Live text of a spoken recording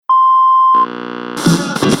Look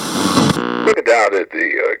down at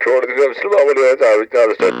the corner of the slow over there.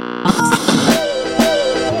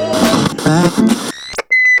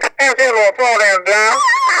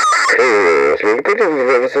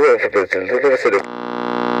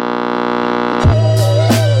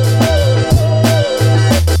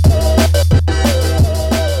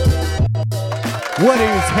 What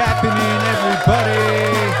is happening, everybody?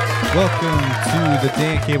 Welcome to the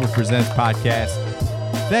Dan Cable Presents podcast.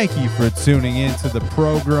 Thank you for tuning in to the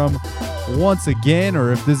program once again,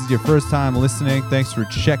 or if this is your first time listening, thanks for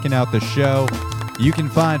checking out the show. You can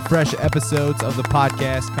find fresh episodes of the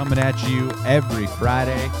podcast coming at you every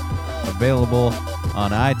Friday, available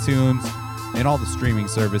on iTunes and all the streaming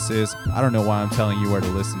services. I don't know why I'm telling you where to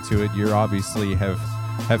listen to it. You obviously have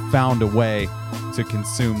found a way to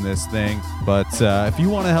consume this thing. But if you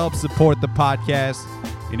want to help support the podcast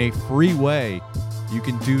in a free way, you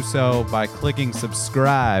can do so by clicking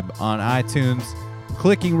subscribe on iTunes,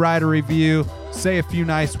 clicking write a review, say a few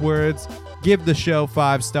nice words, give the show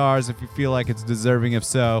 5 stars if you feel like it's deserving of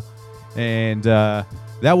so. And that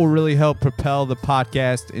will really help propel the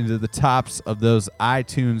podcast into the tops of those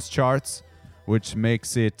iTunes charts, which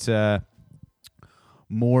makes it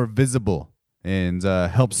more visible and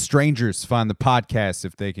help strangers find the podcast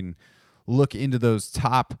if they can look into those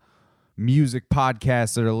top music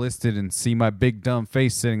podcasts that are listed and see my big dumb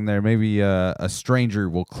face sitting there. Maybe a stranger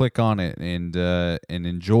will click on it and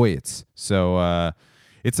enjoy it. So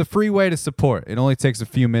it's a free way to support. It only takes a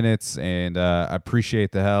few minutes, and I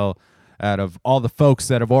appreciate the hell out of all the folks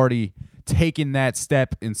that have already taken that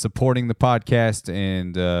step in supporting the podcast,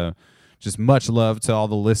 and just much love to all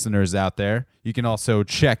the listeners out there. You can also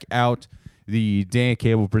check out the Dan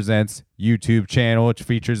Cable Presents YouTube channel, which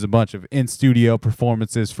features a bunch of in-studio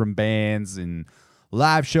performances from bands and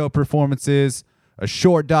live show performances, a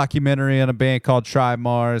short documentary on a band called Tribe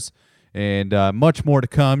Mars, and much more to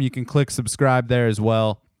come. You can click subscribe there as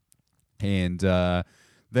well, and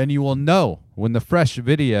then you will know when the fresh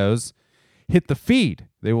videos hit the feed.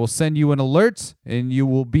 They will send you an alert, and you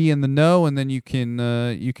will be in the know, and then you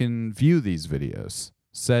can view these videos.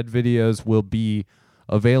 Said videos will be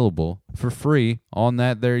available for free on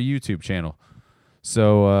their YouTube channel.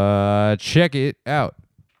 So check it out.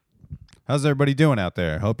 How's everybody doing out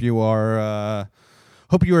there? Hope you are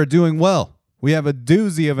doing well. We have a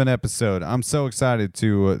doozy of an episode. I'm so excited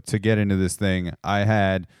to get into this thing. I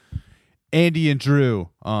had Andy and Drew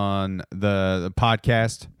on the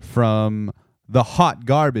podcast from the Hot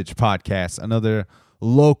Garbage podcast, another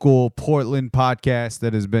local Portland podcast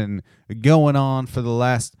that has been going on for the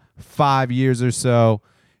last 5 years or so,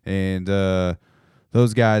 and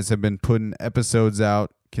those guys have been putting episodes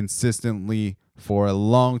out consistently for a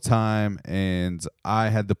long time, and I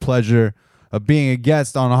had the pleasure of being a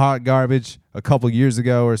guest on Hot Garbage a couple years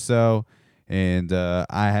ago or so, and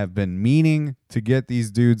I have been meaning to get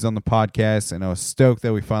these dudes on the podcast, and I was stoked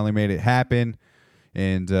that we finally made it happen,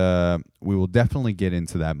 and we will definitely get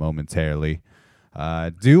into that momentarily.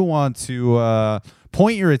 I do want to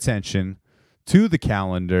point your attention to the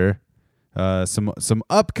calendar, some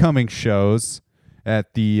upcoming shows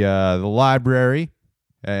at the library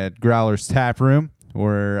at Growler's Tap Room,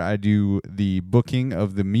 where I do the booking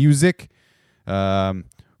of the music.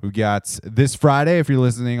 We got this Friday, if you're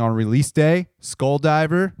listening on release day,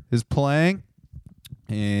 Skulldiver is playing,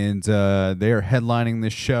 and they are headlining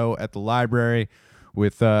this show at the library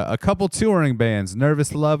with a couple touring bands,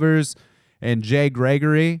 Nervous Lovers and Jay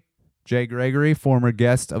Gregory. Jay Gregory, former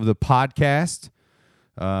guest of the podcast.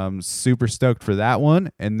 Super stoked for that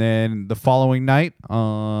one. And then the following night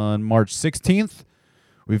on March 16th,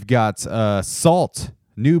 we've got Salt,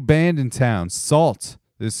 new band in town. Salt.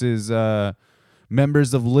 This is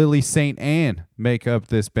members of Lily St. Anne make up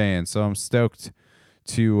this band. So I'm stoked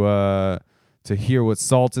to hear what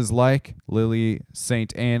Salt is like. Lily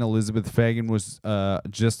St. Anne, Elizabeth Fagan was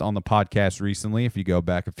just on the podcast recently. If you go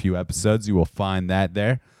back a few episodes, you will find that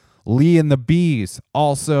there. Lee and the Bees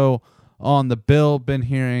also on the bill. Been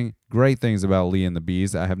hearing great things about Lee and the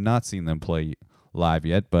Bees. I have not seen them play live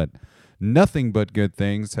yet, but nothing but good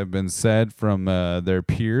things have been said from their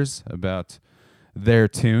peers about their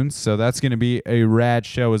tunes. So that's going to be a rad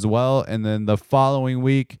show as well. And then the following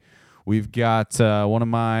week, we've got one of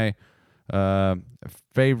my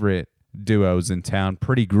favorite duos in town,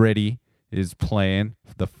 Pretty Gritty, is playing.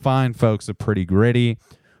 The fine folks of Pretty Gritty,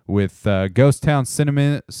 with Ghost Town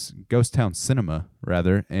Cinema, and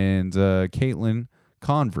Caitlin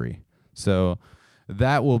Convery. So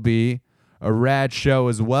that will be a rad show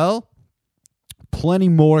as well. Plenty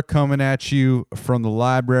more coming at you from the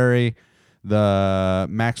library. The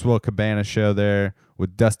Maxwell Cabana show there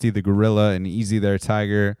with Dusty the Gorilla and Easy There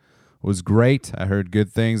Tiger was great. I heard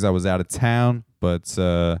good things. I was out of town, but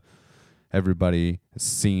everybody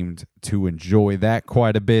seemed to enjoy that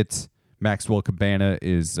quite a bit. Maxwell Cabana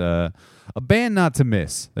is a band not to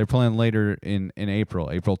miss. They're playing later in April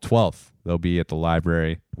 12th. They'll be at the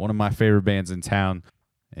library. One of my favorite bands in town,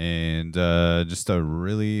 and just a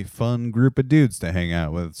really fun group of dudes to hang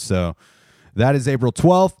out with. So that is April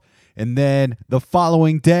 12th. And then the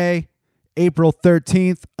following day, April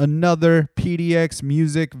 13th, another PDX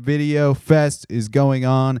Music Video Fest is going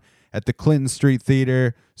on at the Clinton Street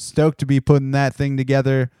Theater. Stoked to be putting that thing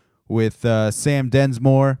together with Sam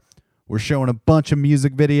Densmore. We're showing a bunch of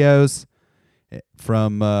music videos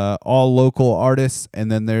from all local artists, and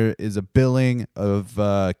then there is a billing of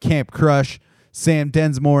Camp Crush, Sam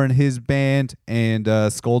Densmore and his band, and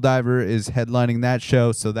Skulldiver is headlining that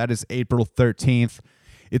show. So that is April 13th.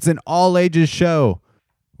 It's an all-ages show,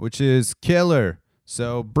 which is killer.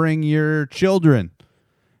 So bring your children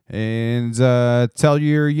and tell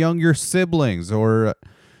your younger siblings or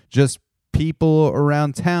just people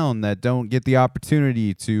around town that don't get the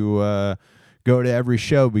opportunity to go to every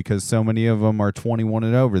show because so many of them are 21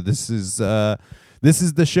 and over. This is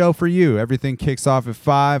the show for you. Everything kicks off at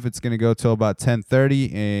 5. It's going to go till about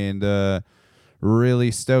 10:30, and really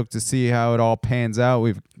stoked to see how it all pans out.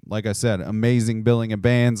 We've, like I said, amazing billing of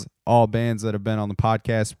bands, all bands that have been on the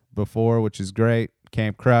podcast before, which is great.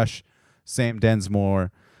 Camp Crush, Sam Densmore,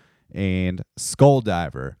 and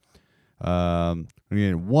Skulldiver.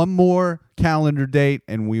 One more calendar date,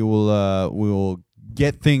 and we will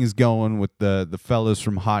get things going with the fellas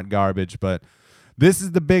from Hot Garbage. But this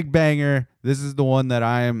is the big banger. This is the one that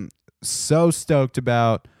I am so stoked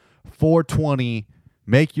about. 420.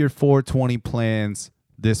 Make your 420 plans.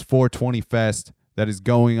 This 420 Fest that is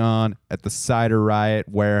going on at the Cider Riot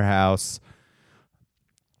Warehouse.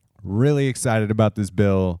 Really excited about this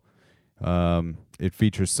bill. It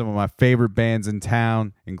features some of my favorite bands in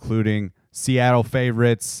town, including Seattle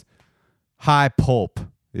favorites. High Pulp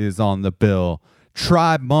is on the bill.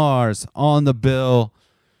 Tribe Mars on the bill.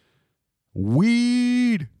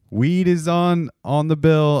 Weed is on the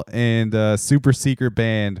bill, and Super Secret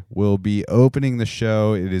Band will be opening the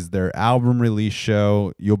show. It is their album release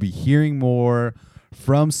show. You'll be hearing more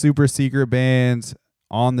from Super Secret Band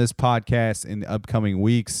on this podcast in the upcoming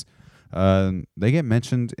weeks. They get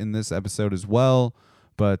mentioned in this episode as well,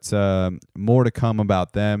 but more to come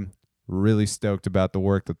about them. Really stoked about the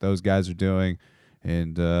work that those guys are doing,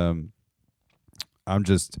 and I'm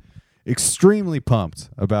just extremely pumped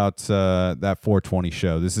about that 420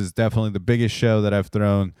 show. This is definitely the biggest show that I've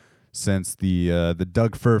thrown since the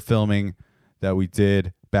Doug Fur filming that we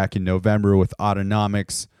did back in November with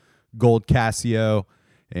Autonomics, Gold Casio,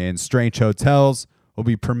 and Strange Hotels. We'll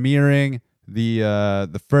be premiering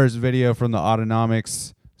the first video from the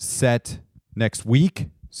Autonomics set next week,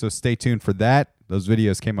 so stay tuned for that. Those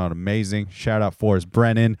videos came out amazing. Shout out Forrest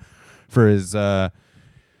Brennan for his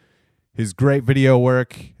great video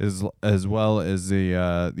work, as well as the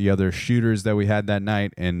other shooters that we had that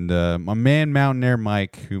night, and my man Mountaineer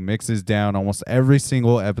Mike, who mixes down almost every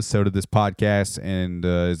single episode of this podcast, and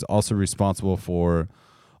is also responsible for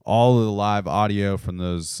all of the live audio from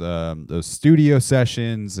those studio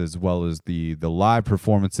sessions, as well as the live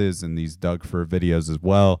performances and these Doug Fur videos as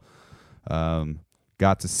well.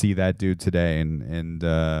 Got to see that dude today,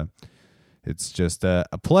 and it's just a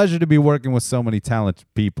pleasure to be working with so many talented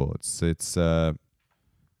people. It's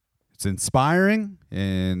inspiring,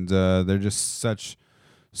 and they're just such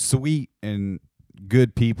sweet and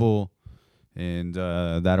good people, and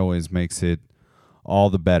that always makes it all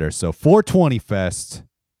the better. So 420 Fest,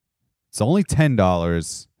 it's only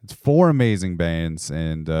 $10. It's 4 amazing bands,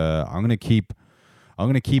 and I'm gonna keep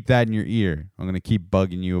that in your ear. I'm gonna keep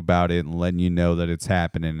bugging you about it and letting you know that it's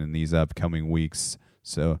happening in these upcoming weeks.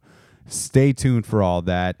 So stay tuned for all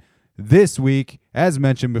that. This week, as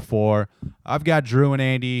mentioned before, I've got Drew and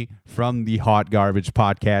Andy from the Hot Garbage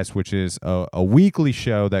podcast, which is a weekly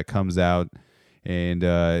show that comes out, and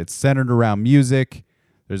it's centered around music.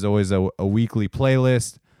 There's always a weekly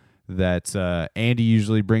playlist that Andy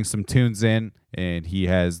usually brings some tunes in, and he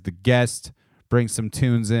has the guest bring some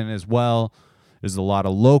tunes in as well. There's a lot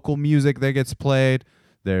of local music that gets played.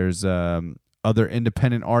 There's other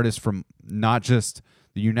independent artists from not just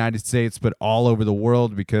the United States, but all over the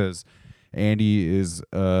world, because Andy is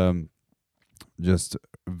just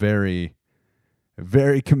very,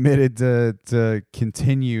 very committed to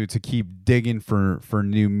continue to keep digging for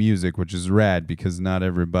new music, which is rad, because not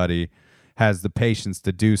everybody has the patience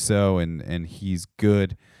to do so, and he's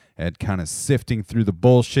good at kind of sifting through the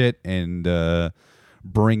bullshit and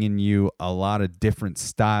bringing you a lot of different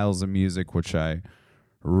styles of music, which I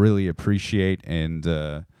really appreciate, and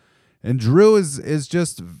And Drew is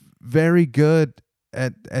just very good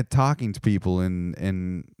at talking to people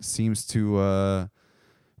and seems to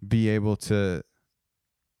be able to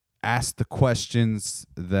ask the questions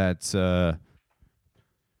that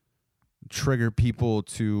trigger people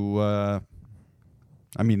to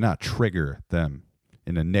not trigger them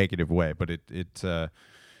in a negative way, but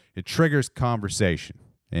it triggers conversation,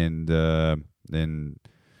 and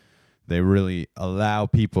they really allow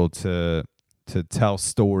people to tell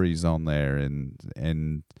stories on there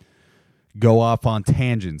and go off on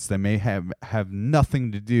tangents that may have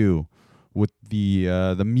nothing to do with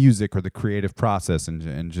the music or the creative process,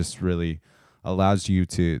 and just really allows you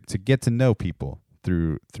to get to know people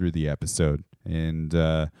through the episode. And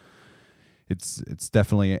it's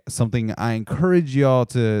definitely something I encourage y'all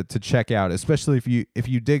to check out, especially if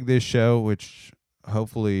you dig this show, which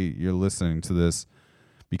hopefully you're listening to this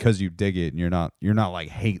because you dig it and you're not like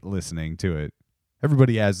hate listening to it.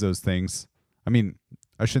 Everybody has those things. I mean,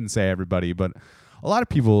 I shouldn't say everybody, but a lot of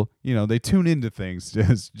people, they tune into things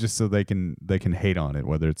just so they can hate on it,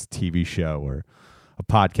 whether it's a TV show or a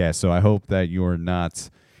podcast. So I hope that you're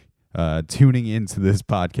not tuning into this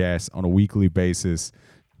podcast on a weekly basis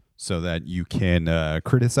so that you can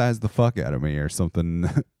criticize the fuck out of me or something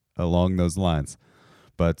along those lines.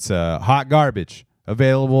 But Hot Garbage,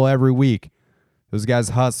 available every week. Those guys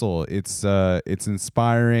hustle. It's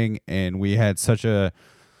inspiring, and we had such an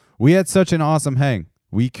awesome hang.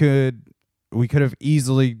 We could have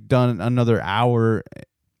easily done another hour.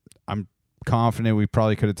 I'm confident we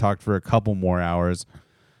probably could have talked for a couple more hours.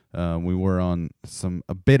 We were on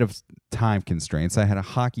a bit of time constraints. I had a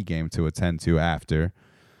hockey game to attend to after,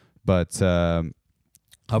 but I've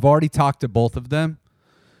already talked to both of them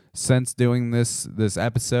since doing this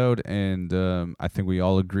episode, and I think we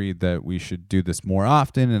all agreed that we should do this more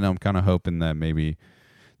often, and I'm kind of hoping that maybe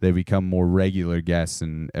they become more regular guests,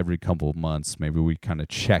 and every couple of months maybe we kind of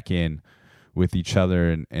check in with each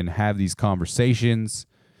other and have these conversations.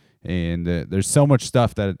 And there's so much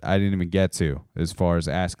stuff that I didn't even get to as far as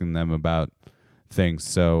asking them about things,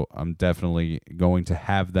 so I'm definitely going to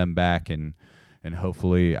have them back, and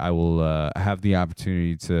hopefully I will have the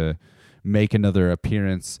opportunity to make another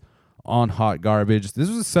appearance on Hot Garbage. This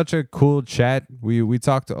was such a cool chat. We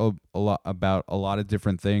talked a lot about a lot of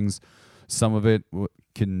different things. Some of it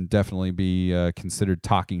can definitely be considered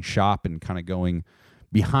talking shop and kind of going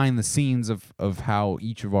behind the scenes of how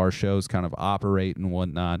each of our shows kind of operate and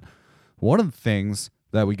whatnot. One of the things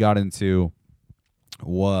that we got into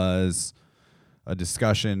was a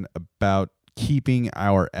discussion about keeping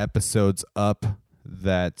our episodes up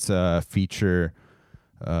that feature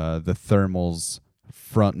the Thermals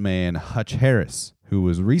frontman Hutch Harris, who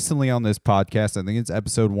was recently on this podcast. I think it's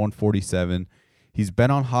episode 147. He's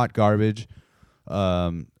been on Hot Garbage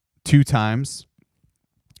 2 times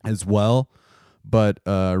as well, but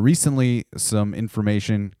recently some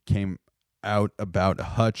information came out about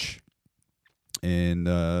Hutch and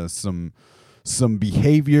some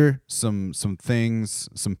behavior, some things,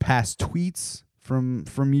 some past tweets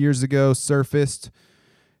from years ago surfaced.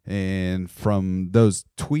 And from those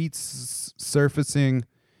tweets surfacing,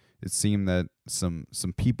 it seemed that some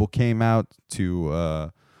people came out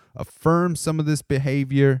to affirm some of this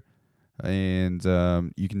behavior. And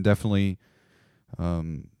you can definitely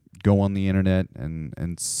go on the internet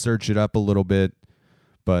and search it up a little bit.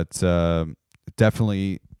 But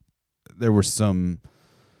definitely there were some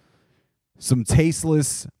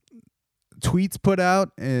tasteless tweets put out,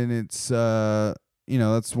 and it's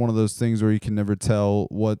that's one of those things where you can never tell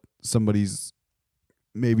what somebody's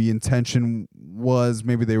maybe intention was.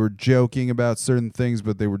 Maybe they were joking about certain things,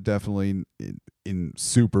 but they were definitely in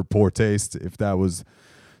super poor taste if that was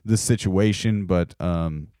the situation. But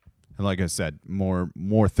and like I said,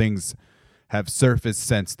 more things have surfaced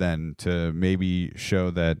since then to maybe show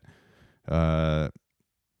that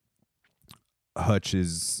Hutch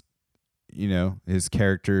is, his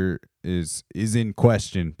character is in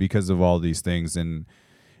question because of all these things, and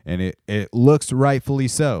it looks rightfully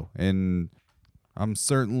so. And I'm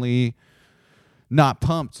certainly not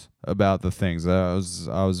pumped about the things. I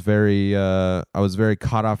was very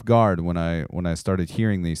caught off guard when I started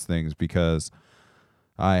hearing these things, because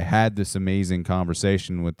I had this amazing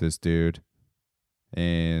conversation with this dude,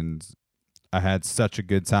 and I had such a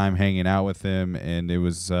good time hanging out with him, and it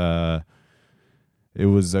was a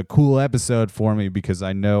cool episode for me because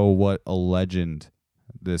I know what a legend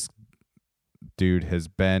this dude has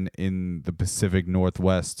been in the Pacific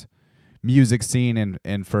Northwest music scene,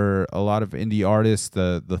 and for a lot of indie artists,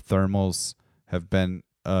 the Thermals have been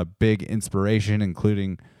a big inspiration,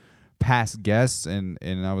 including past guests, and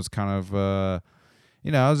I was kind of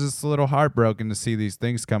I was just a little heartbroken to see these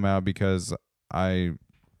things come out because I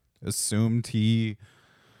assumed he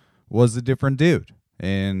was a different dude.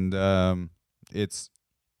 And it's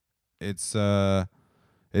hard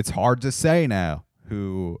to say now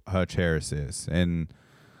who Hutch Harris is. And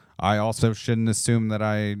I also shouldn't assume that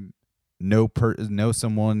I know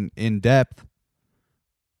someone in depth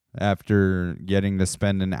after getting to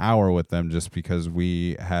spend an hour with them just because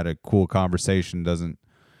we had a cool conversation.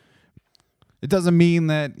 It doesn't mean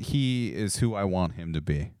that he is who I want him to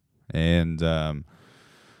be. And I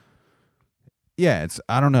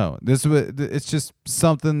don't know. It's just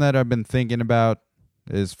something that I've been thinking about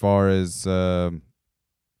as far as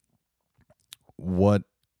what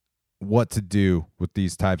to do with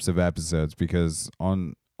these types of episodes, because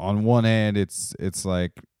on one hand it's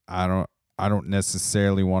like I don't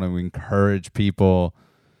necessarily want to encourage people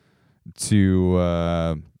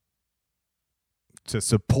to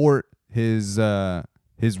support his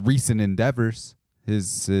recent endeavors,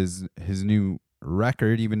 his new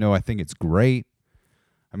record, even though I think it's great.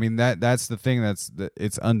 I mean, that's the thing.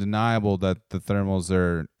 It's undeniable that the Thermals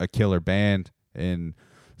are a killer band, and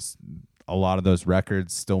a lot of those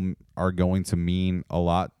records still are going to mean a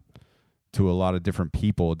lot to a lot of different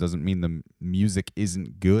people. It doesn't mean the music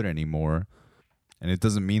isn't good anymore, and it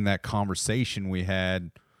doesn't mean that conversation we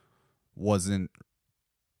had wasn't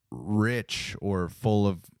rich or full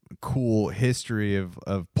of cool history of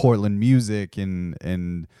Portland music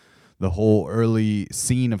and the whole early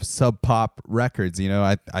scene of Sub Pop records.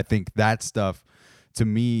 I think that stuff to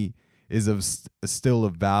me is still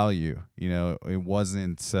of value. It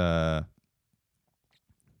wasn't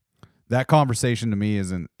that conversation to me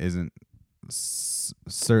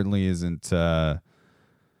certainly isn't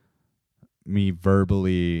me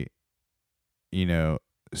verbally,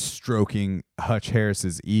 stroking Hutch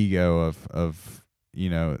Harris's ego of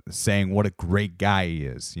saying what a great guy he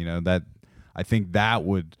is. That I think that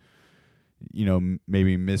would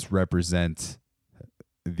maybe misrepresent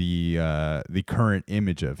the current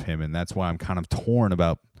image of him, and that's why I'm kind of torn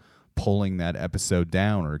about pulling that episode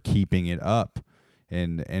down or keeping it up.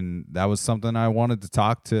 And that was something I wanted to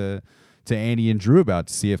talk to Andy and Drew about,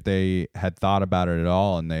 to see if they had thought about it at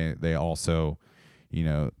all, and they also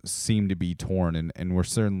seem to be torn, and we're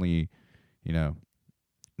certainly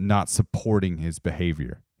not supporting his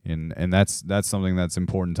behavior, and that's something that's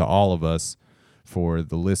important to all of us, for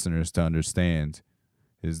the listeners to understand,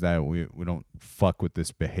 is that we don't fuck with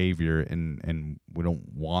this behavior, and we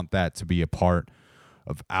don't want that to be a part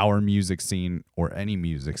of our music scene or any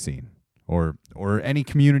music scene or any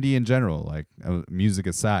community in general, like music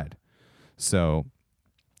aside. So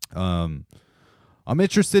I'm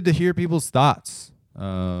interested to hear people's thoughts.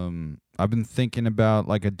 I've been thinking about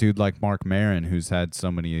like a dude like Mark Maron, who's had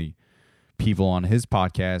so many people on his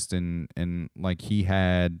podcast, and like he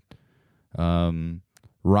had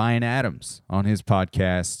Ryan Adams on his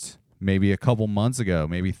podcast maybe a couple months ago,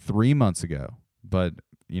 maybe 3 months ago. But,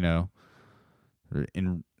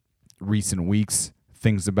 in recent weeks,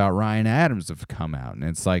 things about Ryan Adams have come out, and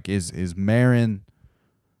it's like, is Mark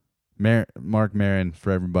Maron,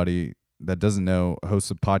 for everybody that doesn't know,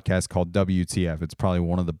 hosts a podcast called WTF. It's probably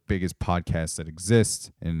one of the biggest podcasts that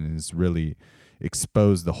exists, and has really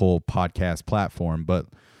exposed the whole podcast platform. But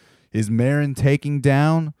is Maron taking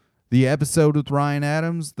down the episode with Ryan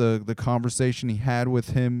Adams, the conversation he had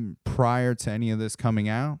with him prior to any of this coming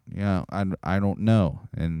out? I don't know.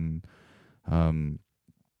 And I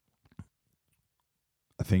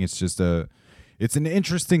think it's just it's an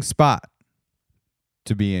interesting spot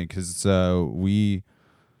to be in, because we,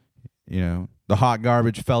 the Hot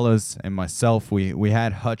Garbage fellas and myself, we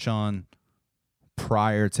had Hutch on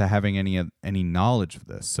prior to having any knowledge of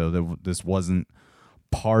this, so this wasn't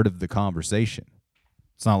part of the conversation.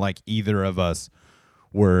 It's not like either of us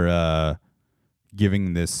were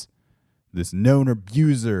giving this known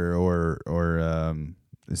abuser or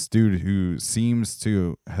this dude who seems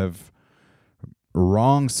to have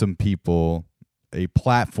wronged some people a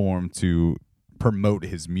platform to promote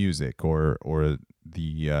his music or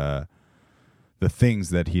the things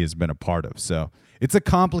that he has been a part of. So it's a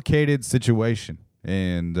complicated situation,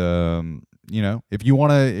 and if you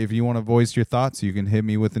wanna voice your thoughts, you can hit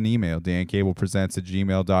me with an email,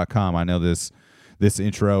 dancablepresents@gmail.com. I know this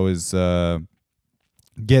intro is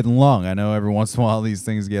getting long. I know every once in a while these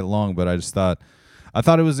things get long, but I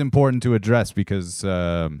thought it was important to address, because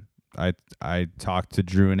I talked to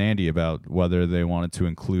Drew and Andy about whether they wanted to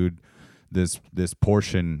include this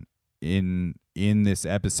portion in this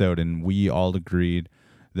episode, and we all agreed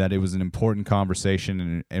that it was an important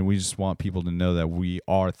conversation, and we just want people to know that we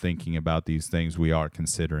are thinking about these things, we are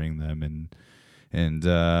considering them, and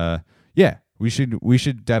we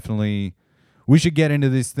should definitely get into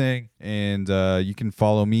this thing, and you can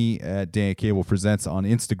follow me at Dan Cable Presents on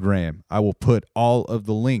Instagram. I will put all of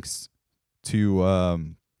the links to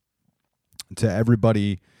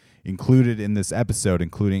everybody included in this episode,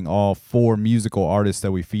 including all 4 musical artists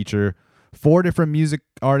that we feature. 4 different music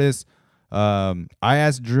artists. I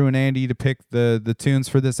asked Drew and Andy to pick the tunes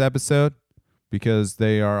for this episode because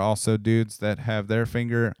they are also dudes that have their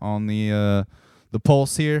finger on the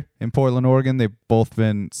pulse here in Portland, Oregon. They've both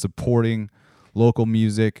been supporting local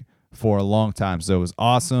music for a long time, so it was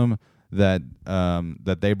awesome that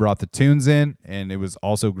they brought the tunes in, and it was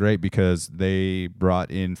also great because they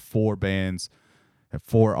brought in 4 bands,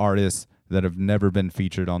 4 artists that have never been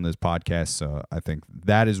featured on this podcast. So I think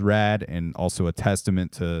that is rad, and also a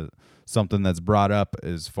testament to something that's brought up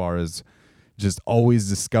as far as just always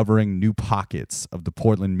discovering new pockets of the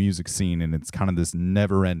Portland music scene, and it's kind of this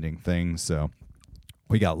never-ending thing. So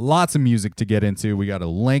we got lots of music to get into. We got a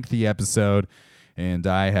lengthy episode, and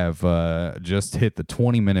I have just hit the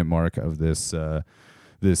 20-minute mark of this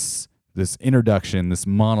introduction, this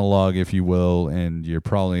monologue, if you will, and you're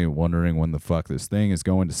probably wondering when the fuck this thing is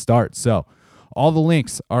going to start. So all the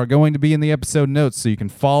links are going to be in the episode notes, so you can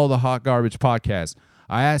follow the Hot Garbage Podcast.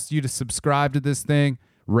 I asked you to subscribe to this thing,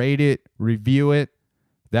 rate it, review it.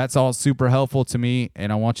 That's all super helpful to me,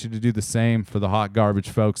 and I want you to do the same for the Hot Garbage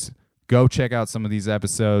folks. Go check out some of these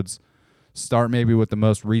episodes. Start maybe with the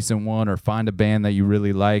most recent one, or find a band that you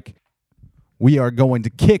really like. We are going to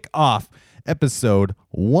kick off episode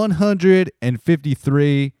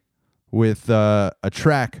 153 with a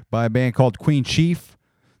track by a band called Queen Chief.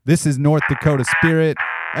 This is North Dakota Spirit,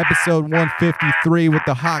 episode 153 with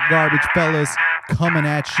the Hot Garbage fellas coming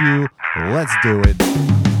at you. Let's do it.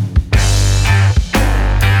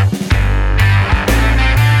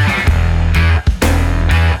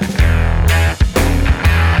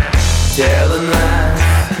 Telling lies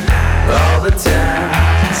all the time.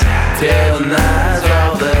 Telling lies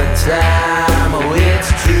all the time. Oh, it's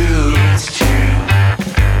true. It's true.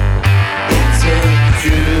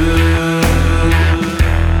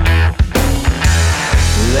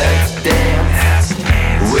 Let's dance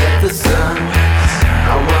with the sun. I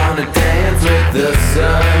wanna dance with the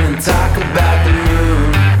sun and talk about the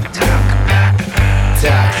moon.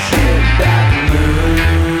 Talk shit about the moon.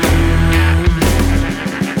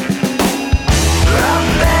 Brought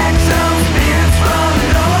back some spirits from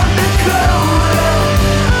North Dakota.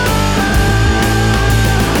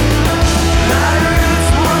 My roots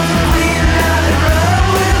once clean, now they run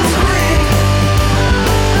with a swing.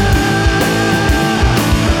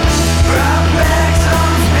 Brought back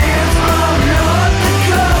some spirits from North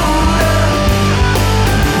Dakota.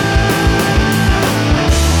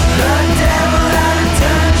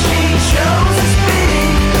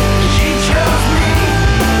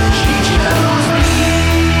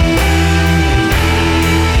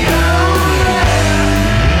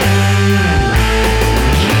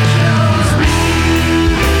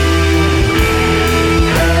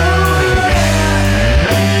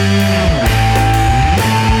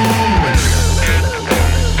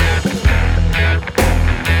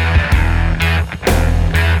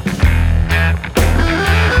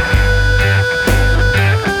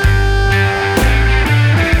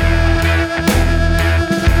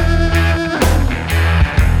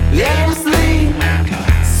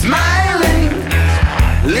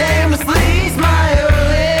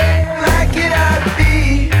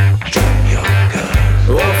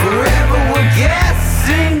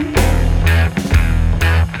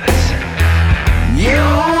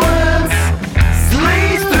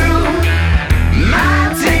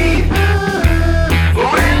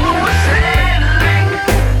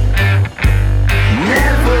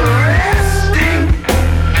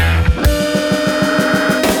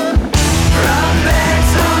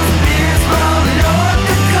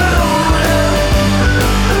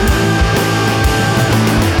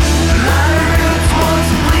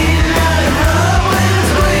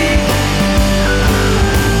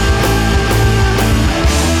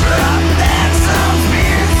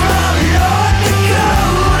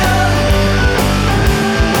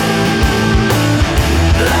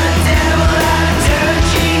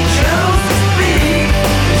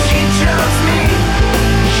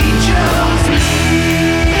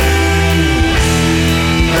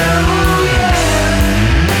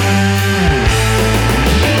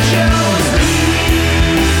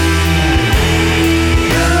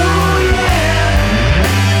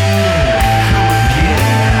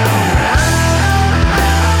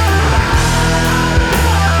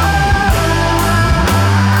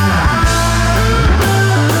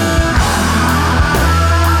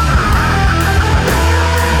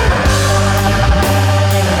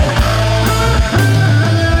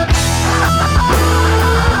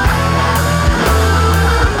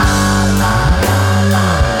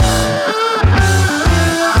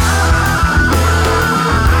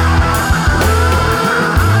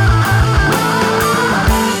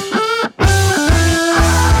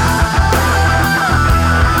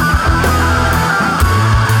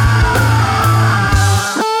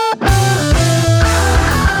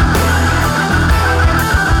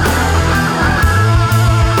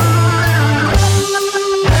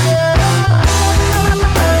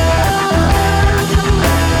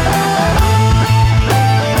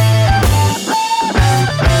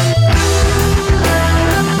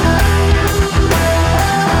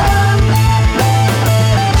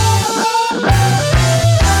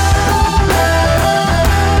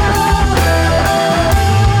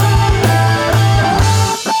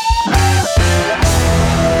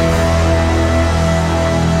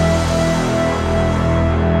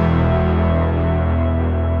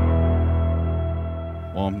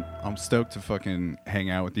 I'm stoked to fucking hang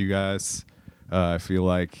out with you guys. I feel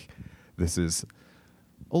like this is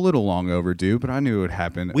a little long overdue, but I knew it would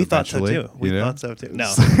happen. We thought so eventually, too. We you know? thought so too.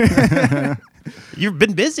 No. You've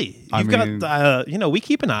been busy. I You've mean- got, we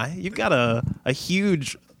keep an eye. You've got a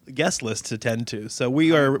huge guest list to tend to. So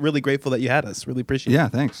we are really grateful that you had us. Really appreciate it. Yeah,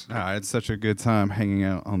 thanks. I had such a good time hanging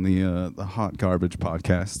out on the Hot Garbage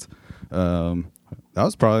podcast. That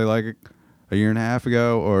was probably like a year and a half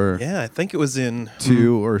ago or Yeah, I think it was in.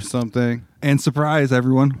 2 or something. And surprise,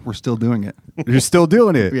 everyone, we're still doing it. You're still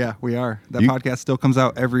doing it. Yeah, we are. That You- podcast still comes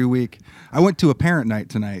out every week. I went to a parent night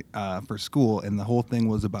tonight for school, and the whole thing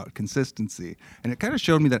was about consistency. And it kind of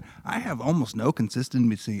showed me that I have almost no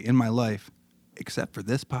consistency in my life except for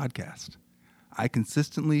this podcast. I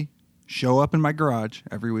consistently show up in my garage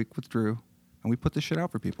every week with Drew, and we put this shit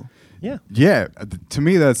out for people. Yeah. Yeah, to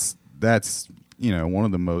me that's one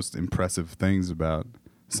of the most impressive things about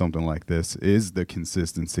something like this is the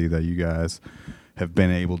consistency that you guys have been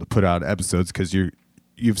able to put out episodes, because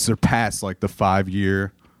you've surpassed like the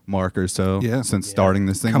 5-year mark or so since starting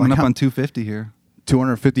this thing. Coming Like up how- on 250 here.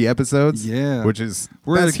 250 episodes. Yeah. which is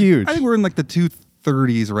We're that's like- huge. I think we're in like the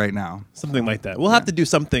 230s right now. Something like that. We'll have to do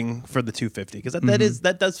something for the 250 because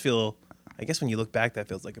that does feel. I guess when you look back, that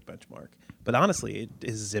feels like a benchmark. But honestly, it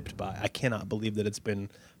is zipped by. I cannot believe that it's been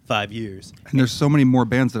 5 years. And there's so many more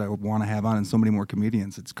bands that I would want to have on, and so many more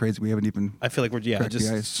comedians. It's crazy. We haven't even. I feel like we're Crack the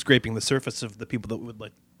just ice. scraping the surface of the people that we would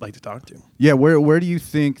like to talk to. Yeah, where do you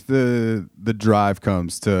think the drive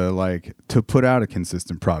comes to put out a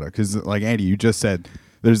consistent product? Because like Andy, you just said,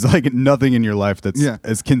 there's like nothing in your life that's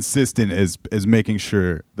as consistent as making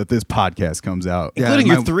sure that this podcast comes out. Yeah, Including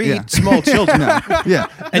your my- 3 yeah. small children. Yeah.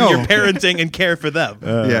 And No. your parenting and care for them.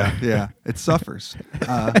 Yeah. It suffers.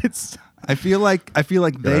 It's I feel like they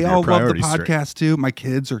have your all love the priorities podcast straight. too. My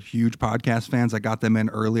kids are huge podcast fans. I got them in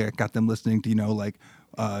early. I got them listening to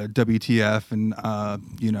WTF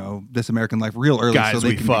and This American Life real early. Guys, so they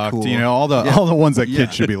we can fucked. Be cool. All the ones that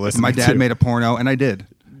kids should be listening. My dad to. made a porno, and I did.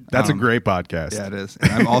 That's a great podcast. Yeah, it is.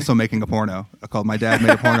 And I'm also making a porno called My Dad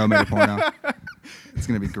Made a Porno, Made a Porno. It's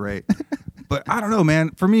going to be great. But I don't know, man.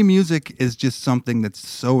 For me, music is just something that's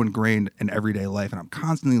so ingrained in everyday life. And I'm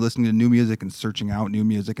constantly listening to new music and searching out new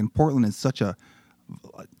music. And Portland is such a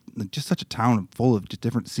town full of just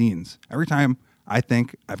different scenes. Every time I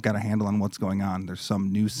think I've got a handle on what's going on, there's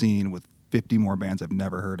some new scene with 50 more bands I've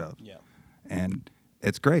never heard of. Yeah. And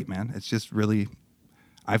it's great, man. It's just really...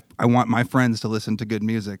 I want my friends to listen to good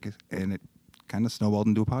music, and it kind of snowballed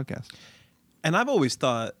into a podcast. And I've always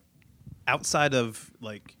thought, outside of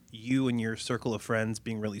like you and your circle of friends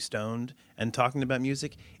being really stoned and talking about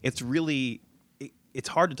music, it's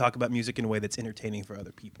hard to talk about music in a way that's entertaining for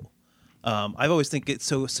other people. I've always think it's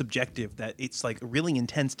so subjective that it's like really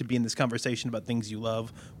intense to be in this conversation about things you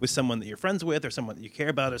love with someone that you're friends with or someone that you care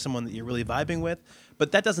about or someone that you're really vibing with.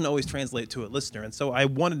 But that doesn't always translate to a listener. And so I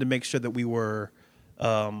wanted to make sure that we were,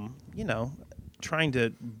 trying to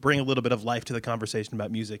bring a little bit of life to the conversation about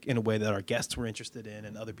music in a way that our guests were interested in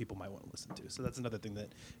and other people might want to listen to. So that's another thing that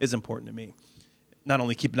is important to me. Not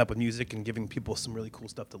only keeping up with music and giving people some really cool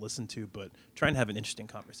stuff to listen to, but trying to have an interesting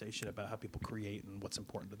conversation about how people create and what's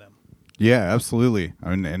important to them. Yeah, absolutely.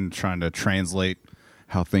 And trying to translate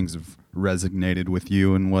how things have resonated with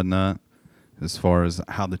you and whatnot, as far as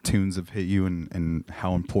how the tunes have hit you and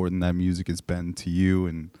how important that music has been to you.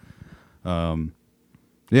 And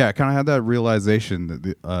I kind of had that realization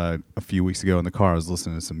that a few weeks ago in the car, I was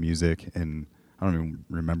listening to some music, and I don't even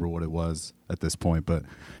remember what it was at this point, but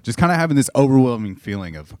just kind of having this overwhelming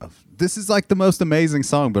feeling of this is like the most amazing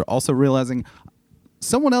song, but also realizing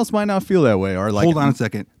someone else might not feel that way. Or like, Hold on a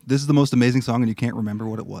second. This is the most amazing song, and you can't remember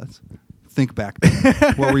what it was. Think back.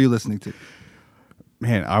 What were you listening to?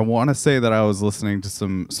 Man, I want to say that I was listening to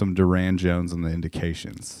some Duran Jones and the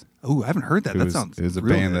Indications. Oh, I haven't heard that. That sounds It was a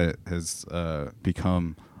real band good. that has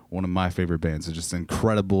become one of my favorite bands. It's just an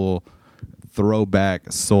incredible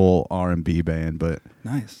throwback soul R&B band. But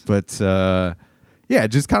Nice.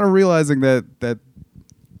 Just kind of realizing that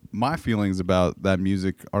my feelings about that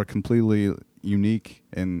music are completely unique,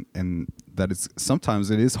 and that sometimes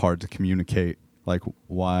it is hard to communicate like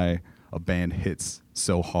why a band hits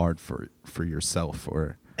so hard for yourself.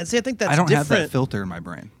 Or And see, I think that's I don't different. have that filter in my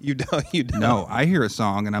brain. You don't. No, I hear a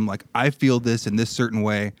song, and I'm like, I feel this in this certain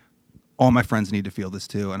way. All my friends need to feel this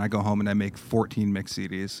too. And I go home and I make 14 mix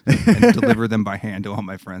CDs and deliver them by hand to all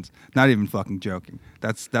my friends. Not even fucking joking.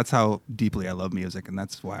 That's how deeply I love music, and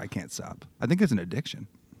that's why I can't stop. I think it's an addiction.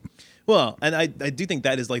 Well, and I do think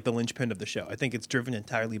that is like the linchpin of the show. I think it's driven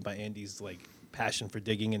entirely by Andy's like passion for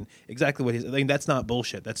digging and exactly what he's. I mean, that's not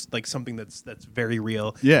bullshit. That's like something that's very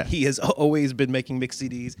real. Yeah. He has always been making mix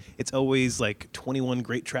CDs. It's always like 21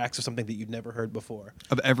 great tracks or something that you'd never heard before.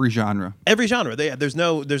 Of every genre. Every genre. There's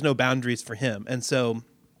no boundaries for him. And so,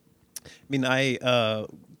 I mean, I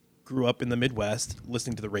grew up in the Midwest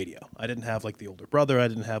listening to the radio. I didn't have like the older brother. I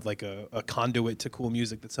didn't have like a conduit to cool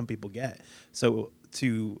music that some people get. So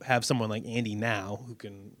to have someone like Andy now who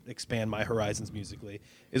can expand my horizons musically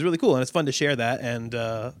is really cool. And it's fun to share that. And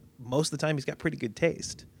most of the time he's got pretty good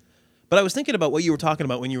taste. But I was thinking about what you were talking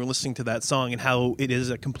about when you were listening to that song and how it is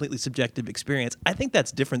a completely subjective experience. I think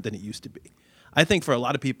that's different than it used to be. I think for a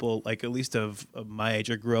lot of people, like at least of my age,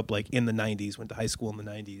 I grew up like in the 90s, went to high school in the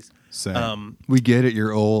 90s. Same. We get it.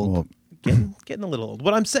 You're old. Well, Getting a little old.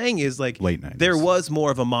 What I'm saying is like Late 90s. there was more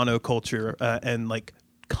of a monoculture and like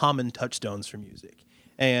common touchstones for music.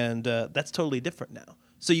 And that's totally different now.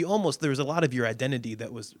 So there was a lot of your identity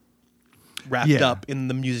that was wrapped up in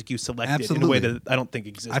the music you selected in a way that I don't think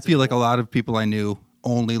exists. I feel like a anymore. lot of people I knew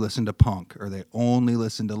only listened to punk, or they only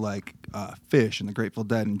listened to like Fish and the Grateful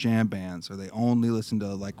Dead and jam bands, or they only listened to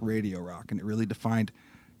like radio rock, and it really defined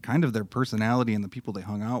kind of their personality and the people they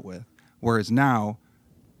hung out with. Whereas now,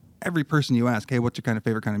 every person you ask, hey, what's your kind of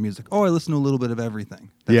favorite kind of music? Oh, I listen to a little bit of everything.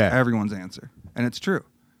 That's everyone's answer, and it's true.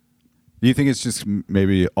 do you think it's just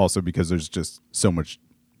maybe also because there's just so much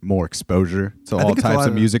more exposure to all types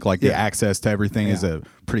of music, like the access to everything is a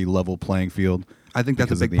pretty level playing field? I think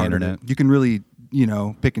that's a big part of it. You can really,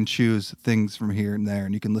 pick and choose things from here and there,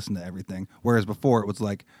 and you can listen to everything. Whereas before it was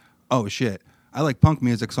like, oh shit, I like punk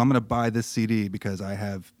music, so I'm going to buy this CD because I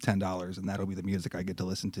have $10, and that'll be the music I get to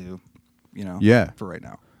listen to, for right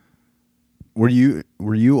now. Were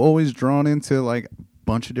you always drawn into like a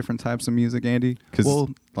bunch of different types of music, Andy?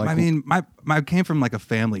 I came from like a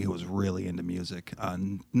family who was really into music,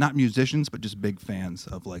 not musicians, but just big fans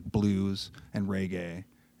of like blues and reggae.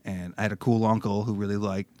 And I had a cool uncle who really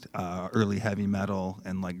liked early heavy metal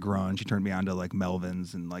and like grunge. He turned me on to like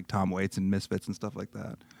Melvins and like Tom Waits and Misfits and stuff like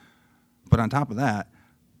that. But on top of that,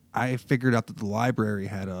 I figured out that the library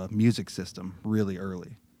had a music system really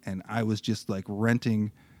early. And I was just like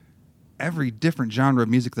renting every different genre of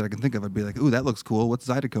music that I can think of. I'd be like, ooh, that looks cool. What's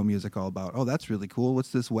Zydeco music all about? Oh, that's really cool. What's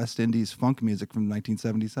this West Indies funk music from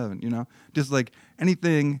 1977? Just like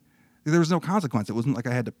anything. There was no consequence. It wasn't like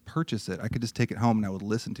I had to purchase it. I could just take it home and I would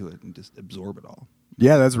listen to it and just absorb it all.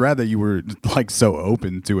 Yeah, that's rad that you were like so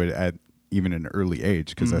open to it at even an early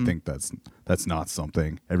age, because I think that's not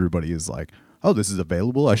something everybody is like, oh, this is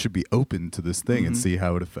available. I should be open to this thing and see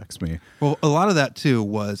how it affects me. Well, a lot of that too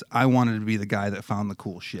was I wanted to be the guy that found the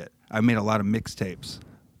cool shit. I made a lot of mixtapes.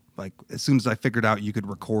 Like as soon as I figured out you could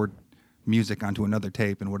record music onto another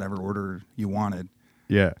tape in whatever order you wanted.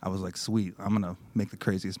 Yeah. I was like, sweet, I'm going to make the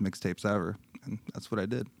craziest mixtapes ever. And that's what I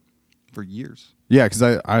did for years. Yeah,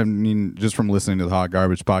 because I mean, just from listening to the Hot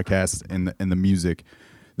Garbage podcast and the music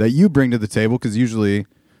that you bring to the table, because usually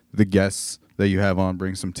the guests that you have on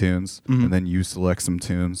bring some tunes, and then you select some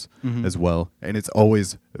tunes as well. And it's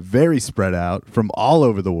always very spread out from all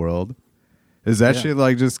over the world. Does that shit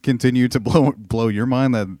like just continue to blow your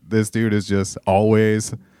mind that this dude is just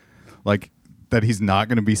always like... that he's not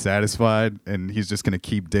going to be satisfied and he's just going to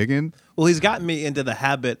keep digging? Well, he's gotten me into the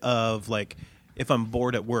habit of like, if I'm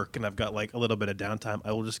bored at work and I've got like a little bit of downtime,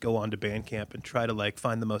 I will just go on to Bandcamp and try to like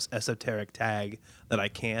find the most esoteric tag that I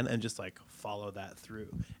can and just like follow that through.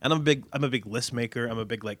 And I'm a big list maker. I'm a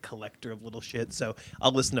big like collector of little shit. So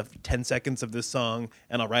I'll listen to 10 seconds of this song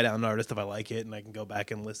and I'll write out an artist if I like it and I can go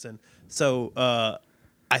back and listen. So,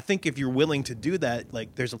 I think if you're willing to do that,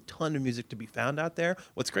 like there's a ton of music to be found out there.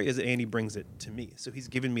 What's great is that Andy brings it to me. So he's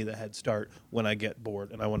given me the head start when I get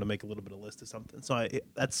bored and I want to make a little bit of list of something. So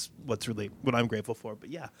that's what's really what I'm grateful for.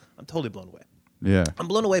 But yeah, I'm totally blown away. Yeah. I'm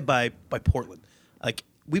blown away by Portland. Like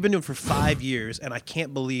we've been doing it for 5 years and I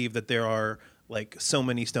can't believe that there are like so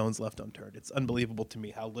many stones left unturned. It's unbelievable to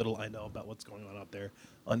me how little I know about what's going on out there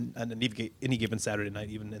on any given Saturday night,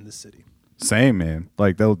 even in this city. Same, man.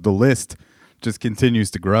 Like the list just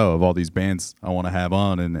continues to grow of all these bands I want to have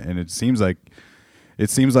on, and it seems like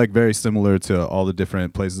very similar to all the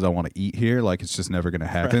different places I want to eat here. Like it's just never going to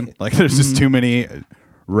happen. Right. Like there's just too many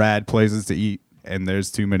rad places to eat, and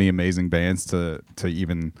there's too many amazing bands to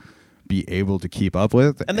even be able to keep up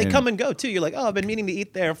with. And they come and go too. You're like, oh, I've been meaning to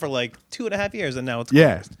eat there for like 2.5 years, and now it's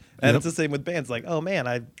Yeah. closed. And it's the same with bands. Like, oh man,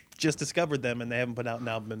 I just discovered them, and they haven't put out an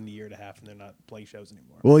album in a year and a half, and they're not playing shows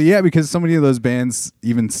anymore. Well, yeah, because so many of those bands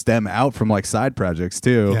even stem out from like side projects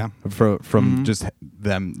too. Yeah. From just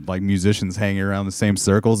them like musicians hanging around the same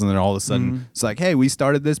circles, and then all of a sudden it's like, hey, we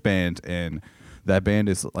started this band, and that band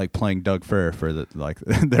is like playing Doug Fir for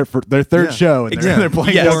their third Yeah. show, and Exactly. they're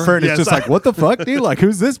playing Yes. Doug Fir, and Yes. it's just like, what the fuck, dude? Like,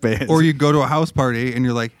 who's this band? Or you go to a house party and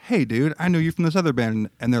you're like, hey, dude, I know you from this other band.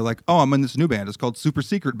 And they're like, oh, I'm in this new band. It's called Super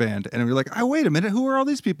Secret Band. And you're like, oh, wait a minute. Who are all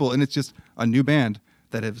these people? And it's just a new band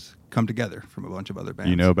that has come together from a bunch of other bands.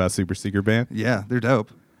 You know about Super Secret Band? Yeah, they're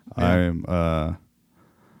dope. Yeah.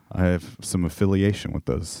 I have some affiliation with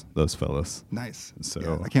those fellas. Nice. So-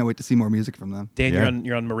 Yeah, I can't wait to see more music from them. Dan, Yeah.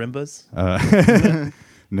 you're on marimbas.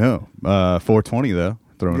 No, 420 though.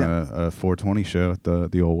 Throwing Yeah. a 420 show at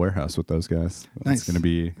the old warehouse with those guys. Nice. That's gonna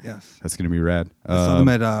be Yes. That's gonna be rad.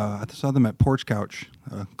 I saw them at Porch Couch,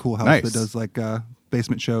 a cool house Nice. that does like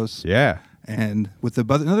basement shows. Yeah. And with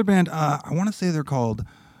another band, I want to say they're called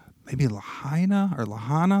maybe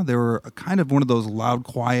Lahana. They were kind of one of those loud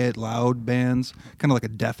bands, kind of like a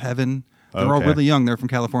Deaf Heaven. They're all Okay. really young. They're from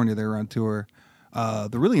California. They were on tour. The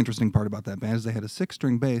really interesting part about that band is they had a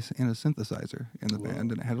 6-string bass and a synthesizer in the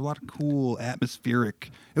band, and it had a lot of cool atmospheric.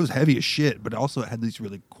 It was heavy as shit, but also it had these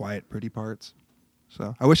really quiet, pretty parts.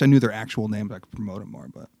 So I wish I knew their actual name, but I could promote them more.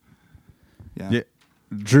 But Yeah.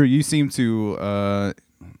 Drew, you seem to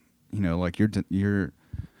like your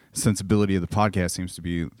sensibility of the podcast seems to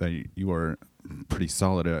be that you are pretty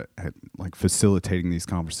solid at like facilitating these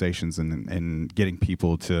conversations and getting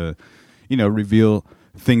people to, reveal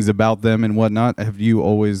things about them and whatnot. Have you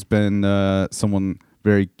always been someone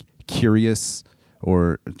very curious,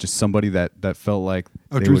 or just somebody that felt like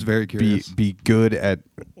they Drew's would very curious. be good at,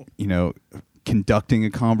 conducting a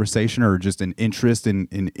conversation, or just an interest in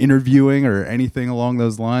interviewing or anything along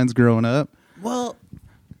those lines growing up? Well,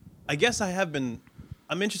 I guess I'm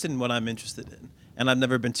interested in what I'm interested in, and I've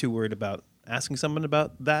never been too worried about asking someone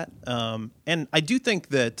about that. And I do think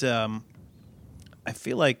that I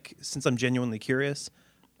feel like since I'm genuinely curious,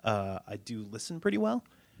 I do listen pretty well.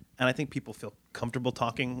 And I think people feel comfortable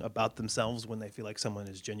talking about themselves when they feel like someone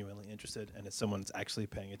is genuinely interested and if someone's actually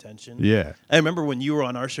paying attention. Yeah. I remember when you were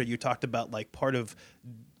on our show, you talked about like part of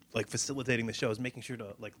like facilitating the show is making sure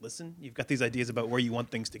to like listen. You've got these ideas about where you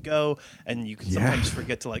want things to go, and you can sometimes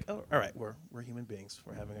forget to like, oh, all right, we're human beings.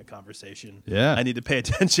 We're having a conversation. Yeah. I need to pay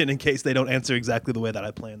attention in case they don't answer exactly the way that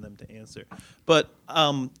I plan them to answer. But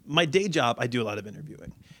my day job, I do a lot of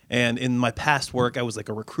interviewing. And in my past work, I was like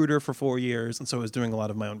a recruiter for 4 years, and so I was doing a lot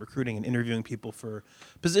of my own recruiting and interviewing people for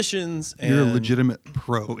positions. And You're a legitimate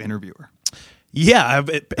pro interviewer. yeah, I've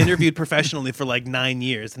interviewed professionally for like 9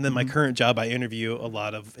 years. And then my current job, I interview a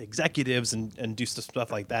lot of executives and do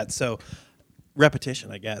stuff like that. So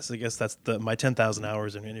repetition, I guess. I guess that's my 10,000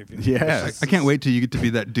 hours in interviewing. Yeah. I can't wait till you get to be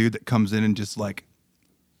that dude that comes in and just like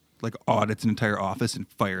audits an entire office and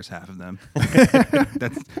fires half of them.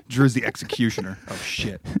 That's Drew's the executioner. Oh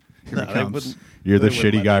shit! Here No, he they comes. wouldn't- You're the they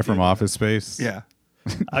wouldn't shitty let guy me from do that. Office Space. Yeah.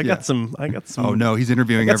 I got some. Oh no, he's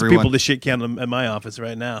interviewing I got some everyone. people to shit can at my office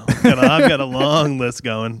right now. I've got a long list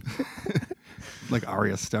going. Like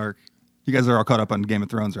Arya Stark. You guys are all caught up on Game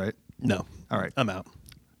of Thrones, right? No, All right. I'm out.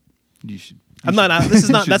 You should. I'm not out. This is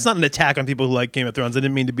not. should- That's not an attack on people who like Game of Thrones. I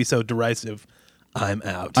didn't mean to be so derisive. I'm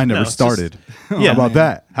out. I never No, it's started. Yeah. How about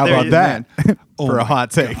that? How There about you- that? Oh For a my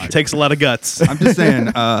hot take. just takes a lot of guts. I'm just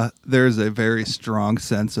saying, there's a very strong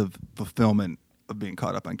sense of fulfillment of being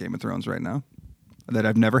caught up on Game of Thrones right now that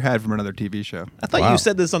I've never had from another TV show. I thought Wow. you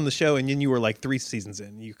said this on the show, and then you were like 3 seasons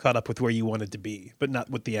in. You caught up with where you wanted to be, but not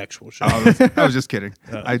with the actual show. I was just kidding.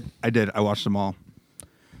 I did. I watched them all,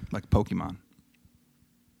 like Pokemon.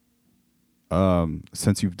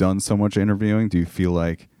 Since you've done so much interviewing, do you feel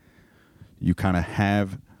like you kind of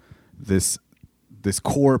have this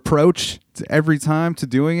core approach to every time to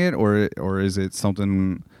doing it, or is it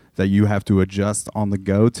something that you have to adjust on the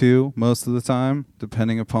go to most of the time,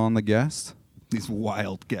 depending upon the guest? These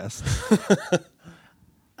wild guests.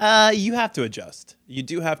 You have to adjust. You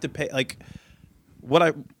do have to pay. Like,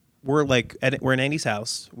 we're in Andy's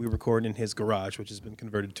house. We record in his garage, which has been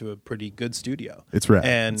converted to a pretty good studio. It's rad.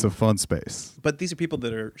 And It's a fun space. but these are people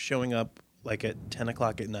that are showing up like at 10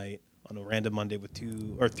 o'clock at night on a random Monday with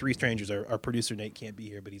 2 or 3 strangers. Our producer Nate can't be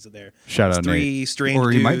here, but he's there. Shout It's out, 3 strange Or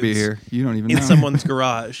he might be dudes here. You don't even in know. someone's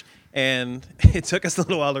garage. And it took us a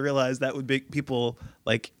little while to realize that would make people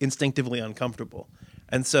like instinctively uncomfortable.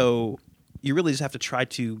 And so you really just have to try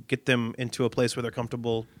to get them into a place where they're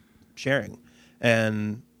comfortable sharing.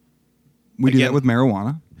 And We do Again- that with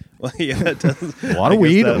marijuana. well, yeah, that does. A lot of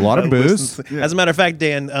weed, a lot of booze. As a matter of fact,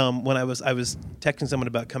 Dan, when I was texting someone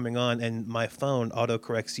about coming on, and my phone auto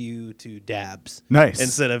corrects you to Dabs, Nice.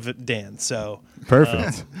 instead of Dan. So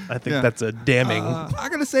Perfect. I think Yeah. that's a damning. I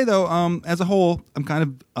gotta say though, as a whole, I'm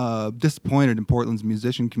kind of disappointed in Portland's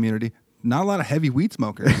musician community. not a lot of heavy weed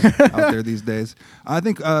smokers out there these days. I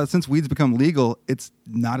think since weed's become legal, it's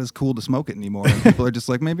not as cool to smoke it anymore. And people are just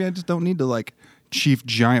like, maybe I just don't need to like chief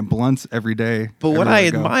giant blunts every day. But what everywhere I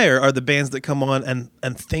go. admire are the bands that come on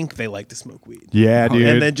and think they like to smoke weed. Yeah, dude.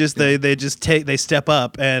 And then just they step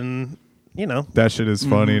up and you know that shit is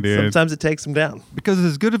funny, dude. sometimes it takes them down. Because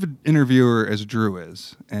as good of an interviewer as Drew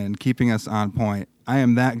is and keeping us on point, I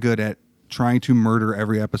am that good at trying to murder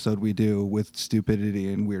every episode we do with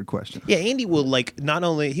stupidity and weird questions. Yeah, Andy will not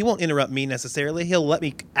only he won't interrupt me necessarily. He'll let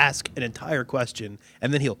me ask an entire question,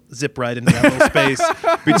 and then he'll zip right into that little space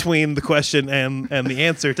between the question and the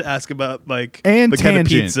answer to ask about like And the kind of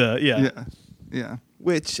tangent. pizza. Yeah.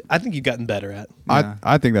 Which I think you've gotten better at. Yeah.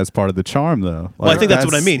 I think that's part of the charm, though. Well, I think that's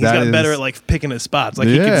what I mean. He's that gotten better is- at like picking his spots. Like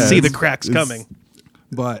he Yeah, can see the it's- cracks it's- coming.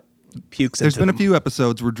 But Pukes. there's into been a them. few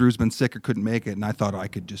episodes where Drew's been sick or couldn't make it, and I thought I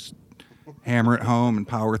could just hammer it home and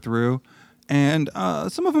power through. And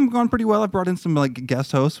some of them have gone pretty well. I brought in some like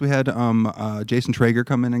guest hosts. We had Jason Traeger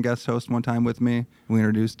come in and guest host one time with me. We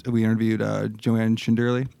interviewed Joanne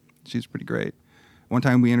Schinderly. She's pretty great. One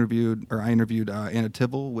time I interviewed Anna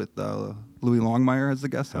Tibble with Louis Longmire as the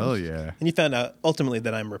guest host. Oh yeah. And you found out ultimately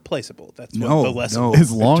that I'm replaceable. That's what No, the lesson. no. was.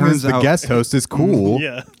 As long turns as the out- guest host is cool.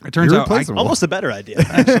 Yeah. It turns You're out I, replaceable. Almost a better idea,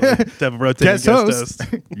 actually, to have a rotating Guest guest host.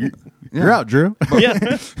 host. You're out, Drew. Yeah.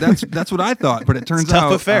 that's what I thought, but it turns It's a tough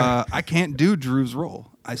out affair. I can't do Drew's role.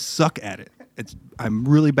 I suck at it. I'm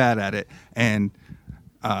really bad at it, and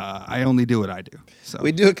I only do what I do. So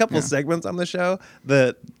We do a couple yeah. segments on the show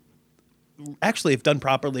that actually, if done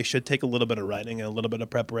properly, should take a little bit of writing and a little bit of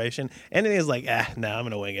preparation. And it is like, I'm going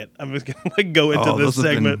to wing it. I'm just going to like go into this those have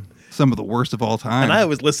been segment. some of the worst of all time. And I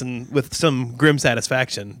always listen with some grim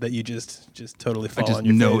satisfaction that you just totally fall just on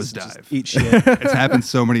your face, nosedive. just eat shit. It's happened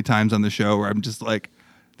so many times on the show where I'm just like,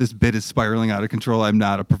 this bit is spiraling out of control. I'm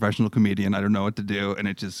not a professional comedian. I don't know what to do, and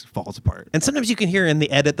it just falls apart. And sometimes you can hear in the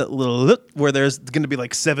edit that little look where there's going to be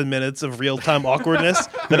like 7 minutes of real time awkwardness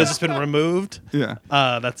that has just been removed. Yeah.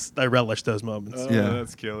 I relish those moments. Yeah.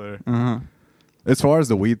 That's killer. Uh-huh. As far as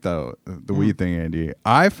the weed though, the weed thing, Andy,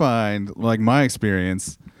 I find like my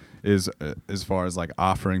experience is as far as like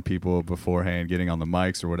offering people beforehand, getting on the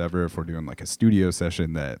mics or whatever, if we're doing like a studio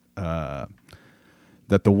session, that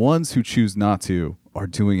that the ones who choose not to are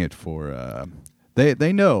doing it for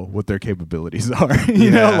they know what their capabilities are.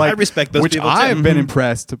 you know, Yeah. like I respect those which people, too. I've been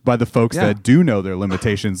impressed by the folks Yeah. that do know their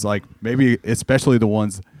limitations, like maybe especially the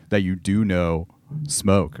ones that you do know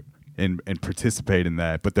smoke and participate in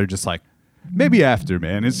that, but they're just like, maybe after,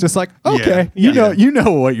 man. It's just like, okay, Yeah. you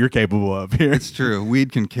know what you're capable of here. It's true.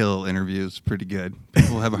 Weed can kill interviews pretty good.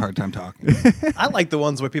 People have a hard time talking. I like the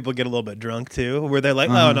ones where people get a little bit drunk too, where they're like,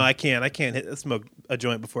 "Oh no, I can't smoke a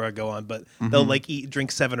joint before I go on." But they'll like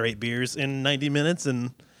drink 7 or 8 beers in 90 minutes, and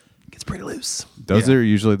it gets pretty loose. Those Yeah. are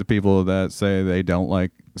usually the people that say they don't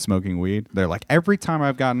like smoking weed. They're like, every time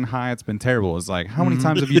I've gotten high, it's been terrible. It's like, how many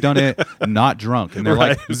times have you done it not drunk? And they're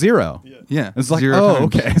like, Right. 0. Yeah. It's like, 0 oh,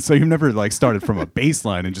 times. okay. So you've never like started from a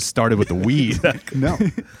baseline and just started with the weed. No.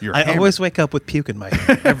 You're I hammered. always wake up with puke in my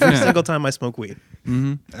head every single time I smoke weed.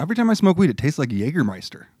 Every time I smoke weed, it tastes like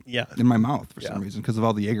Jägermeister Yeah. in my mouth for some Yeah. reason because of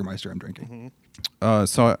all the Jägermeister I'm drinking.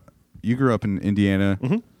 So you grew up in Indiana.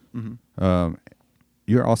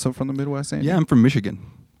 You're also from the Midwest, Andy? Yeah, I'm from Michigan,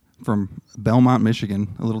 from Belmont,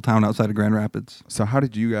 Michigan, a little town outside of Grand Rapids. So how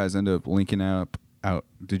did you guys end up linking up out?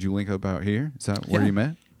 Did you link up out here? Is that where Yeah. you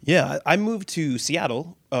met? Yeah, I moved to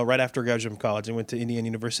Seattle right after I graduated from college. I went to Indiana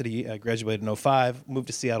University. I graduated in 2005. Moved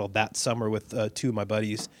to Seattle that summer with 2 of my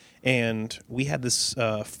buddies. And we had this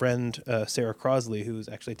friend, Sarah Crosley, who's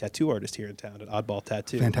actually a tattoo artist here in town at Oddball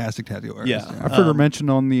Tattoo. Fantastic tattoo artist. Yeah. I've heard her mentioned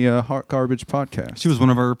on the Hot Garbage podcast. She was one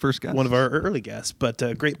of our first guests. One of our early guests, but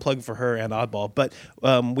great plug for her and Oddball. But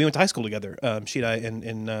we went to high school together, she and I,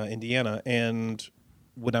 in Indiana. And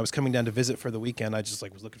when I was coming down to visit for the weekend, I just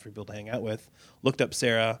like was looking for people to hang out with. Looked up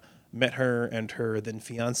Sarah, met her and her then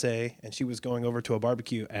fiance, and she was going over to a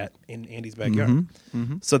barbecue in Andy's backyard.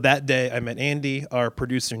 So that day, I met Andy, our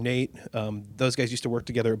producer Nate. Those guys used to work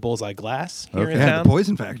together at Bullseye Glass here in Yeah, town. the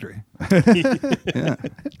Poison Factory. Yeah.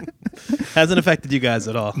 Hasn't affected you guys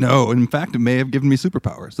at all. No, in fact, it may have given me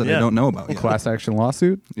superpowers that Yeah. I don't know about yet. Class action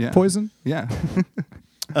lawsuit? Yeah. Poison? Yeah.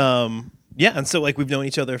 Yeah, and so like we've known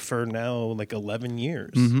each other for now like 11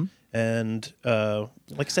 years, and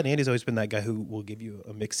like I said, Andy's always been that guy who will give you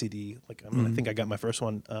a mix CD. Like I think I got my first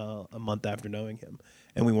one a month after knowing him,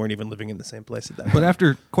 and we weren't even living in the same place at that But point.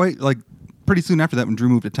 after pretty soon after that, when Drew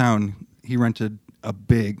moved to town, he rented a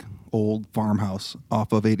big old farmhouse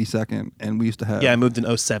off of 82nd, and we used to have Yeah, I moved in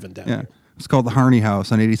 07 down yeah, here. it's called the Harney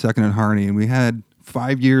House on 82nd and Harney, and we had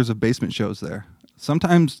 5 years of basement shows there.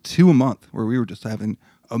 Sometimes 2 a month, where we were just having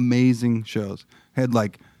amazing shows. Had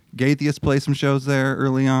like Gaithius play some shows there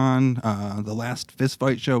early on. The last Fist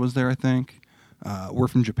Fight show was there, I think. We're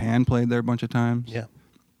From Japan played there a bunch of times. Yeah.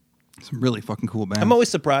 Some really fucking cool bands. I'm always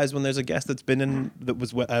surprised when there's a guest that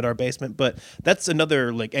was at our basement, but that's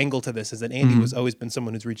another like angle to this, is that Andy was always been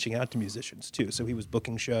someone who's reaching out to musicians too. So he was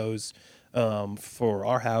booking shows for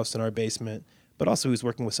our house and our basement, but also he was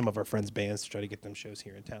working with some of our friends' bands to try to get them shows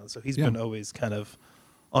here in town. So he's been always kind of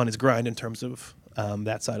on his grind in terms of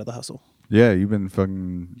that side of the hustle. Yeah, you've been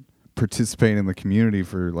fucking participating in the community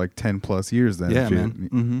for like 10 plus years then. Yeah,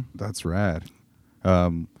 man. That's rad.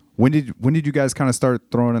 When did you guys kind of start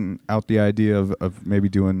throwing out the idea of maybe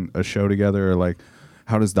doing a show together, or like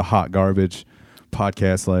how does the Hot Garbage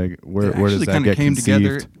podcast, like where does that get came conceived?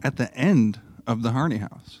 together at the end of the Harney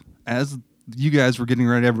House as you guys were getting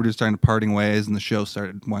ready. Everybody was starting to parting ways, and the show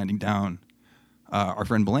started winding down. Our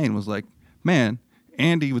friend Blaine was like, "Man,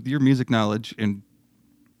 Andy, with your music knowledge and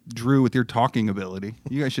Drew with your talking ability,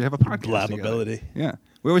 you guys should have a podcast together." Blabability. Yeah,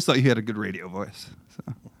 we always thought you had a good radio voice.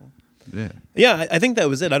 So. Yeah, I think that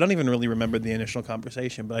was it. I don't even really remember the initial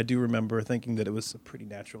conversation, but I do remember thinking that it was a pretty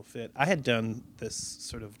natural fit. I had done this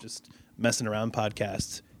sort of just messing around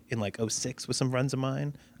podcast in like 2006 with some friends of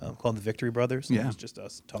mine called the Victory Brothers. Yeah. It was just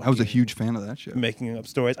us talking. I was a huge fan of that show. Making up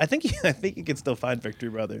stories. I think you can still find Victory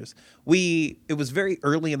Brothers. It was very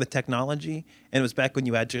early in the technology, and it was back when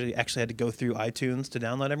you actually had to go through iTunes to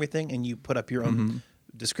download everything, and you put up your own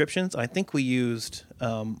descriptions. I think we used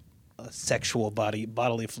a sexual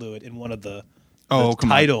bodily fluid in one of the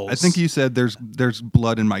titles. I think you said there's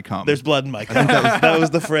blood in my cum. There's blood in my cum. That was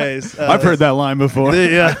the phrase. I've heard that line before.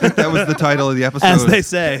 Yeah. That was the title of the episode. As they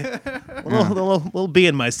say, a little B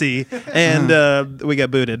in my C, and we got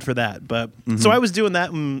booted for that. But so I was doing that,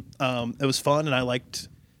 and it was fun, and I liked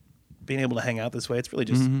being able to hang out this way. It's really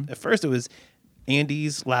just at first it was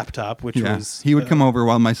Andy's laptop, which was he would come over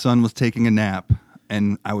while my son was taking a nap,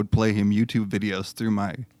 and I would play him YouTube videos through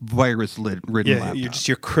my virus-ridden laptop.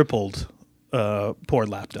 You're crippled, poor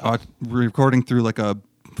laptop. Recording through like a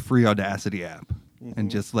free Audacity app, and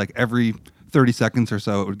just like every 30 seconds or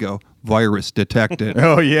so, it would go, virus detected.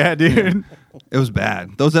 Oh, yeah, dude. It was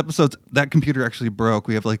bad. Those episodes, that computer actually broke.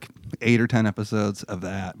 We have like 8 or 10 episodes of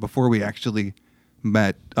that before we actually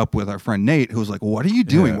met up with our friend Nate, who was like, what are you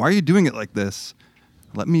doing? Yeah. Why are you doing it like this?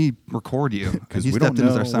 Let me record you. Because he we stepped don't in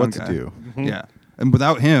as know our sound what guy. to do. Yeah. And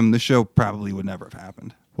without him, the show probably would never have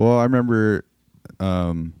happened. Well, I remember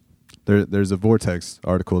there's a Vortex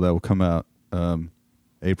article that will come out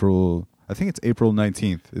April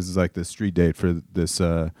 19th is like the street date for this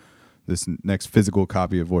this next physical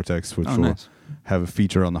copy of Vortex, which will have a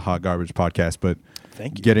feature on the Hot Garbage podcast. But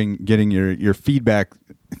Thank you. Getting your feedback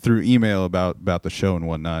through email about the show and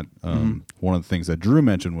whatnot. One of the things that Drew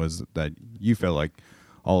mentioned was that you felt like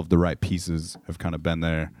all of the right pieces have kind of been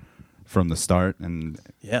there from the start, and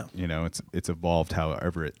you know, it's evolved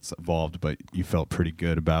however it's evolved, but you felt pretty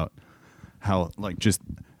good about how, like, just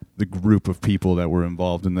the group of people that were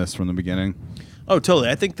involved in this from the beginning. Oh, totally.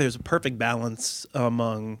 I think there's a perfect balance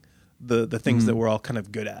among the things that we're all kind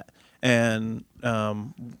of good at. And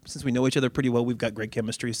since we know each other pretty well, we've got great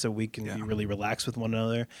chemistry, so we can be really relaxed with one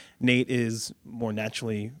another. Nate is more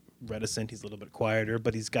naturally reticent. He's a little bit quieter,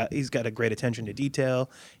 but he's got a great attention to detail.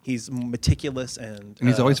 He's meticulous, and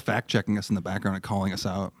he's always fact checking us in the background and calling us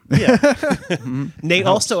out. Yeah. Nate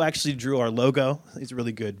also actually drew our logo. He's a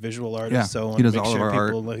really good visual artist. Yeah, So I he want does to make all sure of our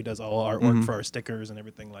people know he does all our artwork for our stickers and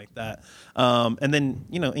everything like that. And then,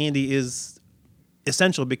 you know, Andy is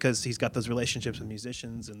essential because he's got those relationships with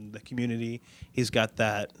musicians and the community. He's got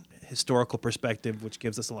that historical perspective, which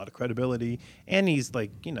gives us a lot of credibility. And he's,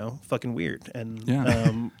 like, you know, fucking weird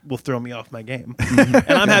and will throw me off my game.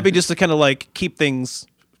 And I'm happy just to kind of like keep things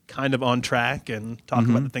kind of on track and talk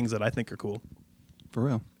about the things that I think are cool. For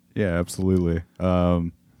real. Yeah, absolutely.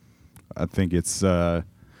 I think it's a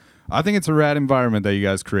rad environment that you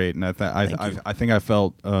guys create, and I think I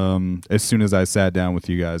felt as soon as I sat down with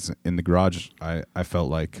you guys in the garage, I felt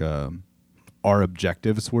like our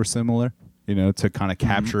objectives were similar. You know, to kind of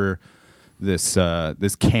capture this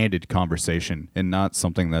candid conversation, and not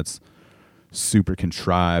something that's super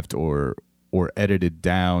contrived or edited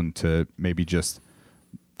down to maybe just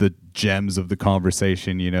the gems of the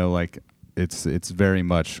conversation. You know, like it's very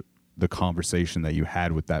much the conversation that you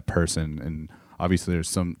had with that person, and obviously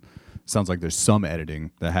sounds like there's some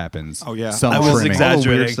editing that happens. Oh yeah, some I was trimming. exaggerating.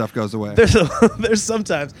 All the weird stuff goes away. There's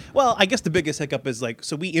sometimes. Well, I guess the biggest hiccup is, like,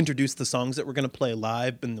 so we introduce the songs that we're going to play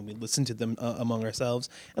live, and then we listen to them among ourselves,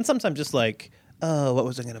 and sometimes just like what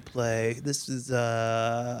was I going to play? This is, there's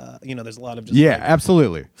a lot of just Yeah,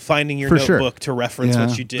 absolutely. finding your For sure. notebook to reference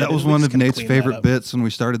what you did. That was and we one just of kinda Nate's cleaned that favorite up. bits when we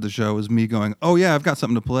started the show, was me going, "Oh yeah, I've got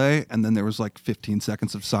something to play," and then there was like 15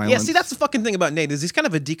 seconds of silence. Yeah, see, that's the fucking thing about Nate is he's kind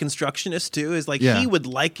of a deconstructionist too. Is like Yeah. he would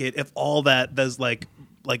like it if all those like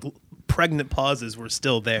pregnant pauses were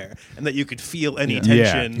still there and that you could feel any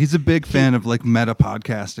tension. He's a big fan of like meta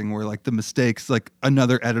podcasting, where like the mistakes, like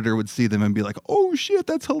another editor would see them and be like, "Oh shit,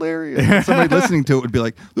 that's hilarious." And somebody listening to it would be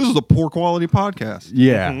like, "This is a poor quality podcast."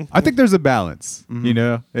 Yeah. I think there's a balance, you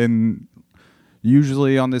know, and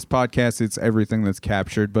usually on this podcast, it's everything that's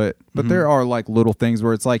captured, but there are like little things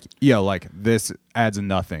where it's like, like this adds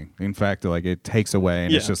nothing. In fact, like it takes away,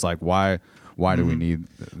 and it's Yeah. just like, why do we need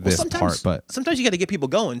this part? But sometimes you got to get people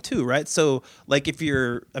going too, right? So like if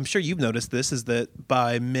I'm sure you've noticed this, is that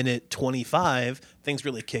by minute 25 things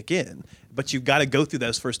really kick in, but you've got to go through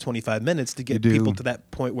those first 25 minutes to get do. people to that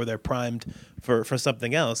point where they're primed for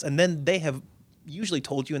something else, and then they have usually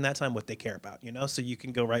told you in that time what they care about, so you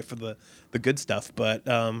can go right for the good stuff, but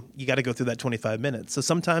you got to go through that 25 minutes. So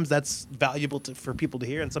sometimes that's valuable for people to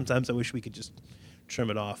hear, and sometimes I wish we could just trim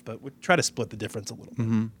it off, but we try to split the difference a little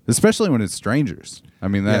bit. especially when it's strangers. I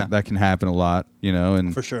mean, that can happen a lot,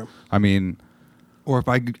 and For sure. I mean, Or if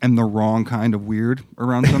I am the wrong kind of weird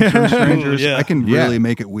around some sort of strangers, Yeah. I can Yeah. really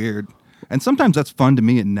make it weird. And sometimes that's fun to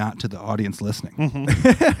me and not to the audience listening.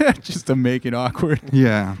 just to make it awkward.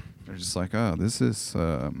 Yeah. They're just like, oh, this is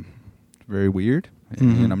very weird,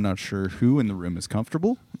 and I'm not sure who in the room is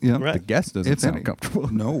comfortable. Yeah. Right. The guest doesn't If sound any. comfortable.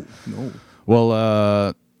 No.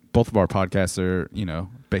 Well, both of our podcasts are,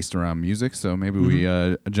 based around music, so maybe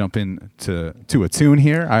we jump in to a tune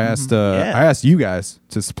here. I asked Yeah. I asked you guys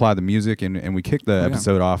to supply the music, and we kicked the yeah.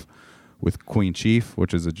 episode off with Queen Chief,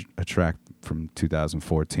 which is a track from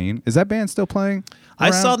 2014. Is that band still playing? I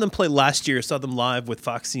saw around? them play last year. Saw them live with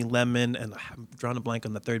Foxy Lemon, and I'm drawing a blank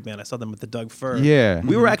on the third band. I saw them with the Doug Fur. Yeah.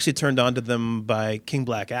 We were actually turned on to them by King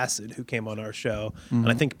Black Acid, who came on our show, and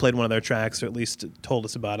I think played one of their tracks, or at least told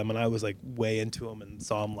us about them. And I was like way into them and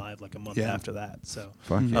saw them live like a month Yeah. after that. So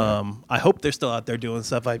Fuck yeah. I hope they're still out there doing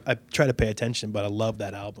stuff. I try to pay attention, but I love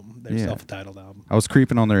that album, their Yeah. self-titled album. I was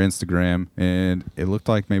creeping on their Instagram, and it looked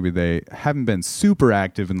like maybe they haven't been super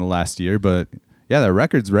active in the last year, but yeah, their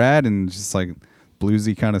record's rad and just like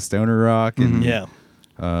bluesy kind of stoner rock and Yeah.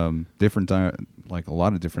 different like a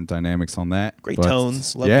lot of different dynamics on that. Great But,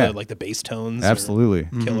 tones. Love yeah, the bass tones. are absolutely.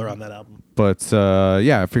 Killer on that album. But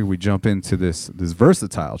I figured we jump into this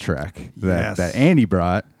versatile track Yes. that Andy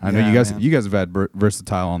brought. I know Yeah, you man. guys have had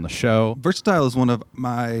versatile on the show. Versatile is one of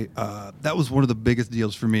my, that was one of the biggest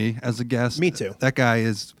deals for me as a guest. Me too. That guy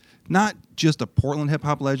is not just a Portland hip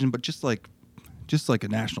hop legend, but just like a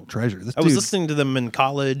national treasure. This I was dude- listening to them in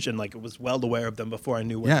college and like was well aware of them before I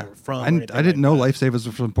knew where Yeah, they were from. or I anything didn't know like that. Lifesavers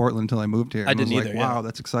were from Portland until I moved here. I And didn't was either, like, yeah. wow,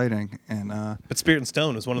 that's exciting. And But Spirit and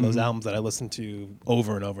Stone was one of those albums that I listened to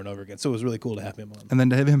over and over and over again. So it was really cool to have him on. and then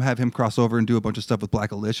to have him cross over and do a bunch of stuff with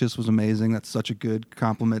Black Alicious was amazing. That's such a good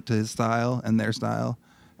compliment to his style and their style.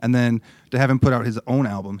 And then to have him put out his own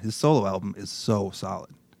album, his solo album, is so solid.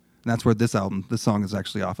 And that's where this song is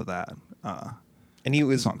actually off of that. And he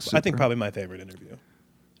was, Song's I think, super. probably my favorite interview.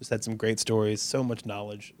 Just had some great stories, so much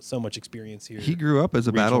knowledge, so much experience here. He grew up as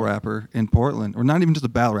a battle Regional. rapper in Portland, or not even just a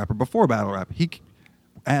battle rapper. Before battle rap,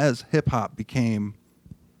 as hip hop became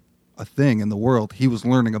a thing in the world, he was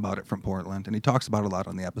learning about it from Portland, and he talks about it a lot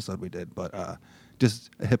on the episode we did. But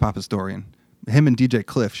just a hip hop historian. Him and DJ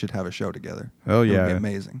Cliff should have a show together. Oh It would yeah, be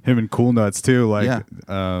amazing. Him and Cool Nuts too. Like, Yeah.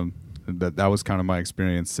 that was kind of my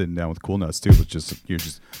experience sitting down with Cool Nuts too. Was just you're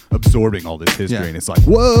just absorbing all this history, Yeah. and it's like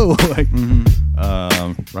whoa, like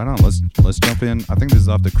right on. Let's jump in. I think this is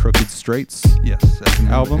off the Crooked Straits Yes, that's the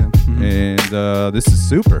name of it, album, yeah. Mhm. and this is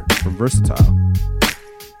Super from Versatile.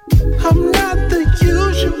 I'm not the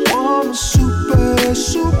usual, I'm super.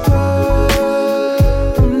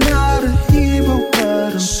 I'm not a hero,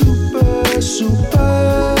 but I'm super.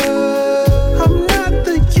 I'm not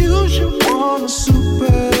the usual, I'm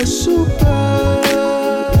super.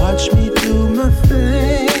 Watch me do my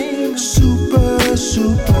thing, super.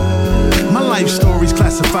 My life story's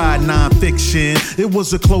classified non-fiction. It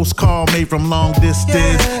was a close call made from long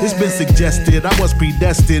distance. It's been suggested I was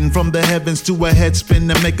predestined from the heavens to a head spin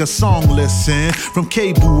to make a song listen. From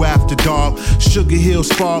K-Boo After Dark, Sugar Hill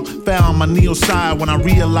Spark, found my Neo side when I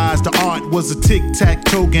realized the art was a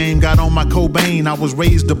tic-tac-toe game. Got on my Cobain, I was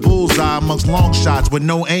raised a bullseye amongst long shots with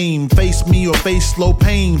no aim. Face me or face slow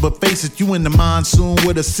pain, but face it, you in the monsoon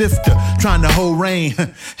with a sifter, trying to hold rain.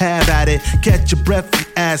 Have at it, catch your breath, you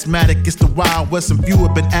asthmatic. It's the Wild West and few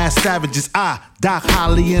have been ass savage. geologist. Doc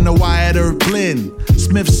Holly in a Wyatt Earp blend.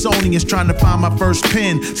 Smithsonian's trying to find my first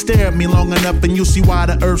pen. Stare at me long enough and you'll see why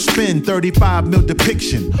the earth spin. 35 mil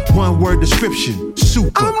depiction, one word description.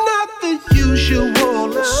 Super. I'm not the usual.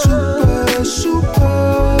 Super.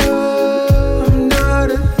 I'm not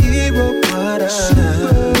a hero, but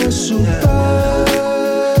I'm super.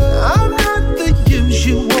 I'm not the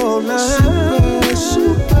usual.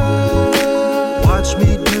 Super. Watch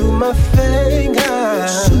me do my thing.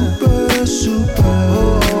 Super.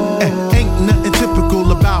 Ain't nothing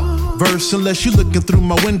typical about verse unless you're looking through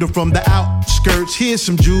my window from the outskirts. Here's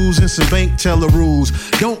some jewels and some bank teller rules.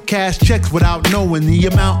 Don't cash checks without knowing the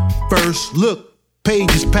amount first. Look.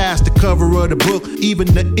 Pages past the cover of the book. Even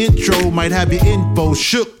the intro might have your info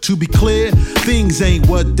shook. To be clear, things ain't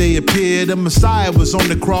what they appear. The Messiah was on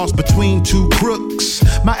the cross between two crooks.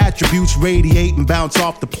 My attributes radiate and bounce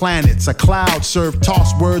off the planets. A cloud serve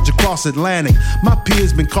tossed words across Atlantic. My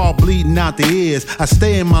peers been caught bleeding out the ears. I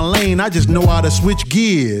stay in my lane, I just know how to switch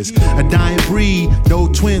gears. A dying breed, no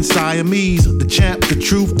twin Siamese. The champ, the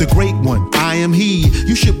truth, the great one, I am he.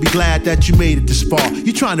 You should be glad that you made it this far.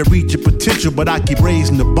 You trying to reach your potential, but I keep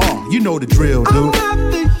raising the bar. You know the drill, dude. I'm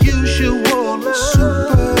not the usual.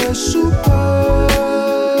 Super.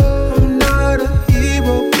 I'm not a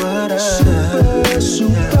hero, but I'm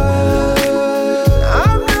super.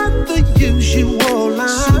 I'm not the usual.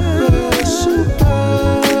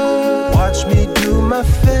 Super. Watch me do my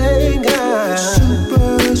thing.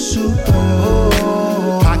 Super.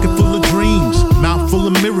 Pocket full of dreams, mouth full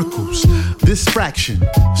of miracles. This fraction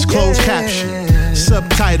is closed caption.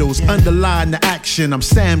 Subtitles underline the action. I'm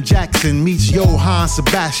Sam Jackson meets Johann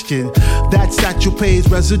Sebastian. That's Satchel Paige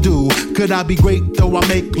residue. Could I be great though I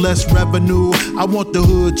make less revenue? I want the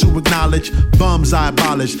hood to acknowledge bums I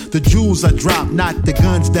abolish. The jewels I drop, not the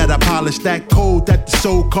guns that I polish. That code that the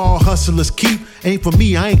so-called hustlers keep ain't for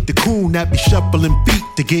me. I ain't the coon that be shuffling feet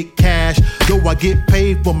to get cash. Though I get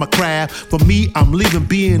paid for my craft. For me, I'm leaving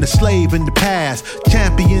being a slave in the past.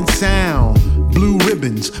 Champion sound, blue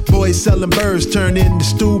ribbons. Boys selling birds turn into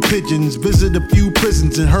stool pigeons. Visit a few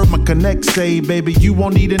prisons and heard my connect say, baby, you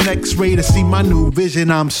won't need an x-ray to see my new vision.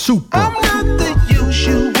 I'm super. I'm not the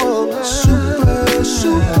usual.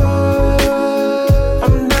 Super.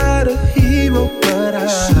 I'm not a hero, but I'm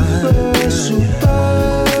super.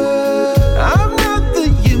 I'm not the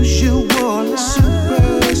usual.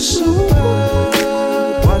 Super.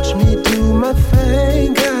 Watch me do my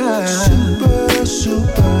thing.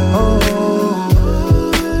 Super.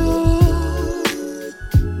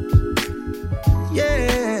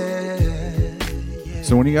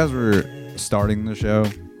 So when you guys were starting the show,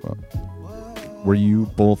 were you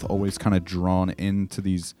both always kind of drawn into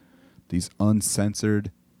these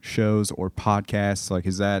uncensored shows or podcasts? Like,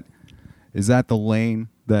 is that the lane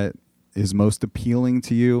that is most appealing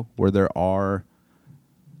to you, where there are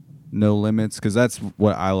no limits? Because that's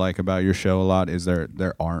what I like about your show a lot, is there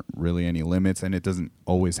aren't really any limits, and it doesn't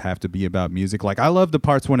always have to be about music. Like, I love the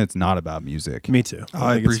parts when it's not about music. Me too.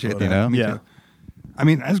 I appreciate that. You know? Me Yeah. too. I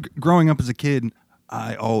mean, as growing up as a kid,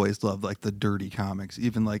 I always loved like the dirty comics.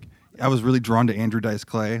 Even like I was really drawn to Andrew Dice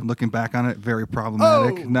Clay. Looking back on it, very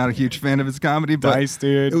problematic. Not a huge fan of his comedy, but Dice,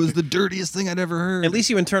 dude. it was the dirtiest thing I'd ever heard. At least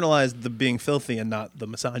you internalized the being filthy and not the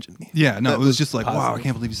misogyny. Yeah, no, That it was just like, wow, I positive.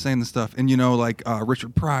 can't believe he's saying this stuff. And you know, like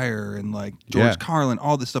Richard Pryor and like George Yeah. Carlin,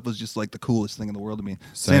 all this stuff was just like the coolest thing in the world to me.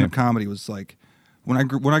 Same. Stand-up comedy was like when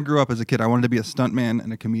I grew up as a kid, I wanted to be a stuntman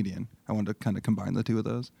and a comedian. I wanted to kind of combine the two of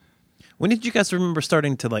those. When did you guys remember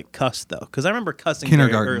starting to like cuss though? Because I remember cussing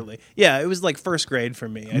Kindergarten. very early. Yeah, it was like first grade for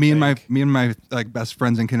me. I Me and think. my like best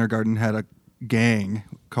friends in kindergarten had a gang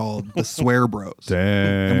called the Swear Bros.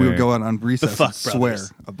 Dang. And we would go out on recess Fuck and swear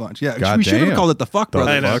Brothers. a bunch. Yeah, God we should have damn. called it the Fuck The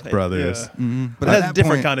Brothers. I know. Fuck Brothers. Yeah. But It at has that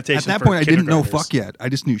different point, connotation At that for point, I didn't know kindergartners. fuck yet. I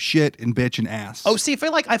just knew shit and bitch and ass. Oh, see, I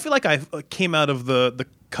feel like I came out of the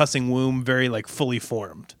cussing womb very like fully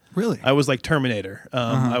formed. Really? I was like Terminator.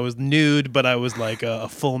 I was nude, but I was like a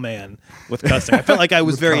full man with cussing. I felt like I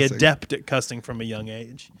was With very cussing. adept at cussing from a young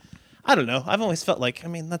age. I don't know. I've always felt like, I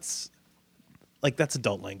mean, that's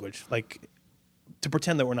adult language. Like, to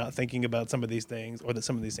pretend that we're not thinking about some of these things, or that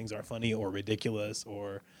some of these things are funny or ridiculous,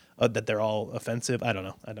 or that they're all offensive. I don't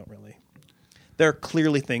know. I don't really. There are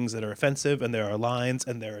clearly things that are offensive, and there are lines,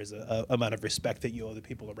 and there is a amount of respect that you owe the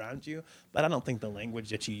people around you. But I don't think the language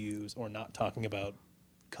that you use, or not talking about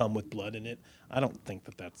come with blood in it, I don't think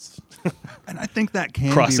that that's And I think that can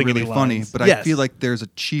be Crossing really any funny, lines. but I Yes. feel like there's a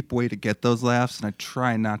cheap way to get those laughs, and I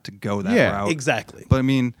try not to go that Yeah, route. exactly. But I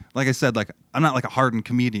mean, like I said, like I'm not like a hardened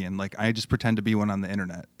comedian. Like I just pretend to be one on the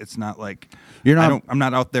internet. It's not like You're not- I'm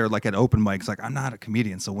not out there like at open mics. Like I'm not a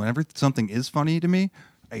comedian. So whenever something is funny to me,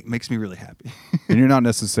 it makes me really happy. And you're not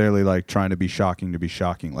necessarily like trying to be shocking.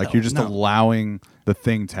 Like No, you're just no. allowing the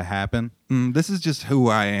thing to happen. This is just who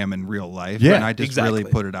I am in real life. Yeah, and I just really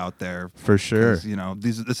exactly. put it out there. For sure. 'Cause,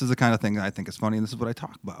 this is the kind of thing that I think is funny, and this is what I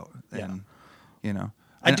talk about. And,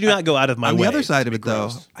 I and do not go out of my on way. the other side to of be it, though,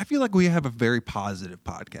 gross. I feel like we have a very positive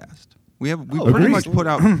podcast. We pretty agreed. much put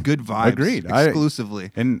out good vibes Agreed.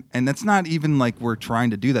 exclusively. And that's not even like we're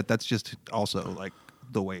trying to do that. That's just also like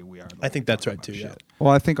the way we are. I think that's right too. Yeah.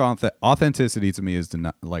 Well, I think authenticity to me is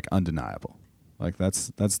like undeniable. Like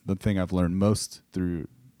that's the thing I've learned most through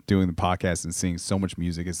doing the podcast and seeing so much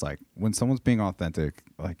music. Is like when someone's being authentic,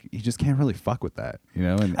 like you just can't really fuck with that,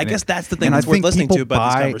 And I guess that's the thing and that's I worth think listening people to about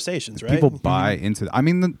these buy- conversations, right? People buy into. I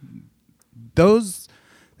mean,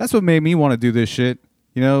 that's what made me want to do this shit.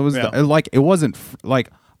 It was Yeah. it wasn't like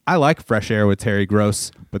I like Fresh Air with Terry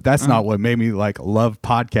Gross, but that's not what made me like love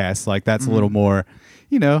podcasts. Like that's a little more,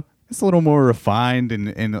 it's a little more refined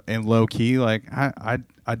and low key. Like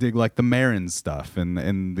I dig like the Marin stuff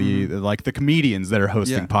and the like the comedians that are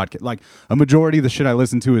hosting Yeah. podcast. Like a majority of the shit I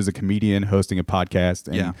listen to is a comedian hosting a podcast.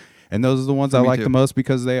 And, Yeah. and those are the ones For I me like too. the most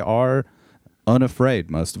because they are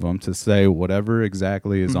unafraid, most of them, to say whatever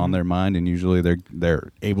exactly is on their mind, and usually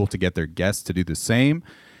they're able to get their guests to do the same.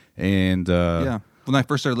 And Yeah. When I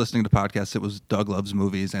first started listening to podcasts, it was Doug Loves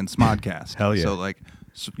Movies and Smodcast. Hell yeah. So like,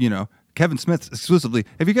 Kevin Smith exclusively.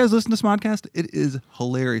 If you guys listen to Smodcast, it is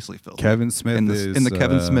hilariously filthy. Kevin Smith in is, the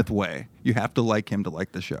Kevin Smith way. You have to like him to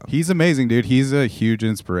like the show. he's amazing, dude. He's a huge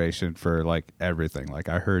inspiration for like everything. Like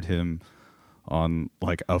I heard him on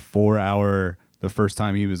like a 4-hour the first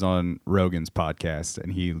time he was on Rogan's podcast,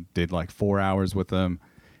 and he did like 4 hours with him.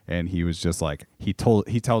 And he was just like, he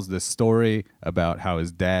tells this story about how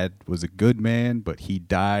his dad was a good man, but he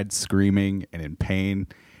died screaming and in pain.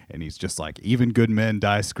 And he's just like, even good men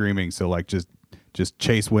die screaming. So like, just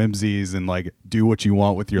chase whimsies and like do what you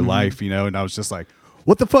want with your life, And I was just like,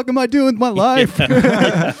 what the fuck am I doing with my life?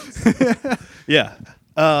 Yeah.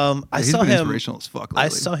 I He's saw been him. inspirational as fuck I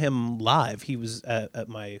lately. saw him live. He was at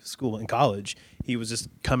my school in college. He was just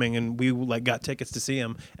coming, and we like got tickets to see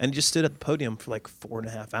him, and just stood at the podium for like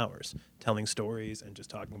 4.5 hours, telling stories and just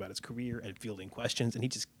talking about his career and fielding questions, and he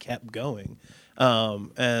just kept going.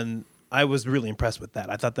 And I was really impressed with that.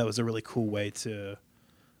 I thought that was a really cool way to.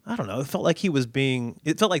 I don't know. It felt like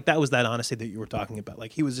it felt like that was that honesty that you were talking about.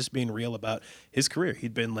 Like he was just being real about his career.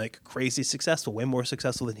 He'd been like crazy successful, way more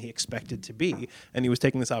successful than he expected to be. And he was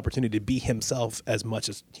taking this opportunity to be himself as much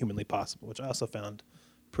as humanly possible, which I also found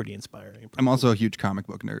pretty inspiring. I'm also a huge comic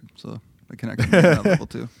book nerd, so I connect on that level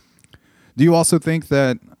too. Do you also think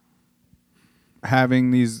that having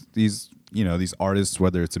these artists,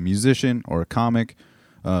 whether it's a musician or a comic,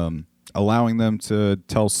 allowing them to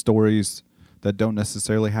tell stories that don't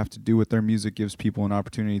necessarily have to do with their music gives people an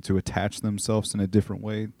opportunity to attach themselves in a different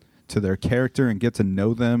way to their character and get to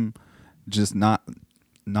know them, just not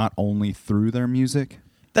only through their music?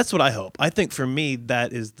 That's what I hope. I think for me,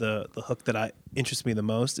 that is the hook that interests me the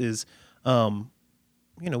most is,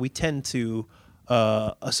 we tend to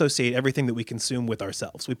associate everything that we consume with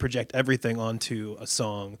ourselves. We project everything onto a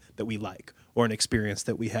song that we like or an experience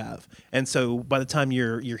that we have. And so by the time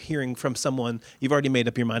you're hearing from someone, you've already made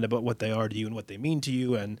up your mind about what they are to you and what they mean to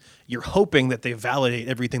you, and you're hoping that they validate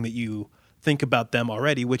everything that you think about them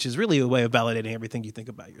already, which is really a way of validating everything you think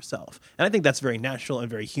about yourself. And I think that's very natural and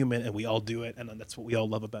very human, and we all do it, and that's what we all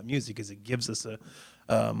love about music, is it gives us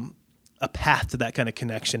a path to that kind of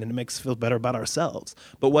connection, and it makes us feel better about ourselves.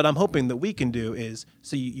 But what I'm hoping that we can do is,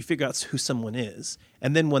 so you figure out who someone is,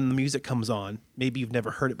 and then when the music comes on, maybe you've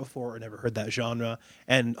never heard it before or never heard that genre,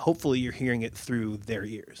 and hopefully you're hearing it through their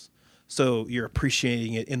ears. So you're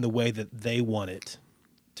appreciating it in the way that they want it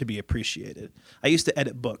to be appreciated. I used to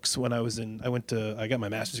edit books when I got my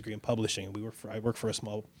master's degree in publishing, and I worked for a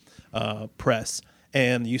small press,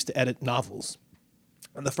 and used to edit novels.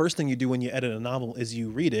 And the first thing you do when you edit a novel is you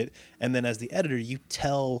read it, and then as the editor, you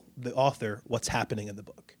tell the author what's happening in the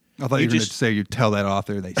book. I thought you were going to say you tell that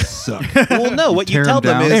author they suck. Well, no, what you tear tell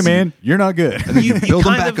them them down. is, Hey man, you're not good. you build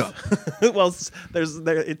them kind back of- well,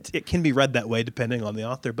 it can be read that way depending on the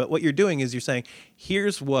author. But what you're doing is you're saying,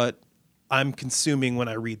 here's what I'm consuming when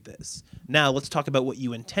I read this. Now let's talk about what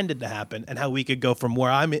you intended to happen and how we could go from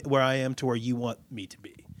where I am to where you want me to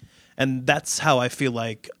be. And that's how I feel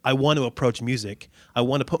like I want to approach music. I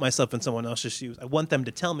want to put myself in someone else's shoes. I want them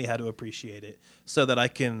to tell me how to appreciate it so that I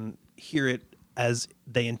can hear it as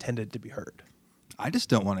they intended to be heard. I just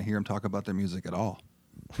don't want to hear them talk about their music at all.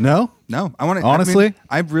 No? No, I want to. Honestly?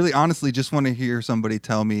 I really honestly just want to hear somebody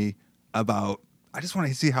tell me about. I just want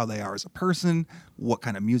to see how they are as a person, what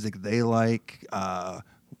kind of music they like,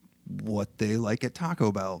 what they like at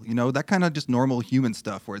Taco Bell. You know, that kind of just normal human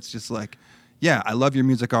stuff where it's just like, yeah, I love your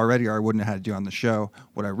music already, or I wouldn't have had you on the show.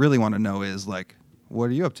 What I really want to know is like, what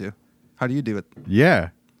are you up to? How do you do it? Yeah.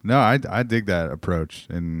 No, I dig that approach.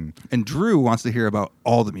 And Drew wants to hear about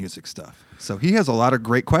all the music stuff. So he has a lot of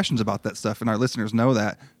great questions about that stuff, and our listeners know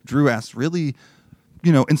that. Drew asks really,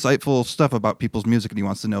 insightful stuff about people's music, and he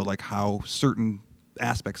wants to know like how certain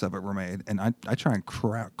aspects of it were made. And I try and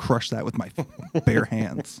crush that with my bare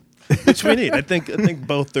hands. Which we need. I think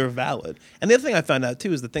both are valid. And the other thing I found out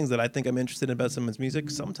too is the things that I think I'm interested in about someone's music.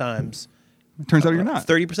 Sometimes Turns out you're not.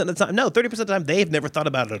 30% of the time, no, 30% of the time they've never thought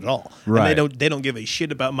about it at all. Right. And they don't give a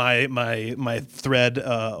shit about my thread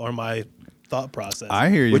or my thought process. I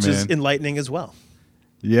hear you, which is man. enlightening as well.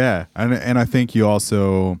 yeah, and I think you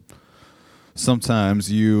also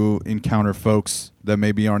sometimes you encounter folks that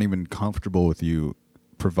maybe aren't even comfortable with you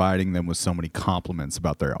providing them with so many compliments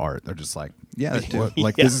about their art. They're just like, Yeah, that too. what,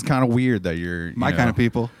 like Yeah. this is kind of weird that you're My kind of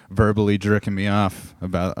people. verbally jerking me off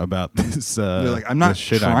about this. They're like, I'm not this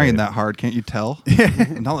shit I trying made." that hard. Can't you tell?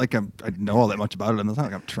 Not like I know all that much about it, and it's not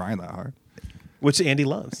like I'm trying that hard. Which Andy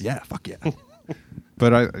loves. Yeah, fuck yeah.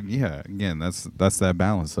 But again, that's that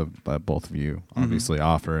balance that both of you obviously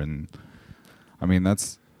offer, and I mean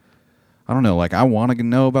I don't know, like I want to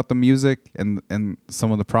know about the music and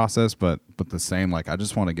some of the process, but the same, like I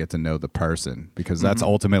just want to get to know the person, because that's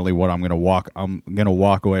ultimately what I'm gonna walk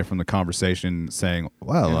away from the conversation saying,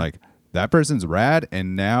 well, like that person's rad,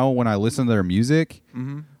 and now when I listen to their music,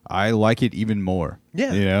 I like it even more.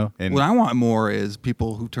 Yeah. And What I want more is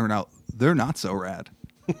people who turn out they're not so rad.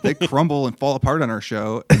 They crumble and fall apart on our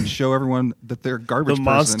show and show everyone that they're garbage. The person.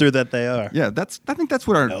 monster that they are. Yeah, I think that's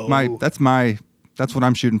what No. that's what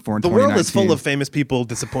I'm shooting for in The 2019. world is full of famous people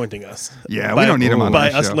disappointing us. Yeah, we don't need 'em on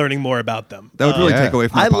by our us show. learning more about them. That would really Yeah. take away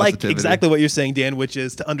from I the like positivity. exactly what you're saying, Dan, which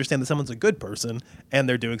is to understand that someone's a good person and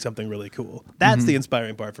they're doing something really cool. That's the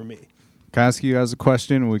inspiring part for me. can I ask you guys a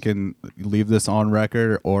question? We can leave this on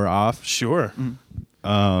record or off. Sure.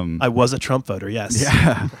 I was a Trump voter, yes.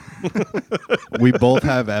 Yeah. We both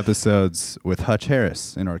have episodes with Hutch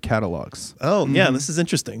Harris in our catalogs. Oh, yeah, this is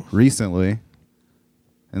interesting. Recently,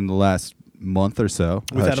 in the last month or so,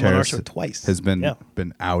 We've had Hutch him on our Harris show twice. has been Yeah.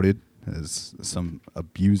 outed as some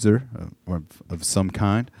abuser of some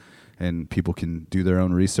kind, and people can do their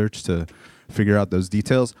own research to figure out those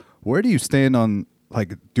details. Where do you stand on,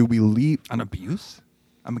 like, do we leave? on abuse.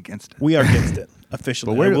 I'm against it. We are against it,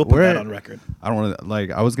 officially. But where- we'll put where- that on record. I don't want to,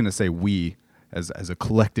 like, I was going to say we as a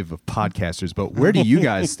collective of podcasters, but where do you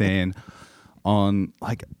guys stand on,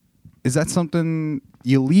 like, is that something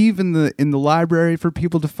you leave in the library for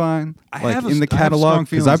people to find, I like have a in the st- I have catalog? strong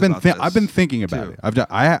Because I've been feelings about I've been this, thinking about too.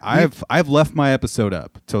 it. I've left my episode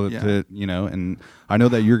up to Yeah. and I know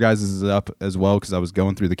that your guys is up as well, because I was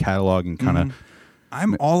going through the catalog and kind of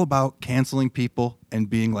I'm all about canceling people and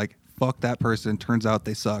being like, fuck that person. Turns out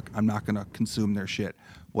they suck. I'm not going to consume their shit.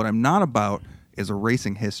 What I'm not about is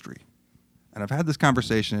erasing history. And I've had this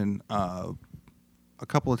conversation a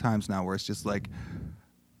couple of times now where it's just like,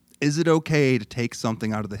 is it okay to take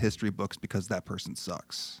something out of the history books because that person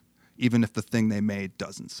sucks, even if the thing they made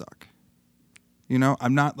doesn't suck? You know,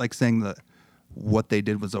 I'm not like saying that what they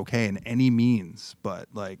did was okay in any means, but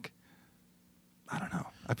like, I don't know.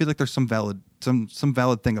 I feel like there's some valid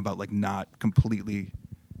thing about like not completely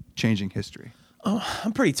changing history.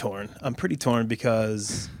 I'm pretty torn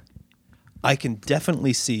because I can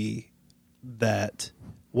definitely see that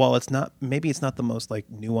while maybe it's not the most like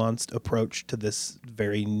nuanced approach to this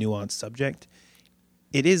very nuanced subject,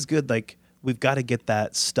 it is good. Like, we've got to get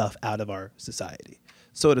that stuff out of our society.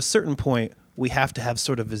 So at a certain point, we have to have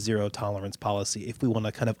sort of a zero tolerance policy if we want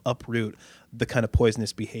to kind of uproot the kind of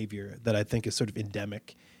poisonous behavior that I think is sort of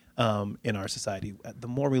endemic in our society. The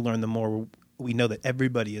more we learn, the more we know that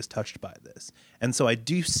everybody is touched by this. And so I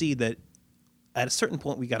do see that at a certain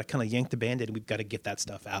point, we got to kind of yank the Band-Aid and we've got to get that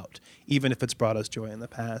stuff out, even if it's brought us joy in the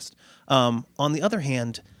past. On the other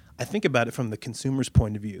hand, I think about it from the consumer's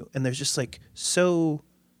point of view, and there's just like so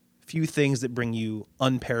few things that bring you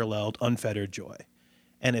unparalleled, unfettered joy.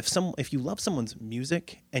 And if you love someone's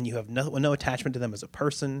music and you have no attachment to them as a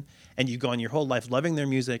person, and you've gone your whole life loving their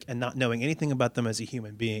music and not knowing anything about them as a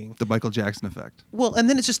human being, The Michael Jackson effect. well, and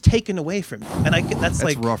then it's just taken away from you. And that's That's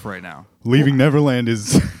like rough right now. leaving Neverland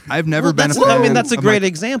is. I've never been a that's, I fan mean, that's a of great Michael-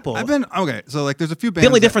 example. I've been okay. So like, there's a few bands. The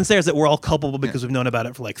only that- difference there is that we're all culpable because we've known about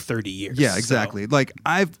it for like 30 years. Yeah, So- exactly. Like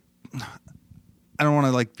I don't want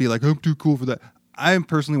to like be like I'm too cool for that. I am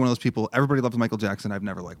personally one of those people. Everybody loves Michael Jackson. I've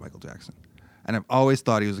never liked Michael Jackson, and I've always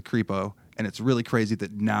thought he was a creepo. And it's really crazy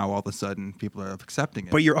that now all of a sudden people are accepting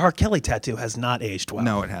it. But your R. Kelly tattoo has not aged well.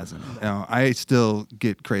 No, it hasn't. No, I still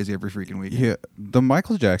get crazy every freaking week. Yeah, the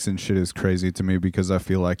Michael Jackson shit is crazy to me because I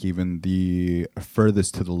feel like even the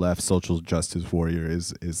furthest to the left social justice warrior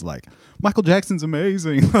is like Michael Jackson's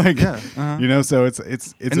amazing. Like, you know, so it's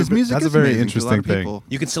And his music that's is a very amazing to a lot interesting of thing. people.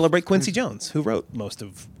 You can celebrate Quincy Jones, who wrote most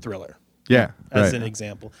of Thriller. Yeah, As right. an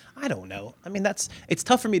example. I don't know. I mean, it's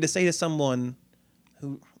tough for me to say to someone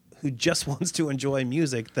who just wants to enjoy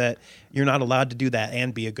music that you're not allowed to do that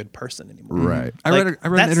and be a good person anymore. Right. I read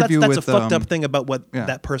an interview that's with a fucked up thing about what yeah.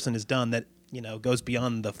 that person has done that, you know, goes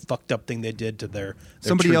beyond the fucked up thing they did to their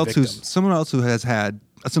someone true else victims. who has had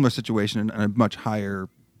a similar situation on a much higher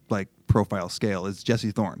like profile scale is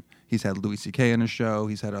Jesse Thorne. He's had Louis C.K. on his show.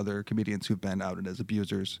 He's had other comedians who've been outed as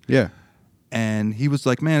abusers. Yeah. And he was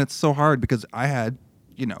like, man, it's so hard because I had,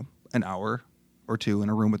 you know, an hour or two in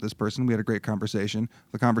a room with this person. We had a great conversation.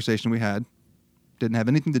 The conversation we had didn't have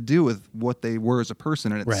anything to do with what they were as a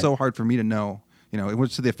person. And it's Right. so hard for me to know, you know, it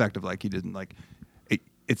was to the effect of like, he didn't like,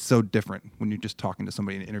 it's so different when you're just talking to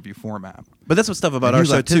somebody in an interview format. But that's what's stuff about And our he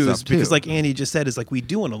show left his too, up, is because too. like Andy just said, is like we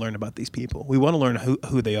do want to learn about these people. We want to learn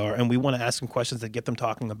who they are, and we want to ask them questions that get them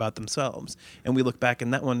talking about themselves. And we look back,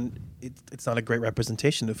 and that one, it's not a great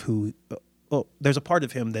representation of who. Well, there's a part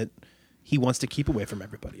of him that he wants to keep away from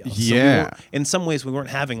everybody else. So Yeah. in some ways, we weren't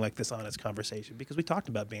having like this honest conversation because we talked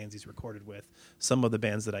about bands he's recorded with. Some of the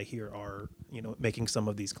bands that I hear are, you know, making some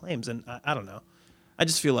of these claims, and I don't know. I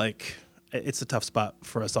just feel like it's a tough spot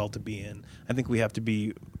for us all to be in. I think we have to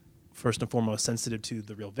be first and foremost sensitive to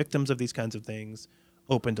the real victims of these kinds of things,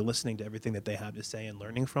 open to listening to everything that they have to say and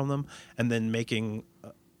learning from them, and then making,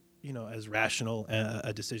 you know, as rational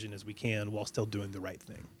a decision as we can while still doing the right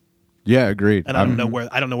thing. Yeah, agreed. And I don't know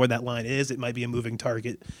where that line is. It might be a moving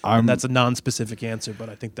target. And that's a non-specific answer, but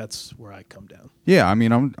I think that's where I come down. Yeah, I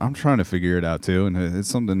mean, I'm trying to figure it out too, and it's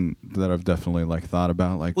something that I've definitely like thought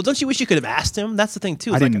about. Like, Well, don't you wish you could have asked him? That's the thing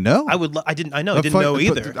too. I It's like, didn't know. I would. I didn't. I know. I didn't know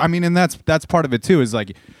either. I mean, and that's part of it too. Is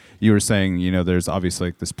like you were saying, you know, there's obviously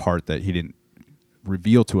like this part that he didn't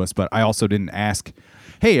reveal to us, but I also didn't ask.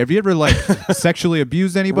 Hey, have you ever like sexually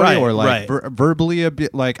abused anybody Right, or like right. verbally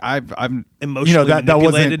like I'm Emotionally you know that manipulated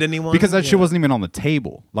wasn't anyone? because that shit Yeah. wasn't even on the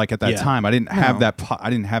table. Like at that Yeah. time, I didn't have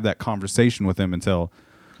No. that conversation with him until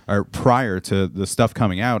or prior to the stuff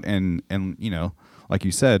coming out, and you know, like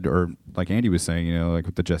you said, or like Andy was saying, you know, like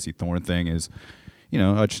with the Jesse Thorne thing is, you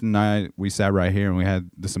know, Hutch and I, we sat right here and we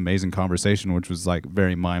had this amazing conversation, which was like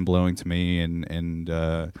very mind blowing to me, and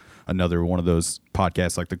another one of those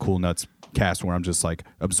podcasts like the Cool Nuts cast where I'm just like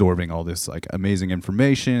absorbing all this like amazing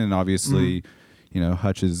information, and obviously, you know,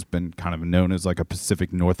 Hutch has been kind of known as like a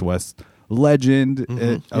Pacific Northwest legend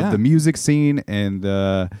of the music scene, and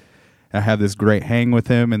I had this great hang with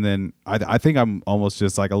him, and then I think I'm almost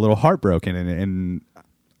just like a little heartbroken, and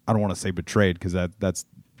I don't want to say betrayed because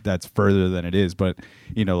that's further than it is, but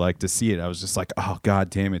you know, like to see it, I was just like, oh god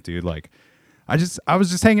damn it, dude, like I was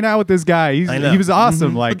just hanging out with this guy. I know. He was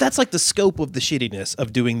awesome. Like But that's like the scope of the shittiness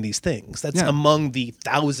of doing these things. That's Yeah. among the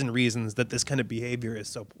 1,000 reasons that this kind of behavior is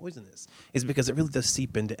so poisonous, is because it really does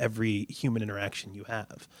seep into every human interaction you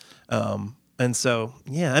have. And so,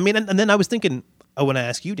 yeah, I mean, and then I was thinking, I want to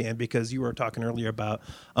ask you, Dan, because you were talking earlier about,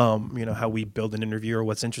 you know, how we build an interview or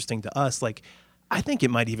what's interesting to us. Like, I think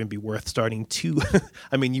it might even be worth starting to,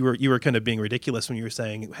 I mean, you were kind of being ridiculous when you were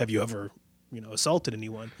saying, have you ever, you know, assaulted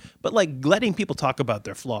anyone? But like letting people talk about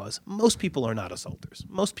their flaws. Most people are not assaulters.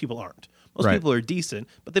 Most people aren't. Most Right. people are decent,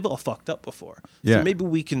 but they've all fucked up before. Yeah. So maybe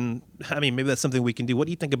we can, I mean, maybe that's something we can do. What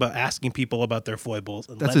do you think about asking people about their foibles?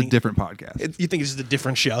 And That's a different podcast. You think it's just a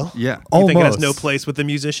different show? Yeah. You think it has Almost. no place with the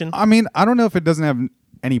musician? I mean, I don't know if it doesn't have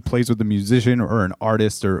any place with the musician or an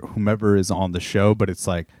artist or whomever is on the show, but it's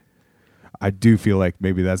like I do feel like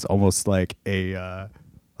maybe that's almost like a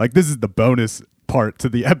like this is the bonus part to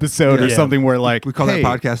the episode or Yeah. something where like We call hey,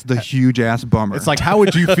 that podcast the huge ass bummer. It's like, how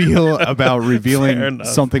would you feel about Fair revealing enough.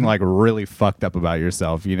 something like really fucked up about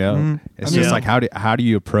yourself? You know, it's I mean- just like how do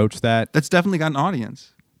you approach that? that's definitely got an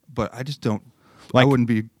audience, but I just don't. Like- I wouldn't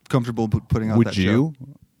be comfortable putting out Would that you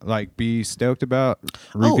like be stoked about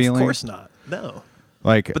Oh, revealing? of course not. No.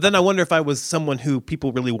 Like, But then I wonder if I was someone who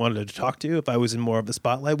people really wanted to talk to, if I was in more of the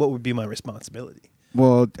spotlight, what would be my responsibility?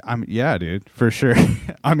 well, yeah, dude, for sure.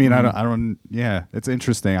 I mean, I don't. Yeah, it's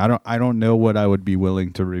interesting. I don't know what I would be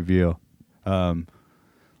willing to reveal,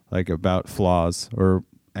 like about flaws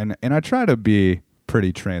and I try to be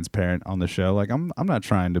pretty transparent on the show. Like I'm not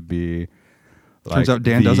trying to be. Turns like out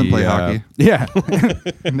Dan doesn't play hockey. Yeah,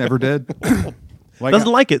 Never did. like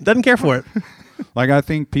Doesn't like it. Doesn't care for it. Like, I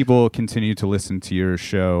think people continue to listen to your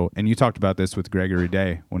show, and you talked about this with Gregory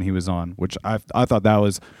Day when he was on, which I thought that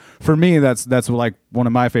was, for me, that's like one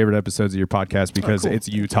of my favorite episodes of your podcast because it's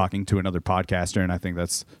you talking to another podcaster, and I think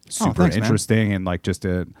that's super thanks, man. interesting, and like just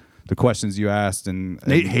the questions you asked. And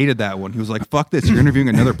Nate hated that one. He was like, "Fuck this! You're interviewing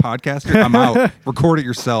another podcaster. I'm out. Record it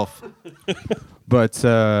yourself." But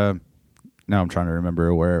now I'm trying to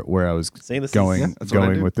remember where I was See, this is- going Yeah, that's what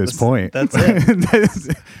I do. with this point. That's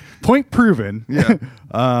it. Point proven. Yeah.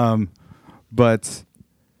 But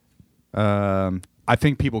I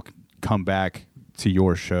think people come back to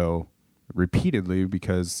your show repeatedly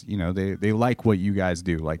because they like what you guys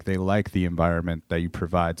do. Like, they like the environment that you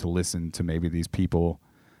provide to listen to maybe these people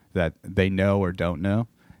that they know or don't know,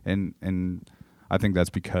 and I think that's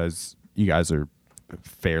because you guys are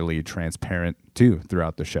fairly transparent too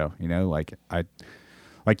throughout the show.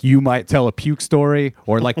 Like you might tell a puke story,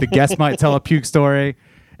 or like the guest might tell a puke story,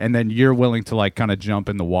 and then you're willing to like kind of jump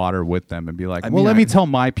in the water with them and be like, let me tell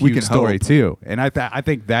my puke story too. And I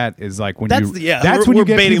think that is like when That's when we're you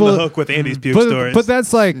get baiting people, the hook with Andy's puke but, stories. But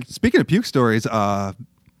that's like, Speaking of puke stories, one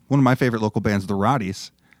of my favorite local bands, the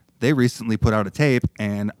Roddies, they recently put out a tape,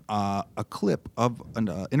 and a clip of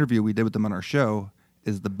an interview we did with them on our show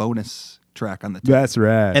is the bonus track on the tape. that's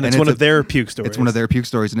rad. and it's one of their puke stories. It's one of their puke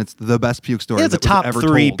stories, and it's the best puke story. It's a that was top ever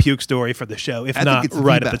 3 told. puke story for the show, if I not think it's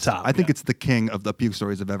right the at the best. top. I think it's the king of the puke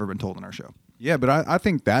stories that have ever been told on our show. Yeah, but I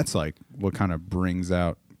think that's like what kind of brings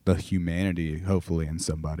out the humanity, hopefully, in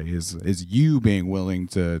somebody is you being willing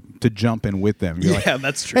to jump in with them. You're Yeah, like,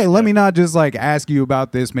 that's true. hey, let Yeah. me not just like ask you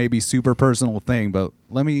about this maybe super personal thing, but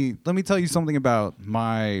let me tell you something about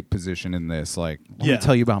my position in this. Like, let Yeah. me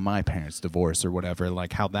tell you about my parents' divorce or whatever,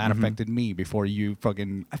 like how that affected me before you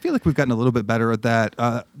fucking. I feel like we've gotten a little bit better at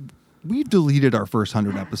that. We've deleted our first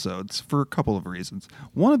 100 episodes for a couple of reasons.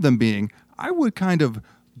 One of them being, I would kind of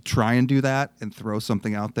try and do that and throw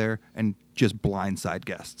something out there and just blindside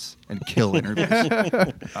guests and kill interviews.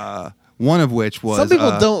 One of which was Some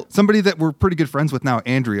people don't- somebody that we're pretty good friends with now,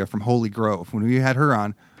 Andrea from Holy Grove. When we had her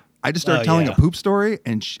on, I just started Oh, telling yeah. a poop story,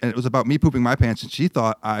 and it was about me pooping my pants, and she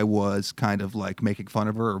thought I was kind of like making fun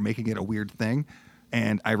of her or making it a weird thing.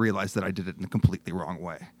 And I realized that I did it in a completely wrong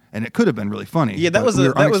way. And it could have been really funny. Yeah, that but was we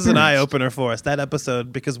were that was an eye unexperienced. opener for us. That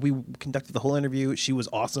episode, because we conducted the whole interview. She was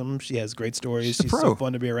awesome. She has great stories. She's a She's pro. so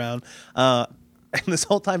fun to be around. And this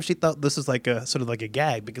whole time, she thought this was like a sort of like a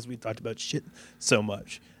gag because we talked about shit so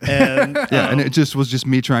much. And Yeah, and it was just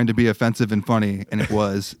me trying to be offensive and funny, and it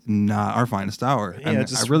was not our finest hour. Yeah, And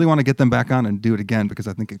just- I really want to get them back on and do it again because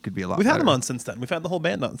I think it could be a lot we've had better. them on since then. We've had the whole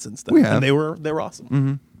band on since then. We have. And they were awesome.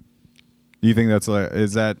 Mm-hmm. Do you think that's like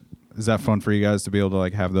is that fun for you guys to be able to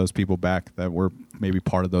like have those people back that were maybe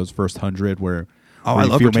part of those first 100 where Oh, where I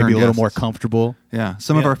you love feel return maybe a little guests. more comfortable? Yeah,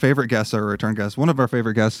 some of Yeah. our favorite guests are return guests. One of our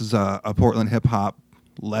favorite guests is a Portland hip hop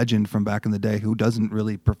legend from back in the day who doesn't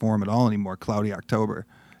really perform at all anymore, Cloudy October.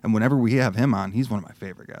 And whenever we have him on, he's one of my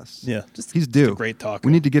favorite guests. Yeah, he's due. a great talker.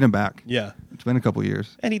 We need to get him back. Yeah. It's been a couple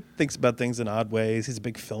years. And he thinks about things in odd ways. He's a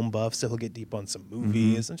big film buff, so he'll get deep on some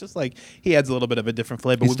movies and just like he adds a little bit of a different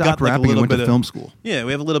flavor. He We've stopped got like a rapping and little went bit to of film school. Yeah,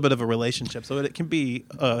 we have a little bit of a relationship, so it can be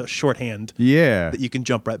a shorthand Yeah. that you can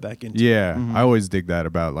jump right back into. Yeah, I always dig that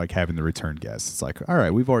about like having the return guests. It's like, all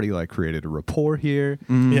right, we've already like created a rapport here,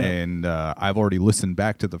 Yeah. and I've already listened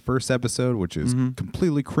back to the first episode, which is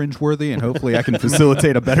completely cringeworthy, and hopefully I can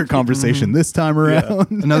facilitate a better conversation this time around.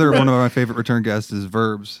 Another one of my favorite return guests is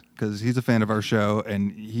Verbs because he's a fan of our show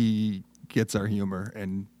and he gets our humor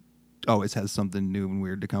and always has something new and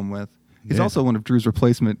weird to come with. He's Yeah. also one of Drew's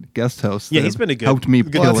replacement guest hosts. Yeah, that he's been a good- helped me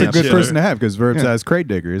good kill Well, that's a an good episode. person to have because Verbs Yeah. has Crate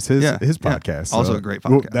Diggers, his Yeah, yeah. podcast. Also so- a great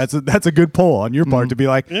well, podcast. that's a good poll on your part to be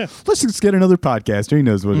like, Yeah. let's just get another podcaster. He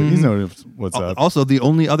knows he knows what's up. Also, the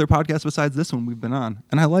only other podcast besides this one we've been on,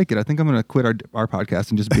 and I like it. I think I'm going to quit our podcast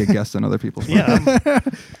and just be a guest on other people's. Yeah,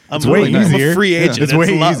 I'm It's way I'm easier. a free Yeah. agent. It's It's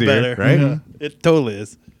way a lot easier, better, right? Yeah, it totally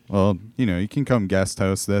is. Well, you can come guest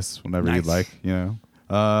host this whenever you'd Nice. like.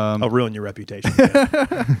 I'll ruin your reputation.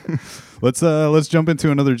 Yeah. Let's jump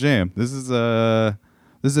into another jam. This is a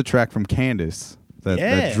track from Candace that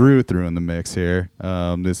Yeah. Drew threw in the mix here.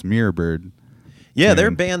 This Mirror Bird. Yeah, they're a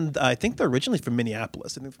And- band. I think they're originally from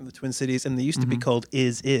Minneapolis. I think from the Twin Cities, and they used to be called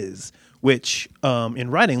Is, which in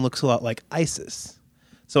writing looks a lot like ISIS.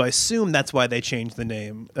 So I assume that's why they changed the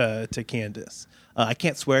name to Candace. I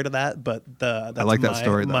can't swear to that, but that's I like that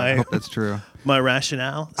story. Though. I My, hope that's true. my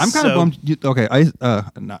rationale. I'm kind of bummed. Okay,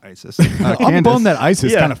 not ISIS. I'm Candace. bummed that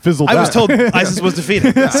ISIS kind of fizzled I out. was told ISIS was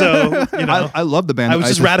defeated, so I love the band. I that was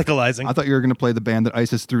just ISIS radicalizing. I thought you were going to play the band that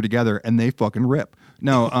ISIS threw together, and they fucking rip.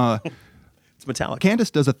 No, It's Metallica.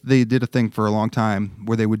 Candace they did a thing for a long time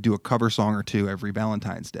where they would do a cover song or two every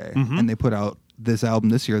Valentine's Day, and they put out this album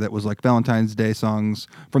this year that was like Valentine's Day songs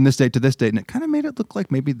from this date to this date, and it kind of made it look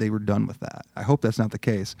like maybe they were done with that. I hope that's not the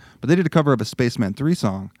case. But they did a cover of a Spaceman 3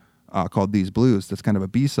 song called These Blues. That's kind of a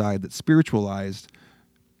B-side that's spiritualized,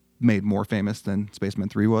 made more famous than Spaceman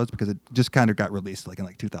 3 was, because it just kind of got released like in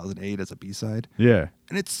like 2008 as a B-side. Yeah.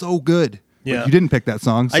 And it's so good. Yeah. But you didn't pick that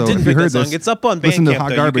song, so I didn't if pick you heard that song. this, It's up on Bandcamp. listen to Hot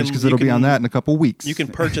though. Garbage, because it'll be on that in a couple weeks. You can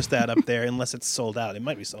purchase that up there unless it's sold out. It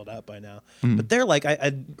might be sold out by now. But they're like,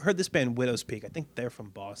 I heard this band Widow's Peak. I think they're from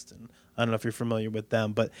Boston. I don't know if you're familiar with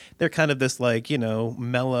them, but they're kind of this like,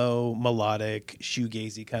 mellow, melodic,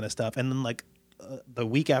 shoegazy kind of stuff. And then like the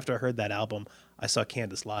week after I heard that album, I saw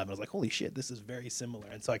Candace live, and I was like, holy shit, this is very similar.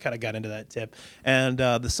 And so I kind of got into that tip. And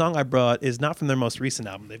the song I brought is not from their most recent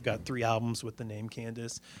album. They've got 3 albums with the name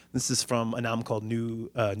Candace. This is from an album called New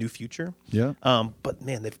Future. Yeah. But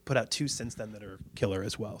man, they've put out 2 since then that are killer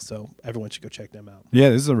as well. So everyone should go check them out. Yeah,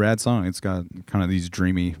 this is a rad song. It's got kind of these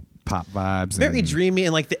dreamy pop vibes. Very dreamy,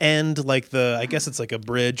 and like the end, like I guess it's like a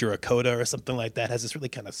bridge or a coda or something like that, has this really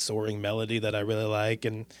kind of soaring melody that I really like.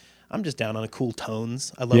 And I'm just down on cool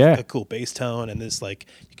tones. I love a cool bass tone, and this like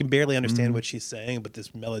you can barely understand what she's saying, but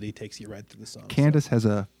this melody takes you right through the song. Candace has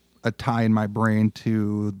a tie in my brain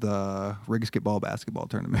to the Rigsket basketball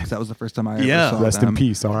tournament. That was the first time I ever saw Rest them. in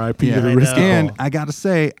peace, R.I.P. Yeah, to the I Rigsket know. and I gotta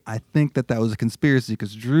say, I think that was a conspiracy,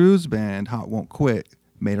 because Drew's band Hot Won't Quit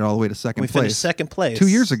made it all the way to second We place. finished second place 2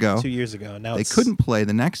 years ago. 2 years ago. Now They it's, couldn't play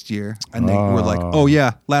the next year, and they were like, "Oh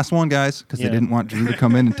yeah, last one, guys," because Yeah. they didn't want Drew to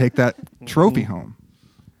come in and take that trophy home.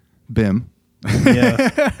 Bim.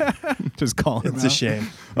 Yeah, Just calling it's him a out. shame.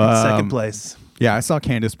 Second place. Yeah, I saw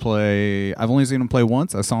Candace play. I've only seen him play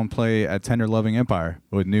once. I saw him play at Tender Loving Empire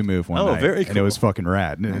with New Move one Oh, night. very And it was cool. fucking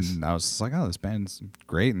rad. And I was just like, oh, this band's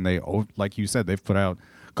great. And they, like you said, they've put out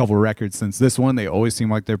a couple of records since this one. They always seem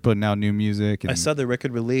like they're putting out new music. And I saw the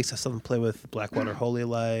record release. I saw them play with Blackwater Holy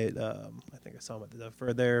Light. I think I saw them at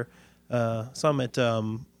for their saw them at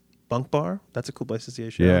Bunk Bar. That's a cool place to see a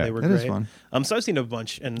show. Yeah. They were That great. is fun. So I've seen a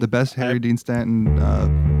bunch, and The best Harry I- Dean Stanton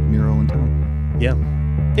mural in town. Yeah.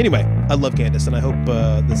 Anyway, I love Candace, and I hope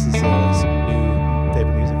this is some new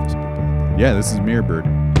favorite music for some people out there. Yeah, this is Mirrorbird.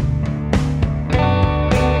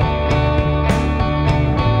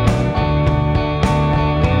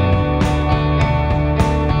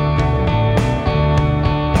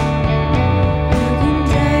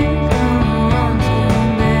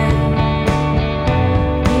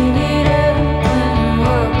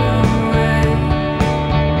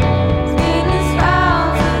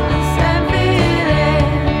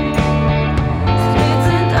 Streets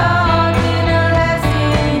and dark in a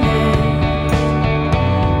lasting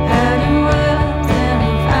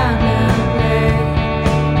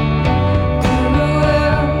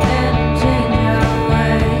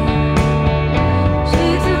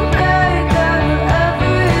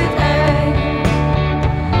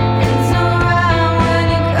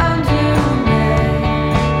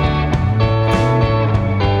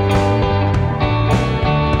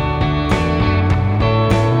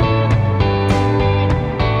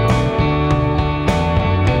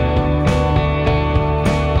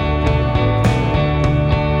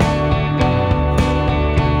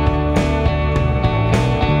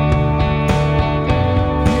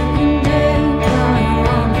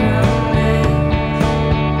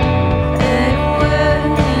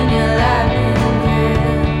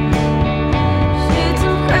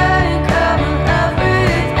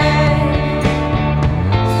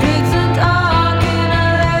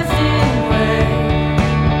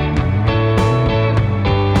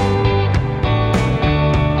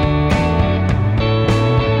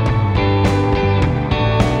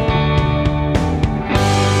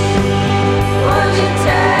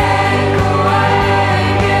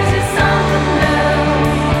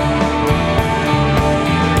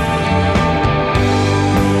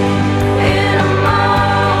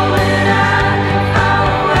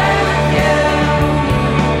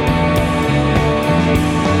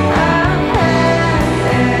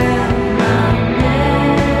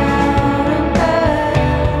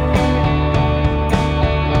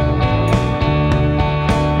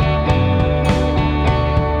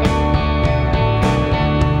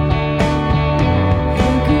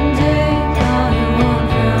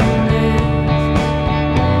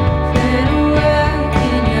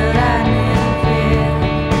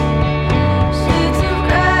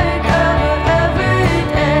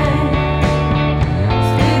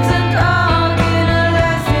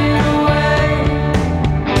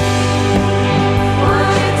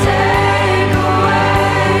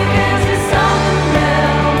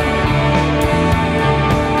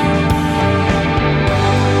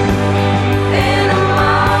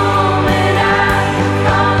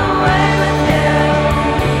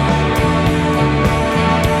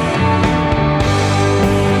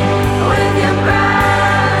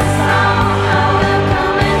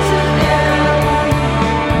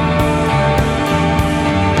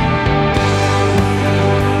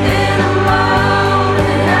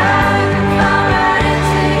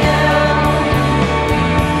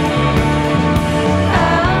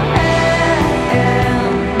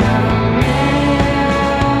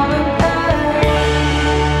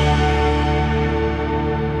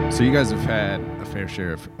So you guys have had a fair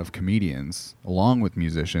share of comedians along with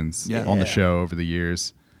musicians on the show over the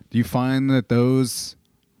years. Do you find that those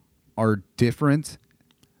are different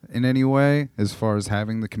in any way as far as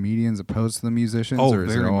having the comedians opposed to the musicians? Oh, or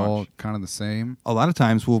is very it all much. kind of the same? A lot of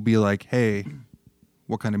times we'll be like, hey,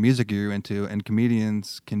 what kind of music are you into? And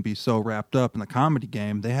comedians can be so wrapped up in the comedy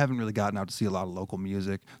game, they haven't really gotten out to see a lot of local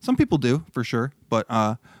music. Some people do, for sure. But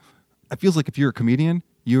it feels like if you're a comedian,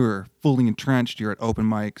 you're fully entrenched. You're at open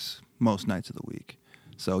mics most nights of the week.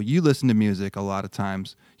 So you listen to music a lot of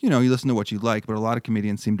times. You know, you listen to what you like, but a lot of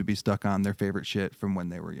comedians seem to be stuck on their favorite shit from when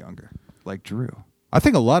they were younger, like Drew. I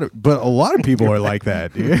think a lot of people are like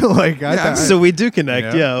that, dude. Like, So we do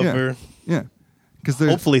connect, Yeah. over Yeah. Because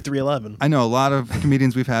hopefully 311. I know a lot of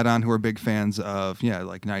comedians we've had on who are big fans of,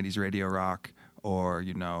 like 90s radio rock or,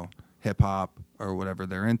 hip hop or whatever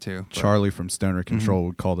they're into. But, Charlie from Stoner Control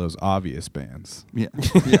would call those obvious bands. yeah.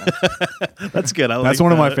 That's good. That's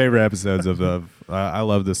one of my favorite episodes of I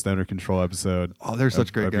love the Stoner Control episode. Oh, they're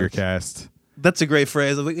such great of your guys. cast. That's a great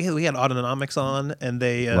phrase. We had Autonomics on, and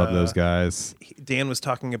they Love those guys. Dan was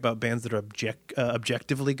talking about bands that are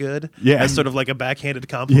objectively good. Yeah. As sort of like a backhanded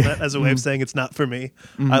compliment, as a way of saying it's not for me.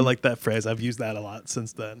 I like that phrase. I've used that a lot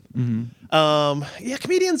since then.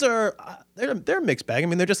 Comedians are they're a mixed bag. I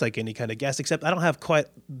mean, they're just like any kind of guest, except I don't have quite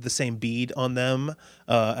the same bead on them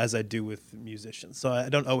as I do with musicians. So I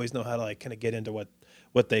don't always know how to like kind of get into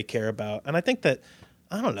what they care about. And I think that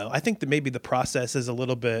I don't know. I think that maybe the process is a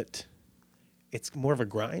little bit. It's more of a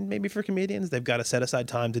grind maybe for comedians. They've got to set aside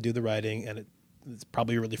time to do the writing, and it's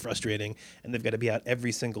probably really frustrating. And they've got to be out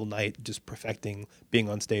every single night just perfecting being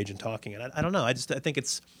on stage and talking. And I don't know. I think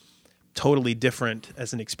it's totally different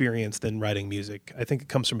as an experience than writing music. I think it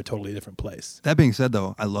comes from a totally different place. That being said,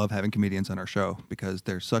 though, I love having comedians on our show because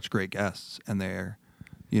they're such great guests and they're,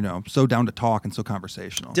 so down to talk and so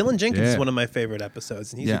conversational. Dylan Jenkins Yeah. is one of my favorite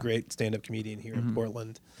episodes, and he's Yeah. a great stand-up comedian here in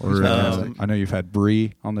Portland. Or, I know you've had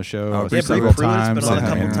Bree on the show Oh, Yeah, Brie several Pruitt's times. been on a Yeah.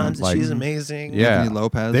 couple Yeah. times, and Like, she's amazing. Yeah, Anthony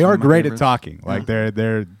Lopez, they one are of my great at favorites. talking. Like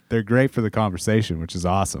they're great for the conversation, which is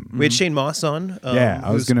awesome. We had Shane Moss on. Yeah,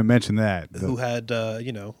 I was who's- going to mention that. who had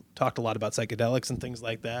talked a lot about psychedelics and things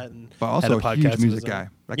like that, and But had also a podcast huge of music his own. guy.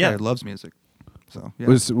 That Yeah. guy loves music. So, yeah.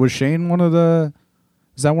 Was Shane one of the?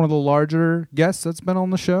 Is that one of the larger guests that's been on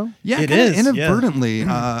the show? Yeah, It kinda is, yeah. inadvertently.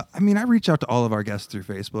 I reach out to all of our guests through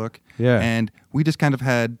Facebook. Yeah. And we just kind of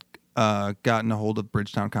had gotten a hold of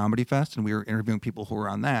Bridgetown Comedy Fest, and we were interviewing people who were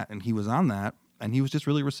on that, and he was on that, and he was just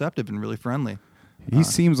really receptive and really friendly. He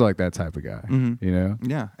seems like that type of guy. You know.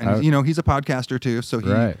 Yeah. And, he's a podcaster, too, so he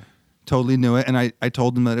Right. totally knew it. And I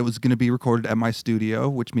told him that it was going to be recorded at my studio,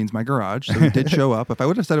 which means my garage. So he did show up. If I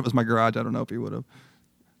would have said it was my garage, I don't know if he would have.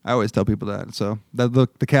 I always tell people that. So the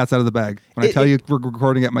cat's out of the bag. When I tell you we're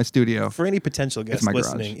recording at my studio. For any potential guests my garage.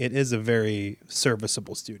 listening, it is a very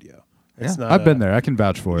serviceable studio. It's Yeah. not I've been there. I can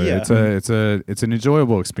vouch for it. Yeah. It's an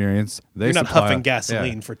enjoyable experience. They You're not supply- huffing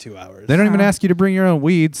gasoline yeah. for 2 hours. They don't even ask you to bring your own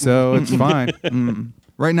weed, so it's fine.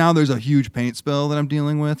 Right now, there's a huge paint spill that I'm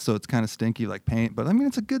dealing with, so it's kind of stinky like paint. But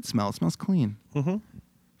it's a good smell. It smells clean. Mm-hmm.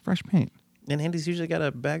 Fresh paint. And Andy's usually got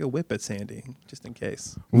a bag of whippets handy, just in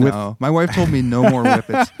case. No, my wife told me no more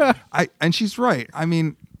whippets. And she's right.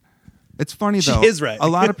 It's funny though. She is right. A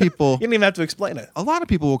lot of people. You don't even have to explain it. A lot of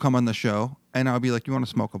people will come on the show, and I'll be like, "You want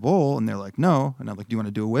to smoke a bowl?" And they're like, "No." And I'm like, "Do you want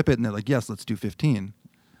to do a whippet?" And they're like, "Yes, let's do 15."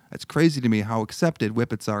 It's crazy to me how accepted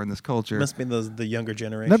whippets are in this culture. Must be the younger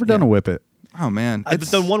generation. Never done a whippet. Oh man, I've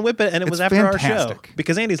done one whippet, and it was it's after our show. fantastic.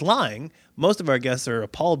 Because Andy's lying. Most of our guests are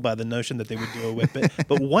appalled by the notion that they would do a whippet.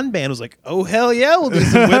 But one band was like, "Oh, hell yeah, we'll do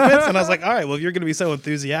some whippets." And I was like, all right, well, if you're going to be so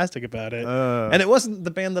enthusiastic about it. And it wasn't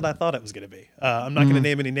the band that I thought it was going to be. I'm not going to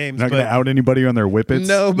name any names. Not going but to out anybody on their whippets.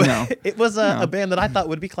 No, but No. it was a band that I thought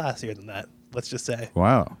would be classier than that, let's just say.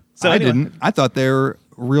 Wow. So I anyway, didn't. I thought they were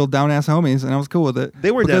real down ass homies, and I was cool with it.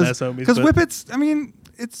 They were down-ass homies, Because but- whippets,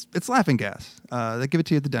 it's laughing gas. They give it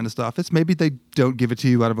to you at the dentist office. Maybe they don't give it to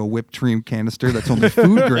you out of a whipped cream canister that's only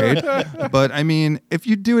food grade. But if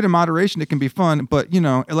you do it in moderation, it can be fun. But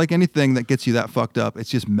like anything that gets you that fucked up, it's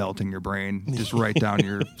just melting your brain, just right down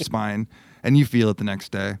your spine, and you feel it the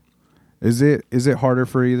next day. Is it harder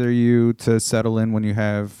for either you to settle in when you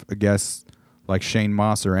have a guest like Shane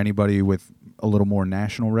Moss or anybody with a little more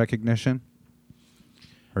national recognition?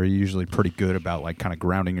 Or are you usually pretty good about like kind of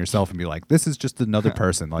grounding yourself and be like, this is just another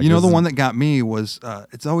person? Like, The this one isn't- that got me was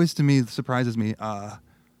it's always to me surprises me.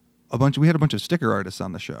 we had a bunch of sticker artists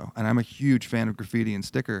on the show, and I'm a huge fan of graffiti and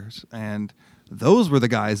stickers, and those were the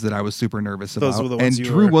guys that I was super nervous Those about. were the ones and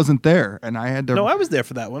you Drew were- wasn't there, and I had to. No, I was there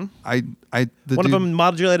for that one. the One of dude- them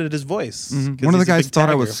modulated his voice. 'cause One of the he's a guys big thought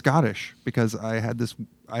I was tagger. Scottish because I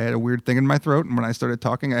had a weird thing in my throat, and when I started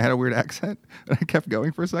talking, I had a weird accent, and I kept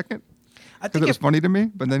going for a second I because think it was if, funny to me.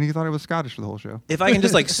 But then he thought I was Scottish for the whole show. if I can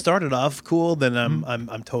just like start it off cool, then Mm-hmm.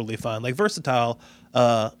 I'm totally fine. Like Versatile,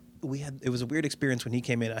 it was a weird experience when he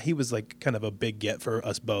came in. He was like kind of a big get for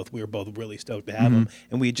us both. We were both really stoked to have him,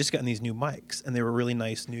 and we had just gotten these new mics, and they were really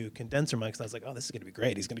nice new condenser mics. And I was like, oh, this is gonna be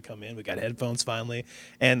great. He's gonna come in. We got headphones finally,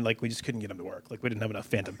 and like we just couldn't get him to work. Like we didn't have enough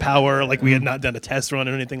phantom power. Like we had not done a test run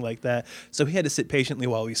or anything like that. So he had to sit patiently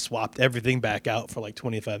while we swapped everything back out for like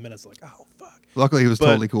 25 minutes. Like, oh fuck. Luckily, he was But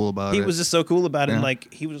totally cool about it. He was just so cool about it. And Yeah.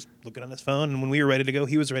 like he was looking on his phone, and when we were ready to go,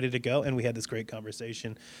 he was ready to go, and we had this great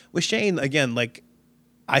conversation with Shane. Again, like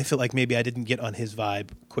I feel like maybe I didn't get on his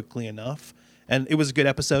vibe quickly enough, and it was a good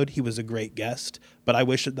episode. He was a great guest, but I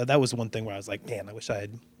wish that was one thing where I was like, man, I wish I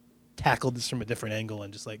had tackled this from a different angle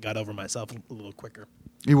and just like got over myself a little quicker.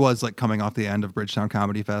 He was like coming off the end of Bridgetown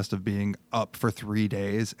Comedy Fest of being up for 3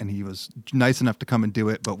 days, and he was nice enough to come and do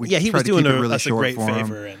it. But we Yeah, he tried was to keep doing it really us a short great for him.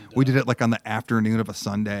 favor, and, we did it like on the afternoon of a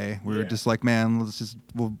Sunday. We were Yeah. just like, man,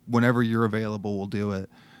 whenever you're available, we'll do it.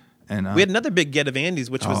 And We had another big get of Andy's,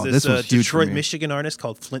 which was Oh, this this was huge for Detroit, me. Michigan artist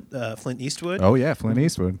called Flint Eastwood. Oh yeah, Flint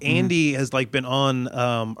Eastwood. Andy has like been on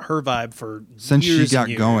her vibe for since years she got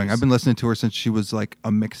and going, years. I've been listening to her since she was like a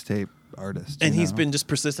mixtape artist. And you he's know? been just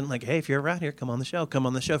persistent, like, hey, if you're around here, come on the show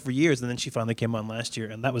for years. And then she finally came on last year,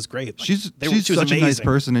 and that was great. Like, She's she was such a nice amazing.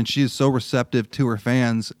 person, and she is so receptive to her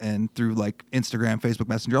fans, and through like Instagram, Facebook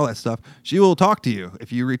Messenger, all that stuff. She will talk to you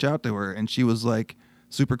if you reach out to her, and she was like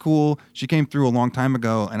super cool. She came through a long time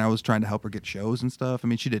ago, and I was trying to help her get shows and stuff. I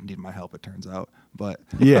mean, she didn't need my help, it turns out, but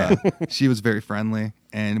Yeah. she was very friendly.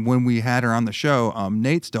 And when we had her on the show,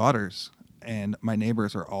 Nate's daughters and my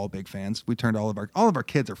neighbors are all big fans. We turned all of our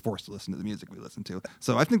kids are forced to listen to the music we listen to.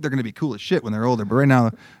 So I think they're going to be cool as shit when they're older. But right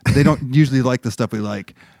now, they don't usually like the stuff we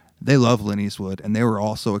like. They love Lynn Eastwood, and they were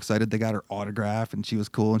all so excited. They got her autograph, and she was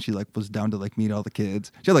cool, and she like was down to like meet all the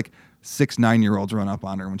kids. She had like 6 9-year-olds run up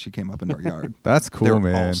on her when she came up into our yard. That's They cool, were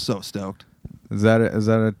man. all so stoked. Is that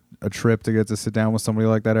a trip to get to sit down with somebody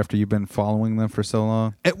like that after you've been following them for so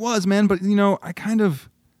long? It was, man, but you know, I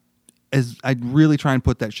really try and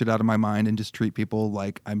put that shit out of my mind and just treat people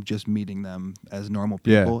like I'm just meeting them as normal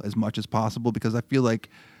people as much as possible, because I feel like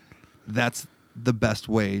that's the best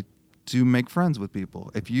way to make friends with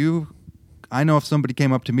people. I know if somebody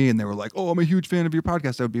came up to me and they were like, "Oh, I'm a huge fan of your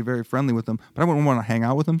podcast," I would be very friendly with them, but I wouldn't want to hang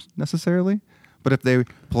out with them necessarily. But if they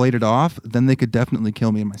played it off, then they could definitely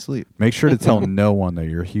kill me in my sleep. Make sure to tell no one that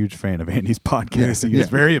you're a huge fan of Andy's podcast. He Yeah. gets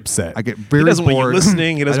very upset. I get very doesn't want you bored.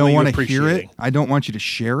 listening. He I doesn't don't want you want to hear it. appreciating. I don't want you to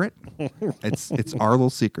share it. It's our little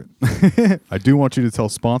secret. I do want you to tell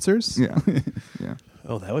sponsors. Yeah, yeah.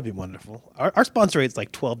 Oh, that would be wonderful. Our sponsor rate's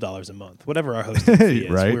like $12 a month. Whatever our hosting fee is,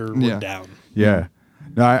 Right? we're Yeah. down. Yeah.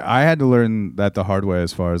 No, I had to learn that the hard way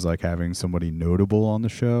as far as like having somebody notable on the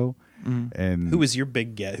show. And Who was your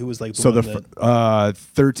big get? Who was like the so one that...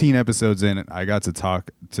 13 episodes in, I got to talk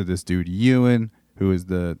to this dude Ewan, who is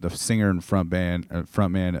the singer and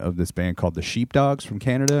frontman of this band called the Sheepdogs from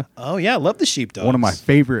Canada. Oh, yeah. I love the Sheepdogs. One of my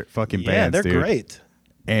favorite fucking Yeah, bands. they're dude. great.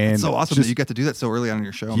 And It's so awesome just- that you get to do that so early on in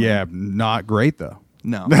your show. Yeah, man. not great though.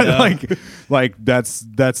 No. like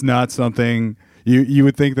that's not something you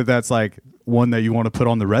would think that's like one that you want to put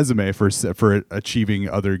on the resume for achieving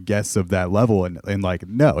other guests of that level, and like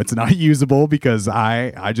no, it's not usable because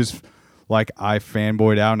I just like I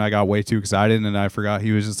fanboyed out and I got way too excited and I forgot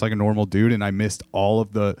he was just like a normal dude, and I missed all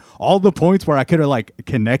the points where I could have like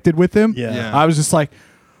connected with him. Yeah. I was just like,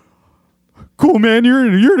 cool, man, you're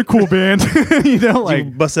in a cool band. You know, like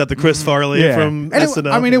You busted out the Chris Farley from And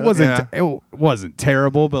SNL. I mean, it wasn't Yeah. it wasn't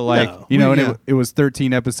terrible, but like No. you know, and Yeah. it was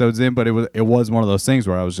 13 episodes in, but it was one of those things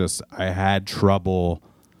where I had trouble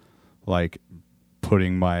like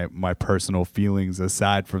putting my personal feelings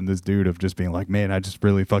aside from this dude of just being like, man, I just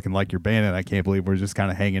really fucking like your band, and I can't believe we're just kind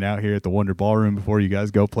of hanging out here at the Wonder Ballroom before you guys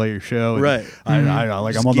go play your show. And Right. I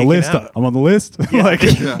like Just I'm on the geeking list. out. I'm on the list. Like,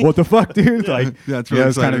 what the fuck, dude? Like, Yeah, it's really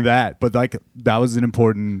it's kind of exciting. that. But like, that was an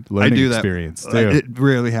important I learning do that. experience too. It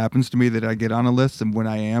rarely happens to me that I get on a list, and when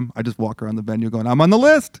I am, I just walk around the venue going, "I'm on the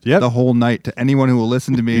list." Yep. The whole night to anyone who will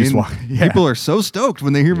listen to me. You just And walk- yeah. People are so stoked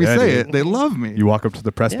when they hear me Yeah, say dude. it. They love me. You walk up to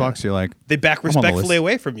the press Yeah. box, you're like, They back I'm on the respect willfully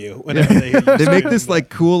away from you whenever they hear you They make scream, this but like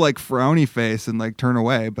cool like frowny face and like turn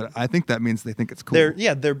away, but I think that means they think it's cool.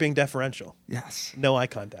 they're being deferential. Yes. No eye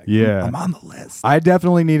contact. Yeah. I'm on the list. I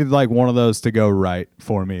definitely needed like one of those to go right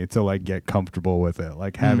for me to like get comfortable with it.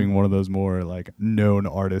 Like having one of those more like known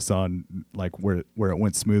artists on like where it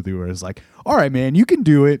went smoothly, where it's like, all right, man, you can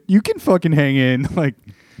do it. You can fucking hang in. Like,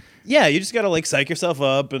 Yeah, you just gotta like psych yourself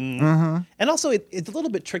up, and also it's a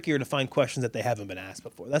little bit trickier to find questions that they haven't been asked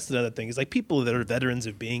before. That's another thing. Is like people that are veterans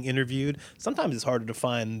of being interviewed. Sometimes it's harder to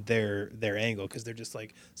find their angle because they're just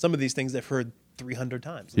like some of these things they've heard 300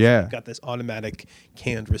 times. Yeah. You've got this automatic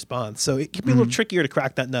canned response, so it can be a little trickier to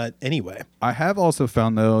crack that nut anyway. I have also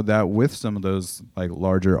found though that with some of those like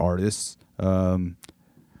larger artists,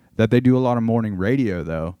 that they do a lot of morning radio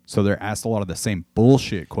though, so they're asked a lot of the same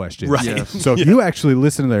bullshit questions. Right. Yes. So if you actually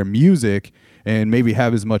listen to their music and maybe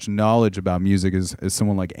have as much knowledge about music as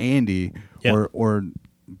someone like Andy, Yeah. or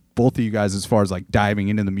both of you guys, as far as like diving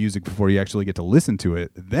into the music before you actually get to listen to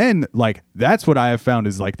it, then like that's what I have found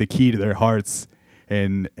is like the key to their hearts.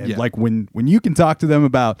 And Yeah. like when you can talk to them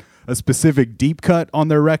about a specific deep cut on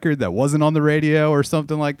their record that wasn't on the radio or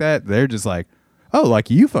something like that, they're just like, oh, like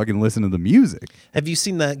you fucking listen to the music. Have you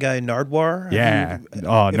seen that guy Nardwar? Have Yeah. you-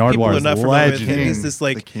 Oh, if Nardwar people are is not familiar with legend. him, he's this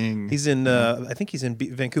like The king. he's in I think he's in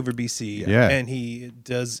Vancouver, BC. Yeah. and he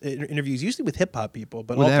does interviews usually with hip hop people,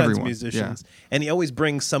 but With all kinds everyone, of musicians. And he always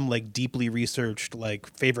brings some like deeply researched like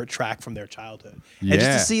favorite track from their childhood. And just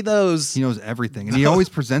Yeah. to see those, He knows everything, and he always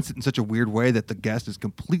presents it in such a weird way that the guest is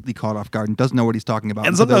completely caught off guard and doesn't know what he's talking about.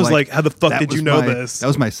 And so they're sometimes like, how the fuck "That did you was know my- this?" That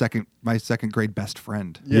was my second grade best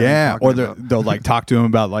friend. Yeah, Talking or about- they'll like talk to him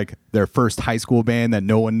about like their first high school band that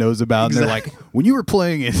no one knows about, and they're like, "When you were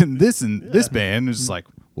playing in this band," it's just like,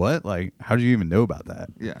 "What? Like, how did you even know about that?"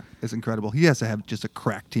 Yeah, it's incredible. He has to have just a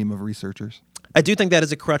crack team of researchers. I do think that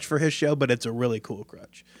is a crutch for his show, but it's a really cool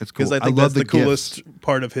crutch. It's because cool. I I think love that's the the coolest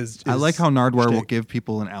part of his. I like how Nardwar will shtick. give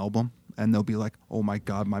people an album, and they'll be like, "Oh my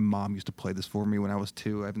god, my mom used to play this for me when I was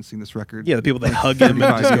 2. I haven't seen this record." Yeah, the people that hug him and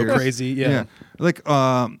 35 just go years. crazy. Yeah. Like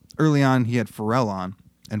early on, he had Pharrell on,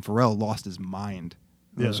 and Pharrell lost his mind.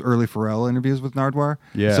 Those Yeah. early Pharrell interviews with Nardwar.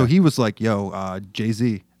 Yeah. So he was like, "Yo,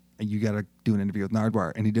 Jay-Z, you got to do an interview with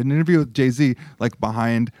Nardwar," and he did an interview with Jay-Z like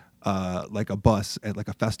behind like a bus at like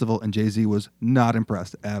a festival, and Jay-Z was not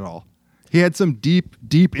impressed at all. He had some deep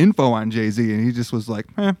info on Jay-Z, and he just was like,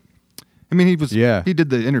 "Eh." I mean, he was he did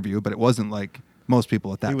the interview, but it wasn't like most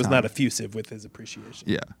people at that time. He was not effusive with his appreciation.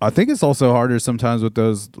 Yeah. I think it's also harder sometimes with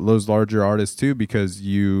those larger artists too, because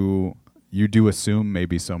you do assume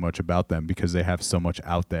maybe so much about them because they have so much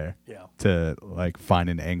out there. Yeah. To like find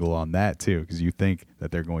an angle on that too, because you think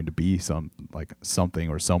that they're going to be something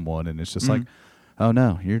or someone, and it's just like, oh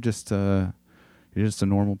no, you're just a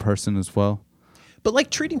normal person as well. But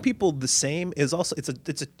like treating people the same is also it's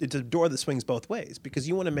a door that swings both ways, because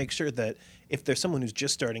you want to make sure that if there's someone who's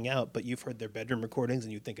just starting out but you've heard their bedroom recordings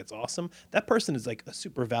and you think it's awesome, that person is like a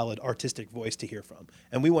super valid artistic voice to hear from,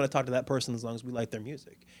 and we want to talk to that person as long as we like their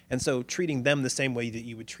music. And so treating them the same way that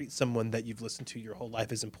you would treat someone that you've listened to your whole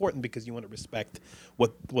life is important, because you want to respect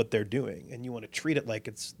what they're doing, and you want to treat it like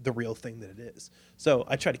it's the real thing that it is. So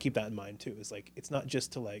I try to keep that in mind too. Is like it's not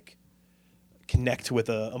just to like connect with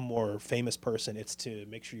a more famous person, it's to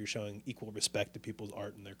make sure you're showing equal respect to people's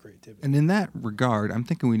art and their creativity. And in that regard, I'm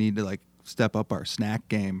thinking we need to like step up our snack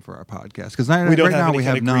game for our podcast, because We don't right have now any we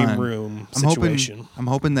kind have of green none. room I'm situation.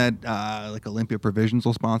 hoping that like Olympia Provisions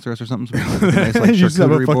will sponsor us or something. So we have a nice, like, You just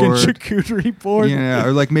have a charcuterie fucking board. charcuterie board. Yeah,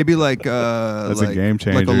 or like maybe like That's like, a game like a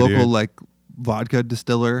changer, local dude. like vodka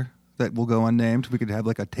distiller that will go unnamed. We could have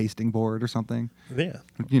like a tasting board or something. Yeah,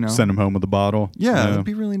 You know, Send them home with a bottle. yeah, you know? that'd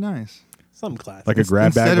be really nice. some class. Like a grab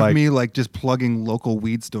Instead bag, of like me like just plugging local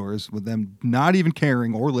weed stores with them not even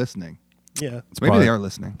caring or listening. Yeah, Maybe probably- they are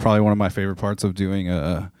listening. probably one of my favorite parts of doing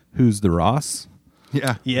Who's the Ross?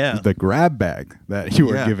 Yeah. yeah. The grab bag that you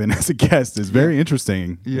were Yeah. given as a guest is very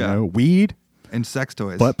interesting. You Yeah. know, weed, And sex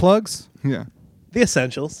toys. butt plugs, yeah. The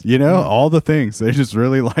essentials. you know, all the things. They just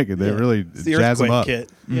really like it. They Yeah. really It's the jazz them earthquake up.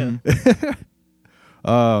 kit.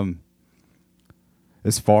 Yeah.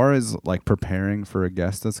 As far as like preparing for a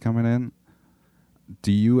guest that's coming in,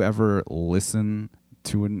 do you ever listen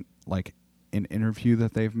to an interview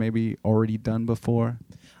that they've maybe already done before?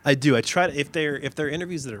 I do. I try to if they're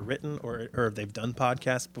interviews that are written or if they've done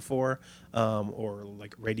podcasts before, or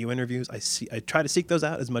like radio interviews. I try to seek those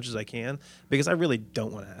out as much as I can, because I really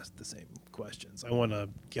don't want to ask the same questions. I want to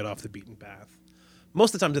get off the beaten path.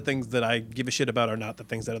 Most of the time, the things that I give a shit about are not the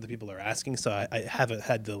things that other people are asking. So I haven't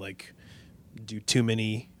had to like do too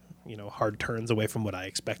many hard turns away from what I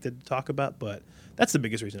expected to talk about. But that's the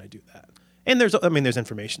biggest reason I do that. And there's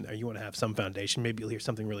information there. You want to have some foundation. Maybe you'll hear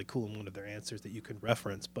something really cool in one of their answers that you can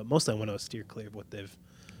reference. But mostly I want to steer clear of what they've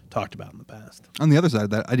talked about in the past. On the other side of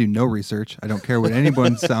that, I do no research. I don't care what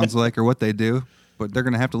anyone sounds like or what they do, but they're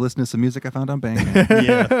going to have to listen to some music I found on Bandcamp.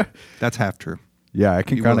 Yeah. That's half true. Yeah, I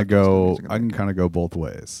can You will kind have of to listen to go. music on I can Bandcamp. kind of go both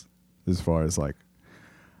ways, as far as like,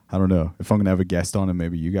 I don't know if I'm gonna have a guest on and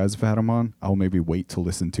maybe you guys have had them on. I'll maybe wait to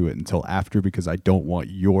listen to it until after because I don't want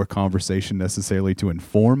your conversation necessarily to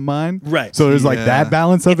inform mine. Right. So there's like Yeah. that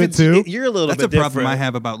balance of it too. You're a little That's bit a problem different. I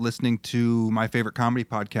have about listening to my favorite comedy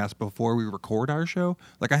podcast before we record our show.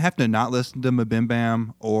 Like I have to not listen to Mabim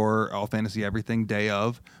Bam or All Fantasy Everything day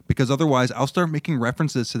of because otherwise I'll start making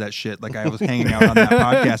references to that shit like I was hanging out on that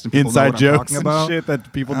podcast and people know Inside what I'm jokes talking and about. shit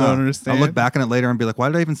that people don't understand. I'll look back on it later and be like, why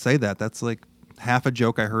did I even say that? That's like half a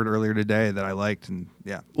joke I heard earlier today that I liked, and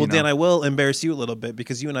yeah. Well, you know. Dan, I will embarrass you a little bit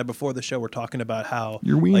because you and I before the show were talking about how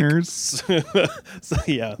Your like, wieners. so,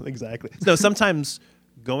 yeah, exactly. So sometimes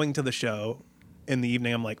going to the show in the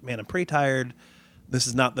evening, I'm like, man, I'm pretty tired. This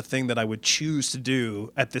is not the thing that I would choose to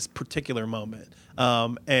do at this particular moment. So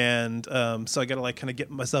I got to like kind of get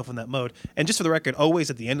myself in that mode. And just for the record, always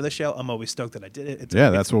at the end of the show, I'm always stoked that I did it. Yeah,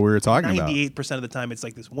 that's what we were talking about. 98% of the time, it's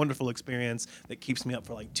like this wonderful experience that keeps me up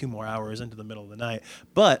for like 2 more hours into the middle of the night.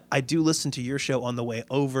 But I do listen to your show on the way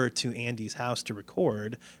over to Andy's house to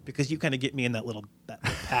record because you kind of get me in that little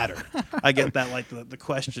pattern. I get that like the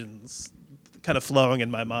questions kind of flowing in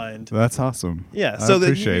my mind. That's awesome. Yeah, I so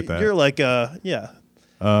appreciate that. You're like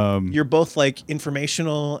you're both like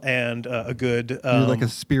informational and a good You're like a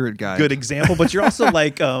spirit guide. good example, but you're also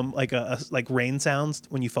like rain sounds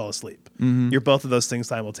when you fall asleep. You're both of those things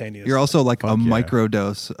simultaneously. You're also like a Fuck yeah. micro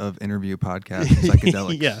dose of interview podcast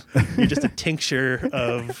psychedelics. yeah, you're just a tincture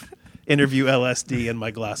of interview LSD in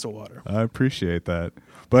my glass of water. I appreciate that.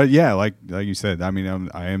 But yeah, like you said, I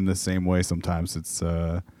mean, I am the same way sometimes. It's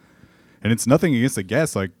and it's nothing against the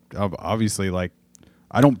guests. Like obviously, like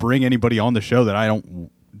I don't bring anybody on the show that I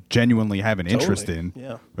don't genuinely have an interest in.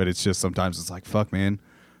 Yeah. But it's just sometimes it's like, fuck, man,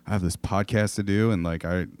 I have this podcast to do, and like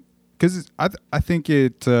because I think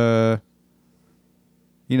it it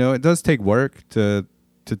does take work to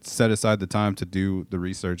set aside the time to do the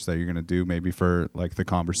research that you're gonna do maybe for like the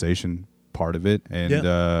conversation part of it,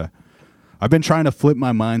 and I've been trying to flip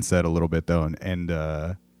my mindset a little bit though, and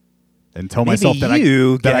tell Maybe myself that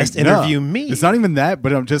you that guest interview me. It's not even that,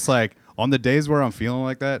 but I'm just like on the days where I'm feeling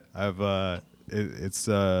like that, I've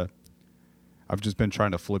just been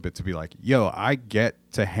trying to flip it to be like, yo, I get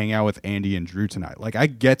to hang out with Andy and Drew tonight. Like I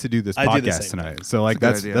get to do this I do the podcast same tonight. So like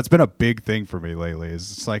That's a good idea. that's been a big thing for me lately.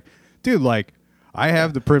 It's just like, dude, like I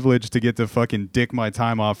have the privilege to get to fucking dick my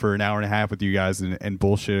time off for an hour and a half with you guys and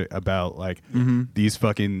bullshit about like these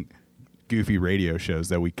fucking goofy radio shows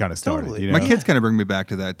that we kind of started. Totally. You know? My kids kind of bring me back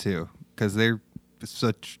to that too, because they're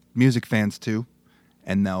such music fans too.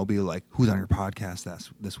 And they'll be like, who's on your podcast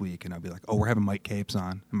this week? And I'll be like, oh, we're having Mike Capes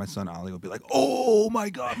on. And my son Ollie will be like, oh my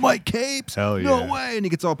God, Mike Capes. Hell No yeah. way. And he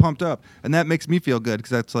gets all pumped up. And that makes me feel good because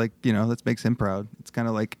that's like, that makes him proud. It's kind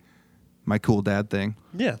of like my cool dad thing.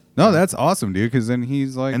 Yeah. No, that's awesome, dude. Because then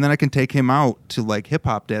he's like, And then I can take him out to like hip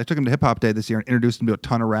hop day. I took him to hip hop day this year and introduced him to a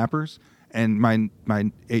ton of rappers. And my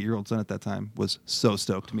 8-year-old son at that time was so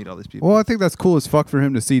stoked to meet all these people. well, I think that's cool as fuck for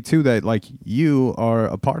him to see too that like you are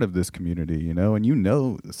a part of this community, and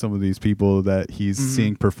some of these people that he's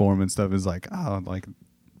seeing perform and stuff is like, oh, like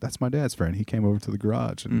that's my dad's friend. He came over to the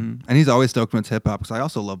garage, and And he's always stoked when it's hip hop because I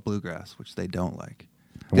also love bluegrass, which they don't like.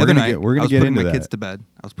 The We're other gonna night, get- we're gonna I was get putting into my that. kids to bed.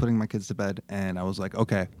 I was putting my kids to bed, and I was like,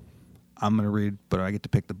 okay, I'm gonna read, but I get to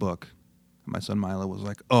pick the book. And my son Milo was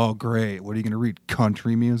like, oh great, what are you gonna read?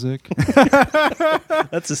 Country music?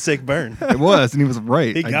 That's a sick burn. It was, and he was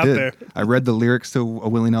right. He I got did. there. I read the lyrics to a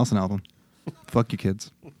Willie Nelson album. Fuck you,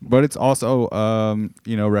 kids. but it's also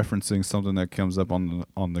referencing something that comes up on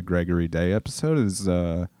the Gregory Day episode is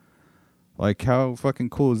like how fucking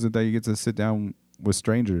cool is it that you get to sit down with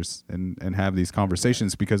strangers and have these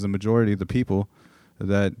conversations, because the majority of the people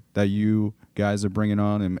that you guys are bringing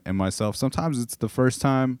on and myself, sometimes it's the first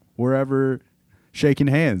time we're ever shaking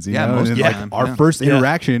hands, you Yeah, know, most and of the like time, our yeah. first Yeah.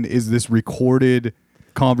 interaction is this recorded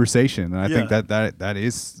conversation, and I think Yeah. that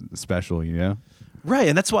is special, Right,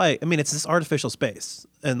 and that's why it's this artificial space,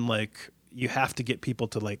 and like you have to get people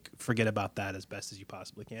to like forget about that as best as you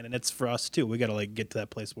possibly can, and it's for us too. We got to like get to that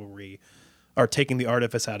place where we are taking the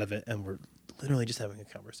artifice out of it, and we're literally just having a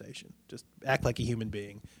conversation. Just act like a human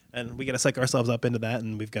being, and we got to psych ourselves up into that,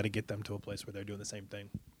 and we've got to get them to a place where they're doing the same thing.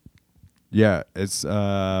 Yeah, it's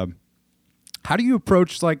how do you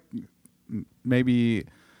approach like maybe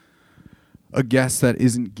a guest that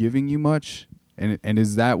isn't giving you much And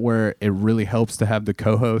is that where it really helps to have the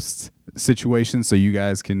co-host situation so you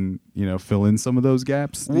guys can, fill in some of those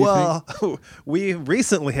gaps? do you think? Well, we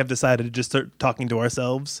recently have decided to just start talking to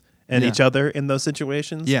ourselves and Yeah. each other in those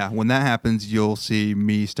situations. Yeah, when that happens, you'll see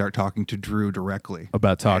me start talking to Drew directly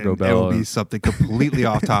About Taco And Bell It'll be and- something completely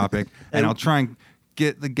off topic, and I'll try and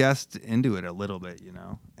get the guest into it a little bit,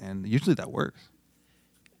 and usually that works.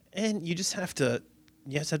 And you just have to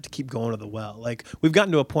keep going to the well. Like, we've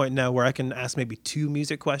gotten to a point now where I can ask maybe 2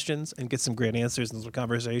 music questions and get some great answers and some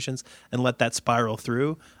conversations and let that spiral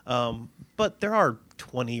through. But there are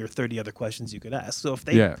 20 or 30 other questions you could ask. So if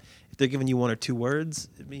they're giving you 1 or 2 words,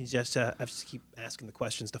 it means you just have to keep asking the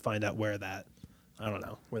questions to find out where that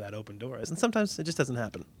open door is. And sometimes it just doesn't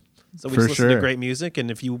happen. So we For just listen to sure. great music, and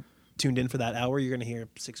if you tuned in for that hour, you're going to hear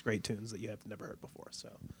 6 great tunes that you have never heard before. So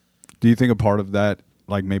Do you think a part of that,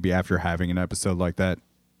 like maybe after having an episode like that,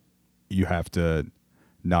 you have to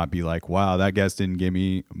not be like, wow, that guest didn't give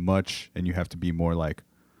me much, and you have to be more like,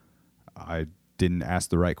 I didn't ask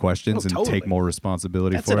the right questions and totally. take more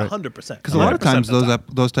responsibility that's for it it? 100%. Because a lot of 100% times the time.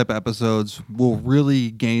 those type of episodes will really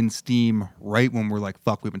gain steam right when we're like,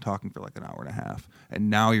 fuck, we've been talking for like an hour and a half, and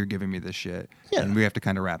now you're giving me this shit, Yeah. and we have to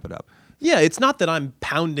kind of wrap it up. Yeah, it's not that I'm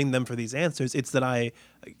pounding them for these answers. It's that and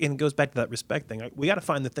it goes back to that respect thing. We got to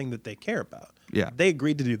find the thing that they care about. Yeah. They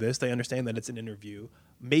agreed to do this. They understand that it's an interview.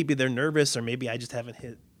 Maybe they're nervous, or maybe I just haven't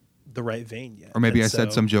hit the right vein yet. Or maybe And I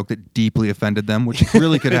said so- some joke that deeply offended them, which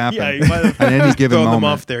really could happen Yeah, you might have at any given thrown moment. them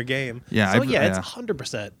off their game. Yeah, So I've- yeah, it's yeah.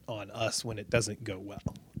 100% on us when it doesn't go well.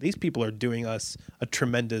 These people are doing us a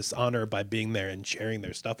tremendous honor by being there and sharing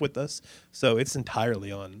their stuff with us. So it's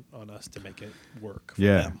entirely on us to make it work for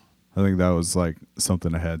Yeah. them. I think that was like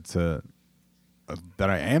something I had to, that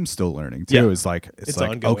I am still learning too. Yeah. Is like, It's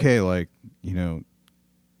like, ongoing. okay, like,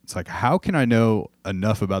 it's like, how can I know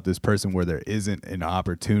enough about this person where there isn't an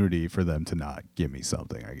opportunity for them to not give me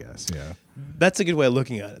something, I guess. Yeah. That's a good way of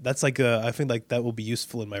looking at it. That's like I think like that will be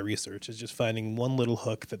useful in my research, is just finding one little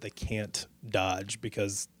hook that they can't dodge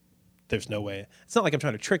because there's no way. It's not like I'm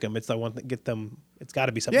trying to trick them. It's I want to get them. It's got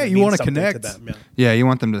to be something. Yeah, that you means wanna something connect. To them. Yeah. Yeah, you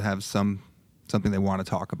want them to have something they want to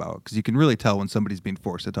talk about, because you can really tell when somebody's being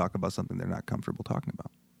forced to talk about something they're not comfortable talking about.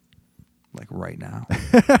 Like right now.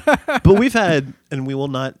 But we've had, and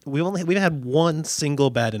we've had one single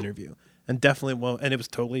bad interview, and definitely won't. And it was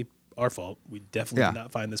totally our fault. We definitely Yeah. did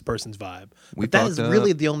not find this person's vibe. We But that is fucked up.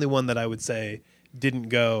 really the only one that I would say didn't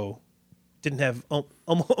have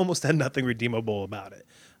almost had nothing redeemable about it,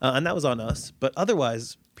 and that was on us. But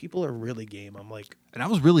otherwise, people are really game. I'm like, And I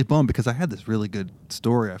was really bummed because I had this really good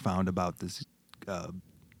story I found about this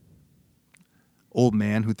old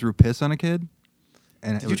man who threw piss on a kid.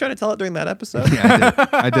 And did you try to tell it during that episode? Yeah,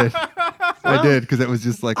 I did because it was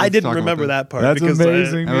just like I let's didn't talk about remember this. that part. That's because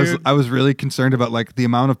amazing. I was really concerned about like the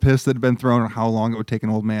amount of piss that had been thrown and how long it would take an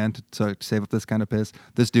old man to save up this kind of piss.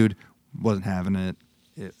 This dude wasn't having it.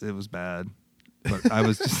 It was bad. But I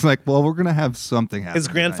was just like, well, we're gonna have something happen. His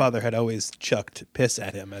grandfather had always chucked piss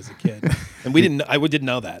at him as a kid, and we didn't. I didn't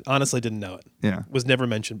know that. Honestly, didn't know it. Yeah. Was never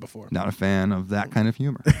mentioned before. Not a fan of that kind of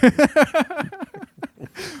humor.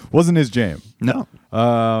 Wasn't his jam. No.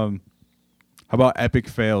 How about epic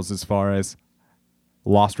fails as far as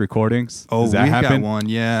lost recordings? Oh, Does that we happen? got one.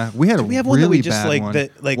 Yeah, we had a We have really one that we just bad like one.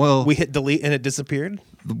 that. Like well, we hit delete and it disappeared.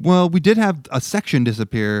 Well, we did have a section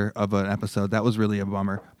disappear of an episode. That was really a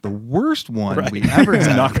bummer. The worst one Right. we ever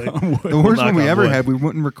had. Knock on wood. The worst Knock one we on ever wood. had. We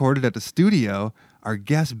went and recorded at the studio. Our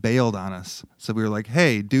guest bailed on us, so we were like,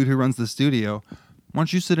 "Hey, dude, who runs the studio? Why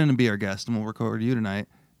don't you sit in and be our guest, and we'll record you tonight?"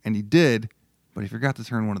 And he did, but he forgot to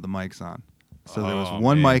turn one of the mics on. So there was Oh,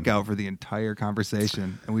 one man. mic out for the entire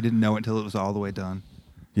conversation, and we didn't know it until it was all the way done.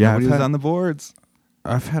 Yeah, Nobody I've was had- on the boards.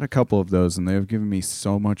 I've had a couple of those, and they've given me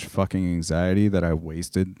so much fucking anxiety that I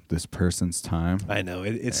wasted this person's time. I know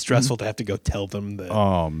it's stressful to have to go tell them that.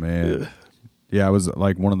 Oh man, yeah. I was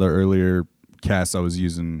like one of the earlier casts. I was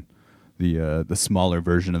using the smaller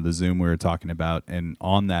version of the Zoom we were talking about, and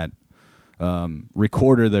on that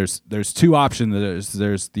recorder, there's 2 options.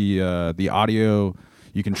 There's the audio.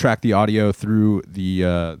 You can track the audio through the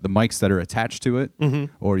mics that are attached to it,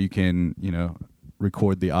 or you can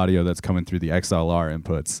record the audio that's coming through the XLR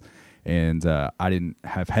inputs. And I didn't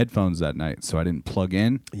have headphones that night, so I didn't plug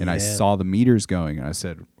in. And I Yeah. saw the meters going, and I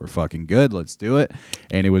said, "We're fucking good. Let's do it."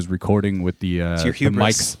 And it was recording with the your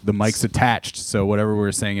hubris. the mics attached. So whatever we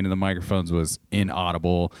were saying into the microphones was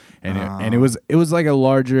inaudible, and it was like a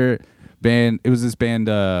larger band. It was this band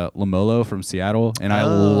Lamolo from Seattle, and I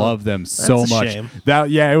love them so that's a much. shame.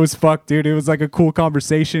 It was fucked, dude. It was like a cool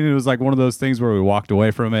conversation. It was like one of those things where we walked away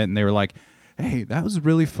from it, and they were like, "Hey, that was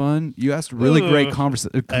really fun. You asked really great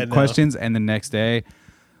I know. questions." And the next day,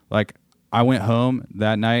 like I went home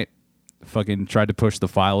that night, fucking tried to push the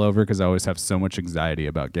file over because I always have so much anxiety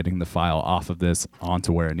about getting the file off of this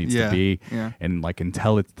onto where it needs to be. Yeah. And like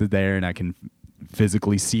until it's there and I can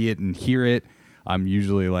physically see it and hear it, I'm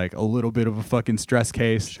usually like a little bit of a fucking stress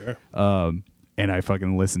case. Sure. And I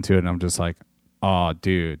fucking listen to it and I'm just like, oh,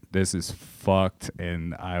 dude, this is fucked.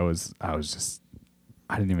 And I was just,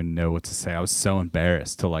 I didn't even know what to say. I was so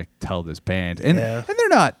embarrassed to like tell this band. And they're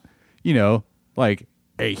not, you know, like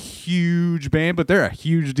a huge band, but they're a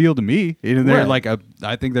huge deal to me. And they're like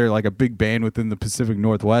I think they're like a big band within the Pacific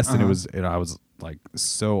Northwest. And I was like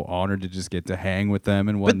so honored to just get to hang with them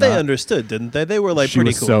and whatnot. But they understood, didn't they? They were like She pretty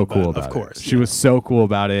was cool. so cool about of course. it. She was so cool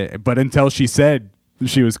about it. But until she said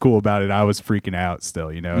she was cool about it, I was freaking out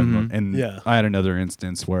still, you know. And Yeah. I had another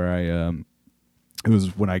instance where it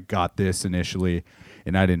was when I got this initially,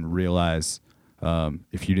 and I didn't realize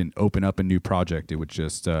if you didn't open up a new project, it would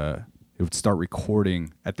just it would start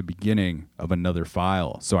recording at the beginning of another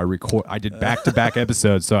file. So I did back-to-back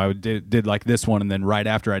episodes. So I did like this one, and then right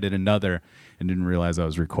after I did another, and didn't realize I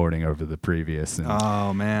was recording over the previous. And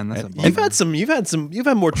Oh man, that's a You've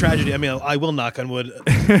had more tragedy. I mean, I will knock on wood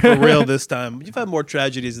for real this time. You've had more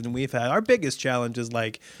tragedies than we've had. Our biggest challenge is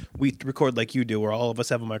like we record like you do, where all of us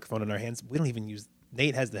have a microphone in our hands. We don't even use.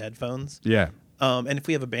 Nate has the headphones. yeah. And if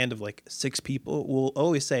we have a band of like 6 people, we'll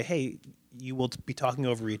always say, "Hey, you will be talking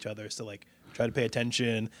over each other, so like try to pay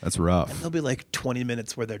attention." That's rough. And there'll be like 20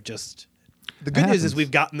 minutes where they're just. The good news is we've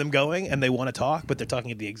gotten them going and they want to talk, but they're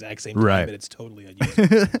talking at the exact same time, Right. and it's totally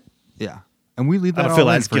unusable. yeah. And we leave that I don't feel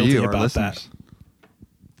all in as for guilty you, our about listeners.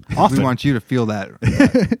 that. We want you to feel that.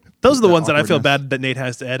 Those are the The ones that I feel awkwardness. bad that Nate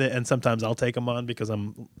has to edit, and sometimes I'll take them on because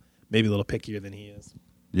I'm maybe a little pickier than he is.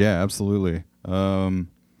 Yeah, absolutely.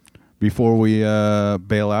 Before we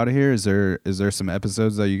bail out of here, is there some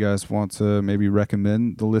episodes that you guys want to maybe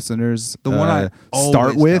recommend the listeners? The one I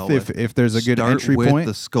start always with, tell with, if there's a good Start entry with point.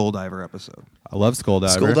 the Skull Diver episode. I love Skull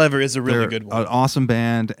Diver. Skull Diver is a really They're good one. An awesome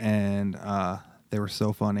band, and they were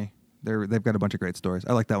so funny. They've got a bunch of great stories.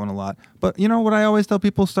 I like that one a lot. But you know what I always tell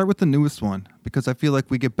people? Start with the newest one because I feel like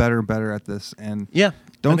we get better and better at this. And Yeah, I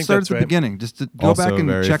don't think start at that's the right. beginning. Just to go Also back and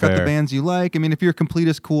very check out the fair. bands you like. I mean, if you're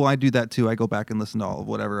completist, cool. I do that too. I go back and listen to all of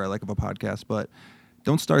whatever I like of a podcast. But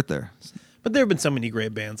don't start there. But there have been so many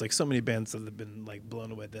great bands, like so many bands that have been like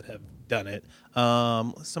blown away that have done it.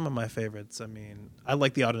 Some of my favorites. I mean, I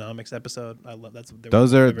like the Autonomics episode. I love that's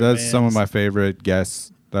That's some of my favorite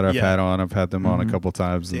guests that I've Yeah. had on. I've had them on a couple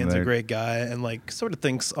times. and Dan's a they're- great guy and like sort of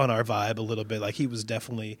thinks on our vibe a little bit. Like he was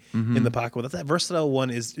definitely in the pocket with us. That Versatile one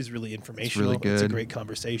is really informational. It's a good. great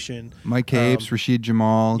conversation. Mike Capes, Rashid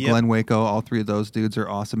Jamal, yep. Glenn Waco, all 3 of those dudes are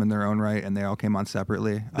awesome in their own right, and they all came on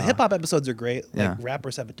separately. The hip hop episodes are great. Like yeah.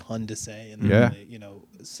 rappers have a ton to say and Yeah. they're really,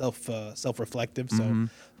 self-reflective. So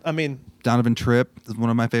I mean, Donovan Tripp is one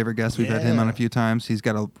of my favorite guests. We've had him on a Yeah. few times. He's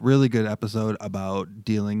got a really good episode about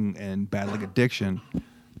dealing and battling addiction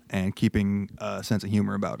and keeping a sense of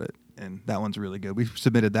humor about it. And that one's really good. We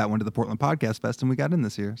submitted that one to the Portland Podcast Fest, and we got in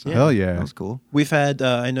this year. So Hell yeah. that was cool. we've had,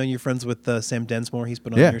 I know you're friends with Sam Densmore. He's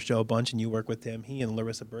been on Yeah. your show a bunch, and you work with him. He and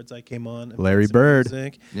Larissa Birdseye came on. And Larry played some Bird.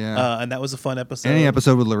 music. Yeah. And that was a fun episode. Any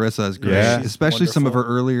episode with Larissa is great, Yeah. especially some of her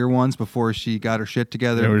wonderful. earlier ones before she got her shit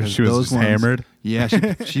together. Yeah, where because she was those just ones- hammered. Yeah,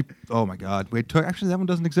 she. Oh my God! Wait, actually, that one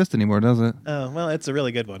doesn't exist anymore, does it? Oh, well, it's a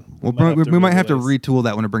really good one. Well, we might have to re-release. retool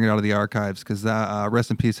that one and bring it out of the archives because rest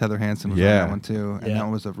in peace, Heather Hansen was on Yeah. that one too, and Yeah. that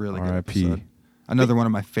was a really good R.I.P.. episode. Another one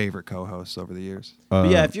of my favorite co-hosts over the years. But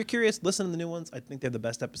yeah, if you're curious, listen to the new ones. I think they're the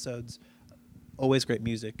best episodes. Always great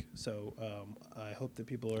music. So I hope that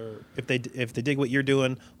people are, if they dig what you're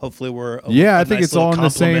doing, hopefully we're a I think nice it's all little in the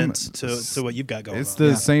same. compliment to what you've got going It's on.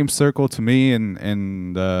 the same circle to me,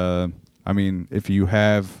 and I mean, if you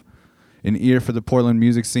have an ear for the Portland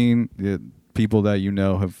music scene, the people that you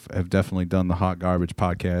know have definitely done the Hot Garbage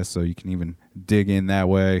podcast, so you can even dig in that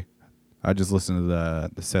way. I just listened to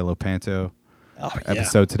the Celo Panto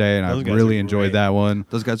episode today, and Those I guys really are enjoyed great. that one.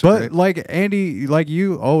 Those guys are but great. like Andy, like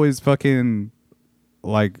you always fucking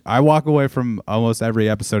like I walk away from almost every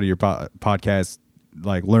episode of your podcast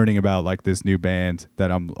like learning about like this new band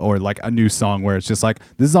that or like a new song where it's just like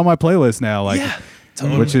this is on my playlist now, like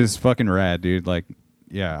which is fucking rad, dude. Like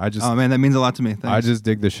yeah, I just Oh man, that means a lot to me. Thanks. I just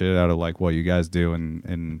dig the shit out of like what you guys do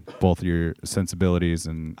and both your sensibilities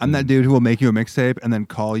and I'm that dude who will make you a mixtape and then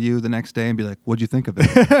call you the next day and be like, "What'd you think of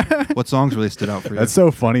it? What songs really stood out for you?" That's so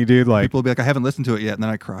funny, dude. Like People will be like, "I haven't listened to it yet," and then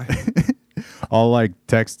I cry. I'll like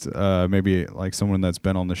text maybe like someone that's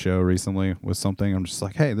been on the show recently with something. I'm just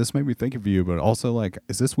like, hey, this made me think of you, but also like,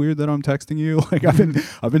 is this weird that I'm texting you? Like I've been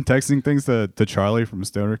texting things to Charlie from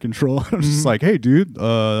Stoner Control. I'm just like, hey, dude,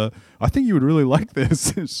 I think you would really like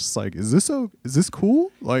this. It's just like, is this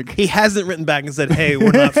cool? Like He hasn't written back and said, "Hey,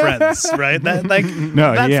 we're not friends," right? That like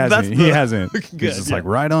no, he hasn't. He hasn't. Good, He's just yeah. like,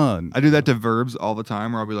 right on. I do that to Verbs all the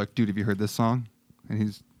time, where I'll be like, dude, have you heard this song? And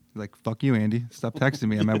he's like, fuck you, Andy. Stop texting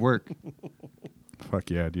me. I'm at work. Fuck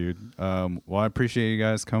yeah, dude. Well, I appreciate you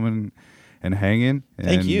guys coming and hanging.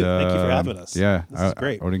 Thank you for having us. Yeah, This is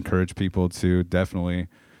great. I would encourage people to definitely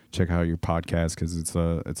check out your podcast because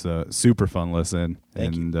it's a super fun listen.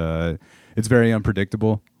 Thank you. And it's very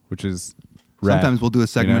unpredictable, which is rad, Sometimes we'll do a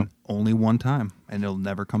segment you know? only one time, and it'll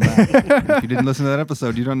never come back. If you didn't listen to that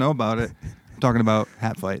episode, you don't know about it. I'm talking about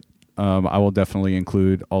Hat Fight. I will definitely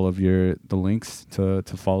include all of the links to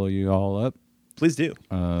follow you all up. Please do.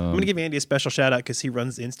 I'm gonna give Andy a special shout out because he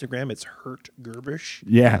runs Instagram. It's Hurt Gerbish.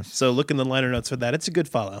 Yeah. So look in the liner notes for that. It's a good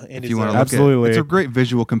follow. Andy's If you want to a- look Absolutely. at it. It's a great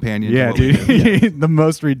visual companion. to Yeah, what we do. dude. The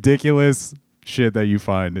most ridiculous shit that you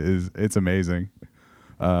find it's amazing.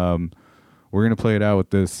 We're gonna play it out with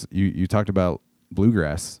this. You talked about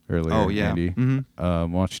bluegrass earlier. Oh, yeah. Andy. Mhm. Why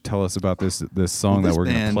don't you tell us about this song Well, that this we're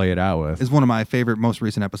gonna band play it out with? It's one of my favorite, most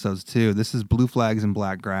recent episodes too. This is Blue Flags and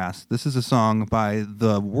Black Grass. This is a song by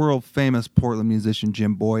the world famous Portland musician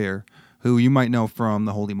Jim Boyer, who you might know from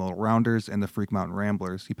the Holy Modal Rounders and the Freak Mountain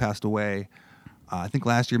Ramblers. He passed away, I think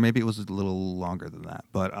last year. Maybe it was a little longer than that.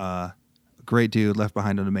 But great dude, left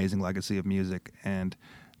behind an amazing legacy of music. And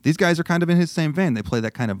these guys are kind of in his same vein. They play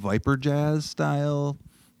that kind of Viper jazz style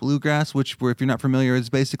bluegrass, which, if you're not familiar, is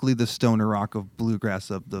basically the stoner rock of bluegrass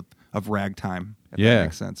of ragtime. If Yeah. that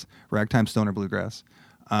makes sense. Ragtime stoner bluegrass.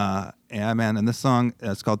 Yeah, man. And this song,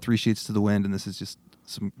 it's called Three Sheets to the Wind, and this is just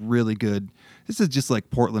some really good. This is just like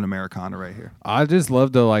Portland Americana right here. I just love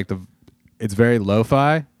it's very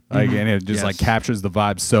lo-fi. Like, and it just like Yes. captures the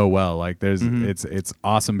vibe so well. Like it's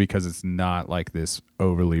awesome because it's not like this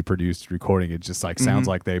overly produced recording. It just like sounds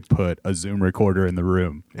like they put a Zoom recorder in the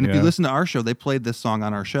room. And if you listen to our show, they played this song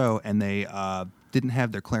on our show, and they didn't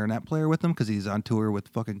have their clarinet player with them because he's on tour with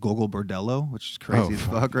fucking Gogol Bordello, which is crazy as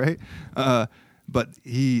fuck, right? But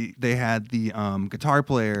they had the guitar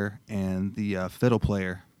player and the fiddle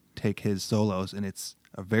player take his solos, and it's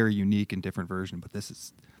a very unique and different version. But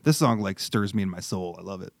this song like stirs me in my soul. I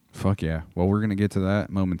love it. Fuck yeah. Well, we're going to get to that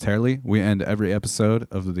momentarily. We end every episode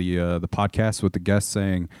of the podcast with the guest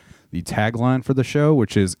saying the tagline for the show,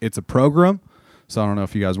 which is "It's a program." So I don't know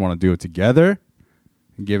if you guys want to do it together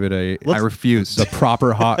and give it I refuse. the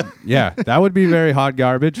proper hot. Yeah, that would be very hot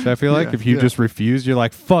garbage. I feel like Yeah, if you yeah. just refuse, you're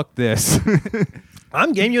like, fuck this.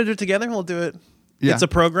 I'm game. You'll do it together. We'll do it. Yeah. It's a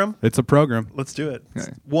program. It's a program. Let's do it.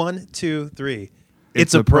 Okay. 1, 2, 3.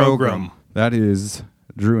 It's a program. That is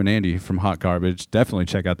Drew and Andy from Hot Garbage. Definitely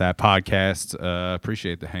check out that podcast.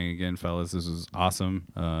 Appreciate the hang again, fellas. This was awesome.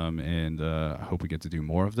 And I hope we get to do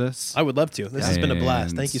more of this. I would love to. This has been a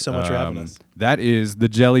blast. And, Thank you so much for having us. That is the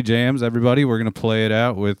Jelly Jams, everybody. We're going to play it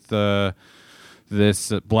out with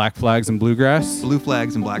this Black Flags and Bluegrass. Blue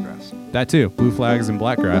Flags and Blackgrass. That too, Blue Flags and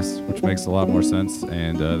Blackgrass, which makes a lot more sense.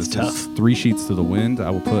 And this tough. is Three Sheets to the Wind. I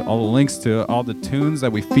will put all the links to all the tunes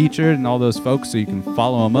that we featured and all those folks so you can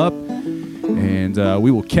follow them up. And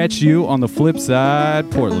we will catch you on the flip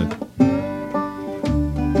side, Portland.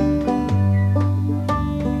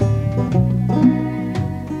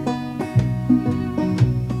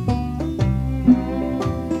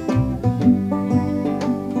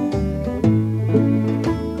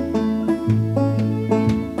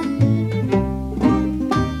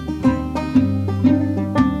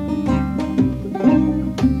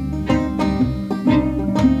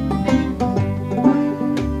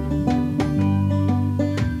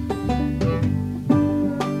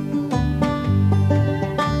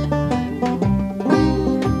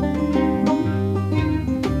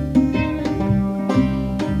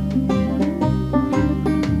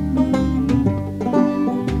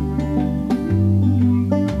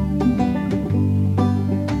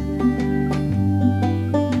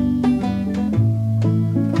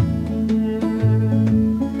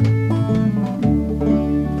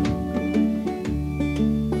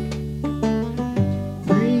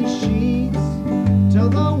 Three sheets to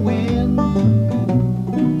the wind,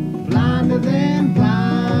 blinder than blind.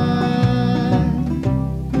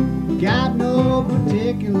 Got no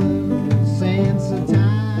particular sense of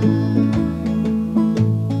time.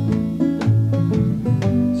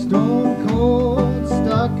 Stone cold,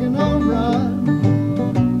 stuck in a rut,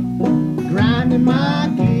 grinding my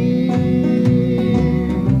gears.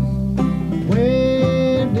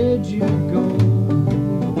 Where did you go,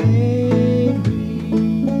 baby?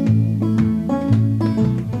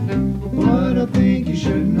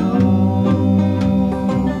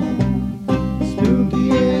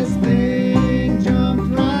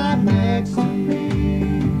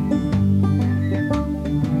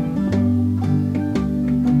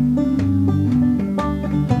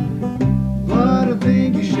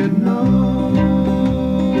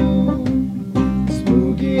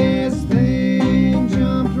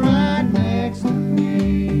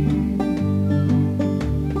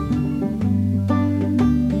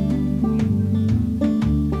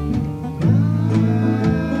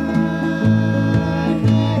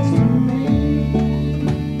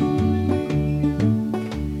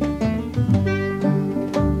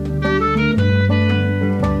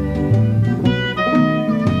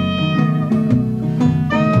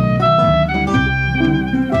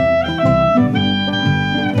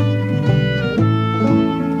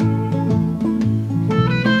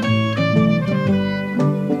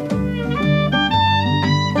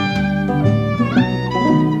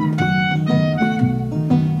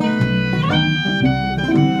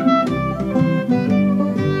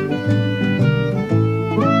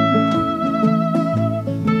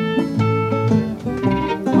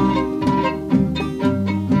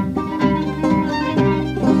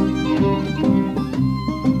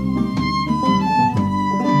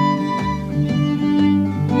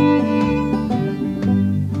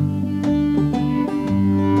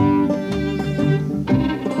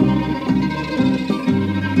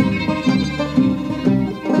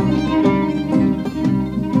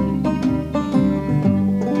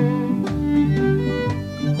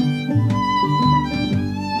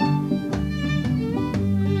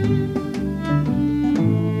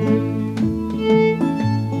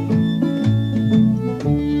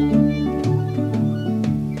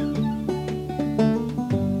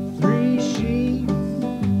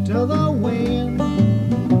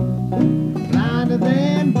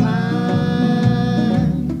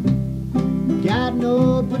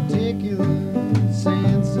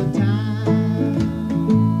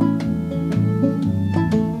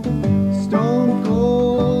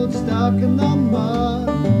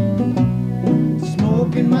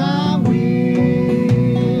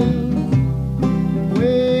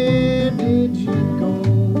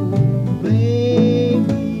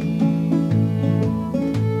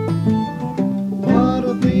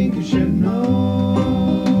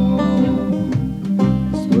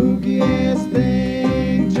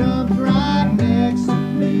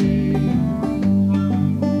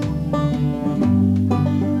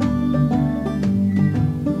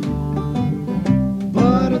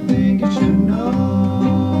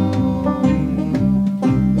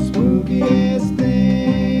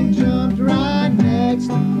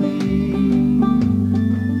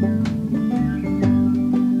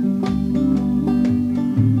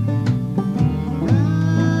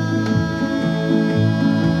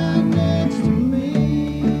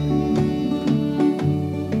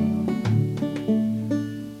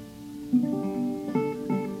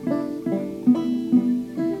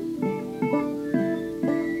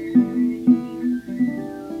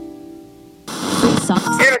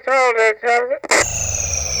 sucks. Get us all that time.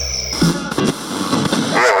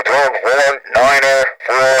 12, 1, 9,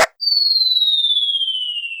 4.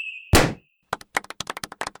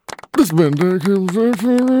 It's been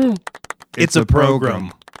It's a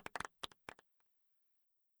program.